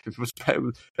was like,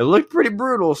 it looked pretty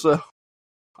brutal. So,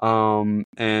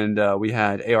 we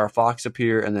had AR Fox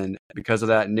appear, and then because of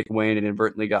that, Nick Wayne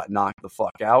inadvertently got knocked the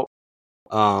fuck out.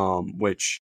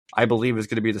 Which I believe is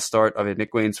going to be the start of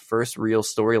Nick Wayne's first real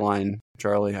storyline,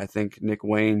 Charlie. I think Nick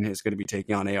Wayne is going to be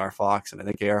taking on AR Fox, and I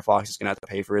think AR Fox is going to have to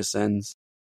pay for his sins.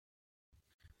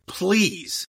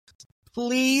 Please,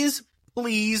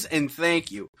 and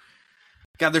thank you.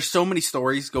 God, there's so many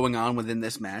stories going on within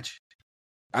this match.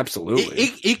 Absolutely.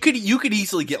 You could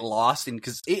easily get lost in,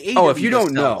 because if you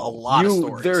don't know, a lot of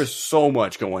stories. There's so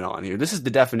much going on here. This is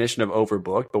the definition of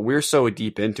overbooked, but we're so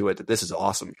deep into it that this is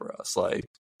awesome for us. Like,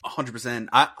 100%.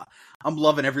 I'm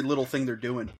loving every little thing they're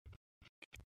doing.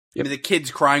 Yep. I mean, the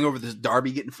kid's crying over this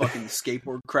Darby getting fucking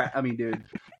skateboard crap. I mean, dude.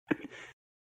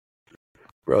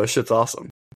 Bro, this shit's awesome.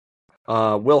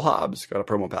 Will Hobbs got a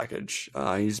promo package.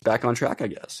 He's back on track, I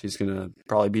guess. He's going to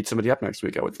probably beat somebody up next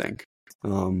week, I would think.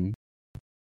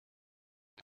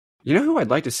 You know who I'd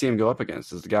like to see him go up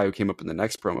against is the guy who came up in the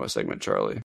next promo segment,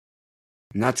 Charlie.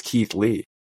 And that's Keith Lee.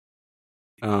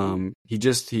 He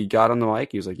got on the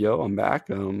mic. He was like, yo, I'm back.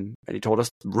 And he told us,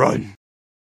 run.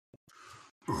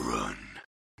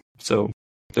 So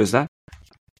there's that.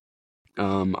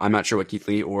 I'm not sure what Keith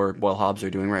Lee or Will Hobbs are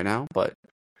doing right now, but,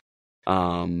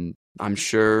 I'm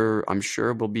sure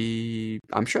it'll be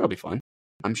fun.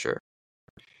 I'm sure.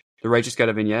 The Righteous got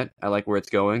a vignette. I like where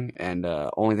it's going. And,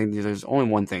 there's only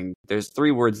one thing. There's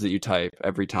 3 words that you type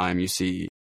every time you see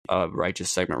a Righteous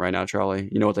segment right now, Charlie.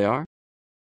 You know what they are?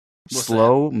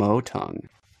 Slow-mo tongue.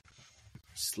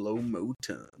 Slow-mo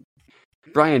tongue.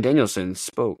 Bryan Danielson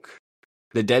spoke.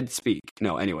 The dead speak.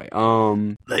 No, anyway.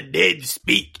 The dead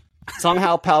speak.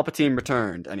 Somehow Palpatine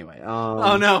returned. Anyway.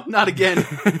 Oh no, not again.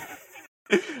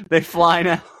 They fly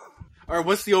now. Alright,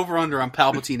 what's the over-under on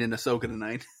Palpatine and Ahsoka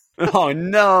tonight? Oh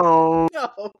no.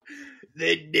 No.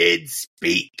 The dead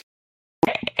speak.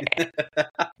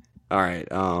 Alright,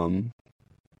 oh,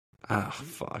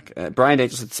 fuck. Bryan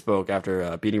Danielson spoke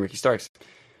after beating Ricky Starks.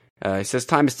 He says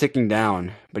time is ticking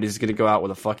down, but he's going to go out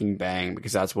with a fucking bang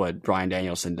because that's what Bryan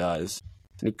Danielson does.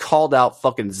 And he called out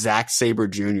fucking Zack Sabre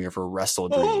Jr. for Wrestle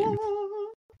Dream.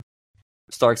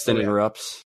 Starks then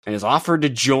interrupts and is offered to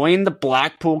join the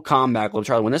Blackpool Combat Club.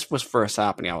 Charlie, when this was first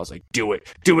happening, I was like, do it,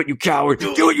 you coward,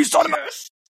 do it, you son of a...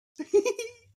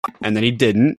 And then he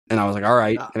didn't, and I was like, all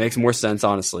right, it makes more sense,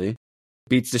 honestly.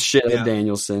 Beats the shit out of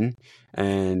Danielson,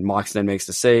 and Mox then makes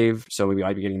the save, so we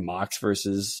might be getting Mox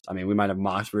we might have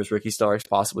Mox versus Ricky Starks,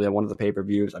 possibly at one of the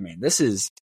pay-per-views. I mean, this is...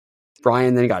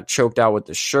 Brian then got choked out with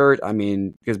the shirt. I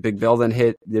mean, because Big Bill then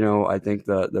hit, I think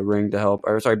the ring to help.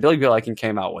 Or sorry, Billy Bill,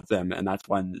 came out with them, and that's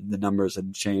when the numbers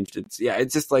had changed. It's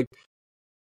just like,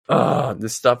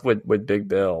 this stuff with Big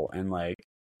Bill, and like,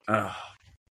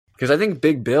 because I think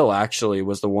Big Bill actually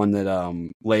was the one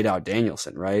that laid out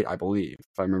Danielson, right? I believe,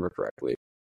 if I remember correctly.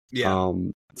 Yeah.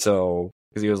 So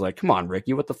because he was like, "Come on,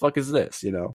 Ricky, what the fuck is this?"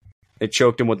 They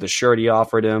choked him with the shirt he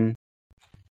offered him.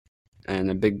 And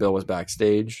then Big Bill was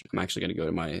backstage. I'm actually going to go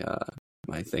to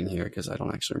my thing here because I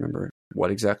don't actually remember what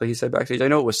exactly he said backstage. I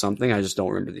know it was something. I just don't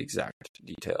remember the exact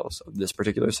details of this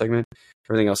particular segment.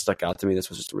 Everything else stuck out to me. This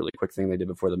was just a really quick thing they did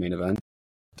before the main event.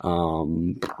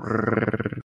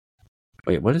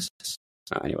 Wait, what is this?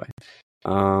 Anyway.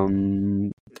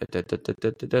 Damn,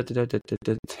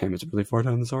 it's really far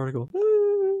down this article.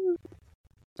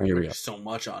 Here we go. So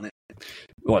much on it.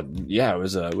 Well, yeah, it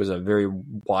was a very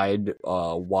wide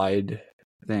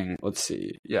thing. Let's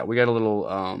see. Yeah, we got a little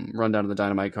rundown of the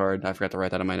Dynamite card. I forgot to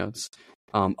write that in my notes.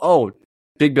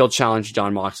 Big Bill challenged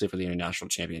Jon Moxley for the International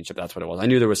Championship. That's what it was. I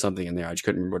knew there was something in there. I just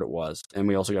couldn't remember what it was. And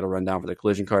we also got a rundown for the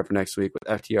Collision card for next week with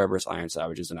FTR versus Iron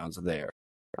Savages announced there.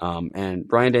 And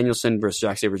Bryan Danielson versus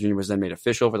Jack Sabre Jr. was then made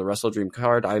official for the Wrestle Dream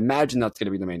card. I imagine that's going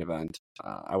to be the main event.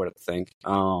 I would think.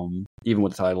 Even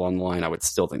with the title on the line, I would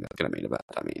still think that's going to be main event.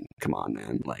 I mean, come on,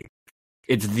 man. Like,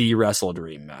 it's the Wrestle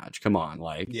Dream match. Come on,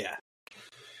 like. Yeah.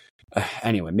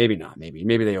 Anyway, maybe not.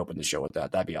 Maybe they open the show with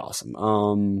that. That'd be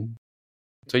awesome.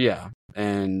 So yeah,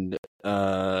 and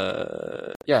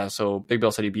so Big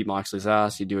Bill said he beat Moxley's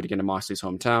ass. He'd do it again in Moxley's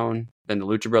hometown. Then the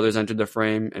Lucha Brothers entered the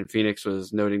frame, and Phoenix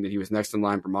was noting that he was next in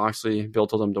line for Moxley. Bill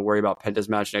told him to worry about Penta's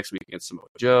match next week against Samoa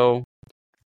Joe.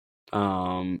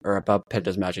 Or about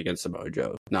Penta's match against Samoa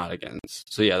Joe, not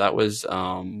against. So yeah, that was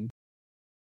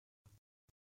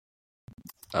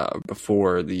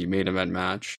before the main event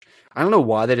match. I don't know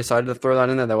why they decided to throw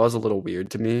that in there. That was a little weird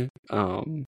to me.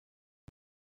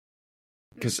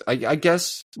 Because I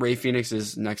guess Rey Fenix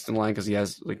is next in line because he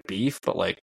has like beef, but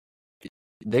like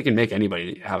they can make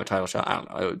anybody have a title shot. I don't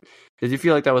know. Did you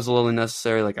feel like that was a little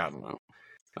unnecessary? Like, I don't know.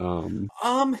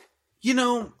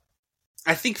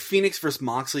 I think Phoenix versus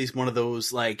Moxley is one of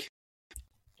those like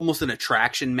almost an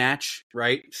attraction match,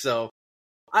 right? So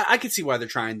I could see why they're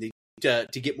trying to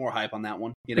get more hype on that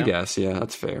one. You know, I guess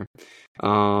that's fair. We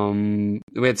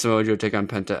had Samoa Joe take on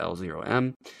Penta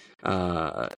L0M.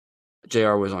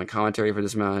 JR was on commentary for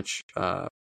this match.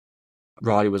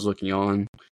 Roddy was looking on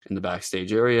in the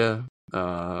backstage area.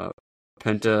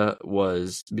 Penta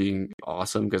was being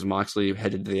awesome because Moxley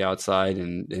headed to the outside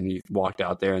and he walked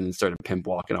out there and then started pimp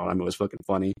walking on him. It was fucking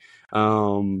funny.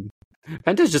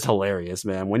 Penta's just hilarious,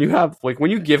 man. When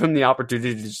you give him the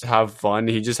opportunity to just have fun,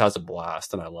 he just has a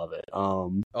blast, and I love it.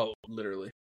 Literally.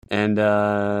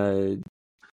 And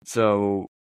so.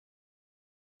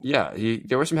 Yeah,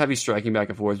 there was some heavy striking back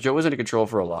and forth. Joe was in control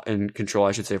for a lot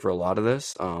of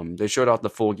this. They showed off the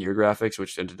full gear graphics,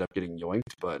 which ended up getting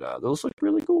yoinked, but those looked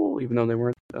really cool, even though they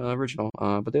weren't original.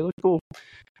 But they looked cool.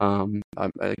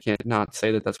 I can't not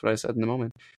say that that's what I said in the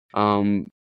moment.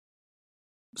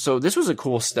 So this was a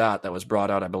cool stat that was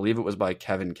brought out. I believe it was by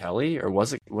Kevin Kelly, or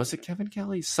was it Kevin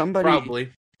Kelly? Somebody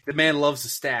probably. The man loves the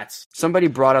stats. Somebody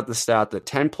brought out the stat that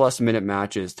 10-plus minute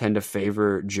matches tend to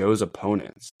favor Joe's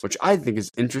opponents, which I think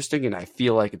is interesting, and I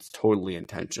feel like it's totally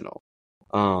intentional.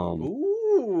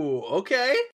 Ooh,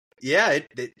 okay. Yeah,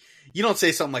 you don't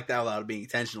say something like that without it being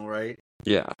intentional, right?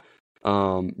 Yeah.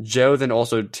 Joe then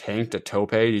also tanked a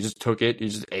tope. He just took it. He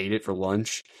just ate it for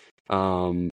lunch.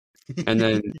 And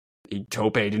then he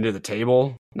toped into the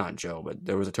table. Not Joe, but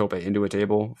there was a tope into a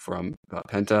table from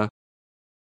Penta.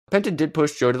 Penta did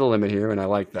push Joe to the limit here, and I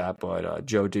like that, but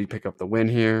Joe did pick up the win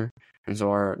here. And so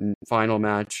our final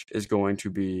match is going to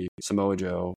be Samoa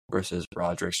Joe versus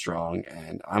Roderick Strong,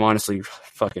 and I'm honestly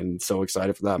fucking so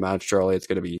excited for that match, Charlie. It's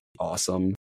going to be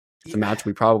awesome. It's a match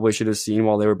we probably should have seen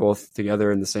while they were both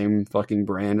together in the same fucking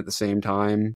brand at the same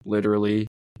time, literally.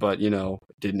 But,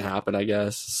 didn't happen, I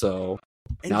guess. So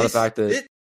and now the fact that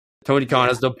Tony Khan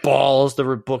has the balls to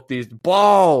rebook these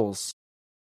balls.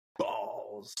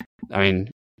 I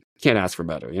mean, can't ask for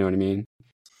better. You know what I mean?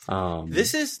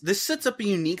 This sets up a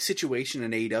unique situation in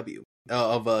AEW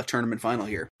of a tournament final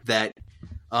here that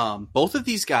both of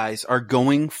these guys are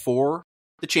going for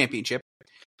the championship.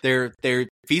 They're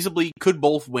feasibly could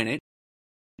both win it.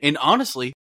 And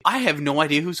honestly, I have no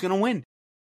idea who's going to win.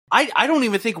 I don't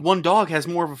even think one dog has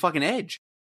more of a fucking edge.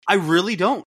 I really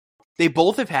don't. They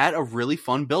both have had a really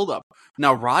fun build-up.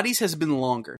 Now, Roddy's has been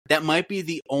longer. That might be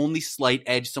the only slight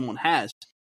edge someone has.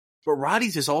 But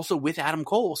Roddy's is also with Adam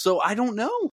Cole, so I don't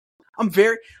know.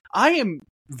 I am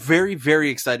very,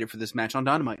 very excited for this match on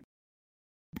Dynamite.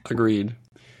 Agreed.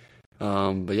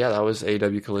 But yeah, that was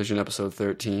AEW Collision episode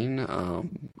 13.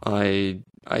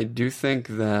 I do think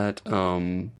that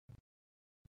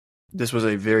this was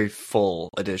a very full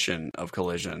edition of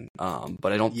Collision.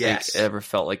 But I don't think it ever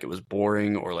felt like it was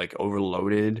boring or like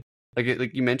overloaded.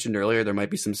 Like you mentioned earlier, there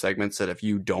might be some segments that if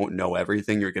you don't know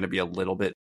everything, you're going to be a little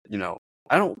bit,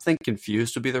 I don't think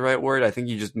confused would be the right word. I think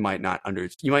you just might not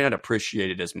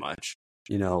appreciate it as much.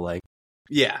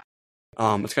 Yeah.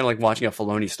 It's kind of like watching a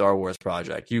Filoni Star Wars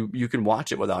project. You can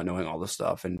watch it without knowing all the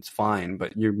stuff, and it's fine.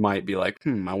 But you might be like,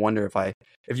 I wonder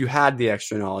if you had the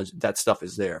extra knowledge, that stuff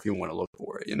is there if you want to look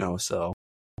for it. So,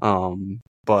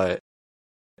 but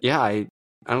yeah,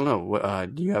 I don't know.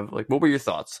 Do you have what were your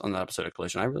thoughts on that episode of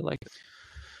Collision? I really liked it.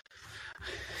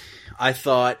 I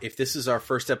thought if this is our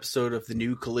first episode of the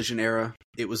new Collision era,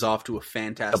 it was off to a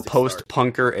fantastic The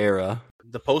post-punker era.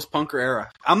 The post-punker era.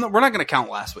 We're not going to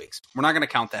count last week's. We're not going to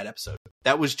count that episode.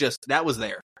 That was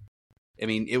there. I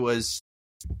mean, it was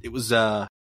there was a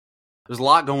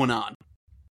lot going on.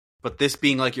 But this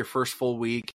being like your first full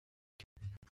week,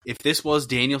 if this was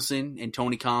Danielson and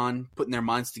Tony Khan putting their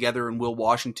minds together and Will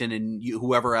Washington and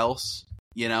whoever else,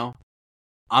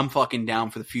 I'm fucking down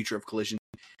for the future of Collision.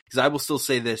 Because I will still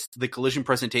say this, the Collision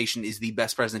presentation is the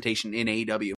best presentation in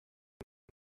AEW.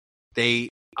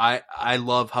 I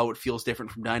love how it feels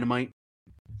different from Dynamite.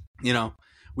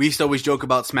 We used to always joke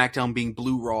about SmackDown being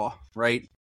blue Raw, right?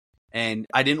 And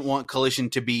I didn't want Collision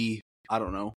to be, I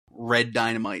don't know, red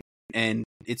Dynamite. And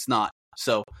it's not.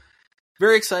 So,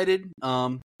 very excited.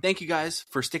 Thank you guys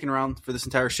for sticking around for this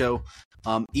entire show.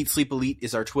 Eat Sleep Elite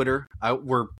is our Twitter.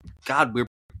 We're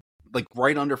like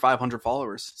right under 500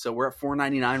 followers. So we're at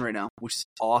 499 right now, which is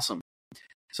awesome.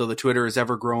 So the Twitter is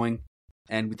ever growing.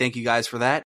 And we thank you guys for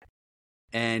that.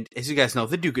 And as you guys know,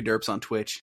 the Duke of Derps on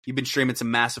Twitch. You've been streaming some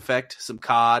Mass Effect, some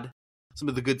COD, some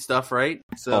of the good stuff, right?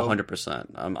 So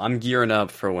 100%. I'm gearing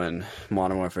up for when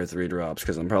Modern Warfare 3 drops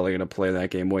because I'm probably going to play that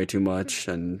game way too much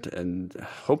and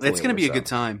hopefully it's going to be a good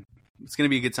time. It's going to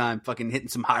be a good time. Fucking hitting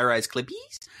some high-rise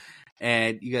clippies.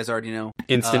 And you guys already know.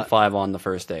 Instant 5 on the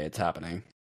first day. It's happening.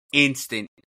 Instant.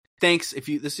 Thanks. If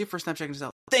this is your first time checking us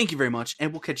out, thank you very much.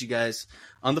 And we'll catch you guys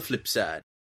on the flip side.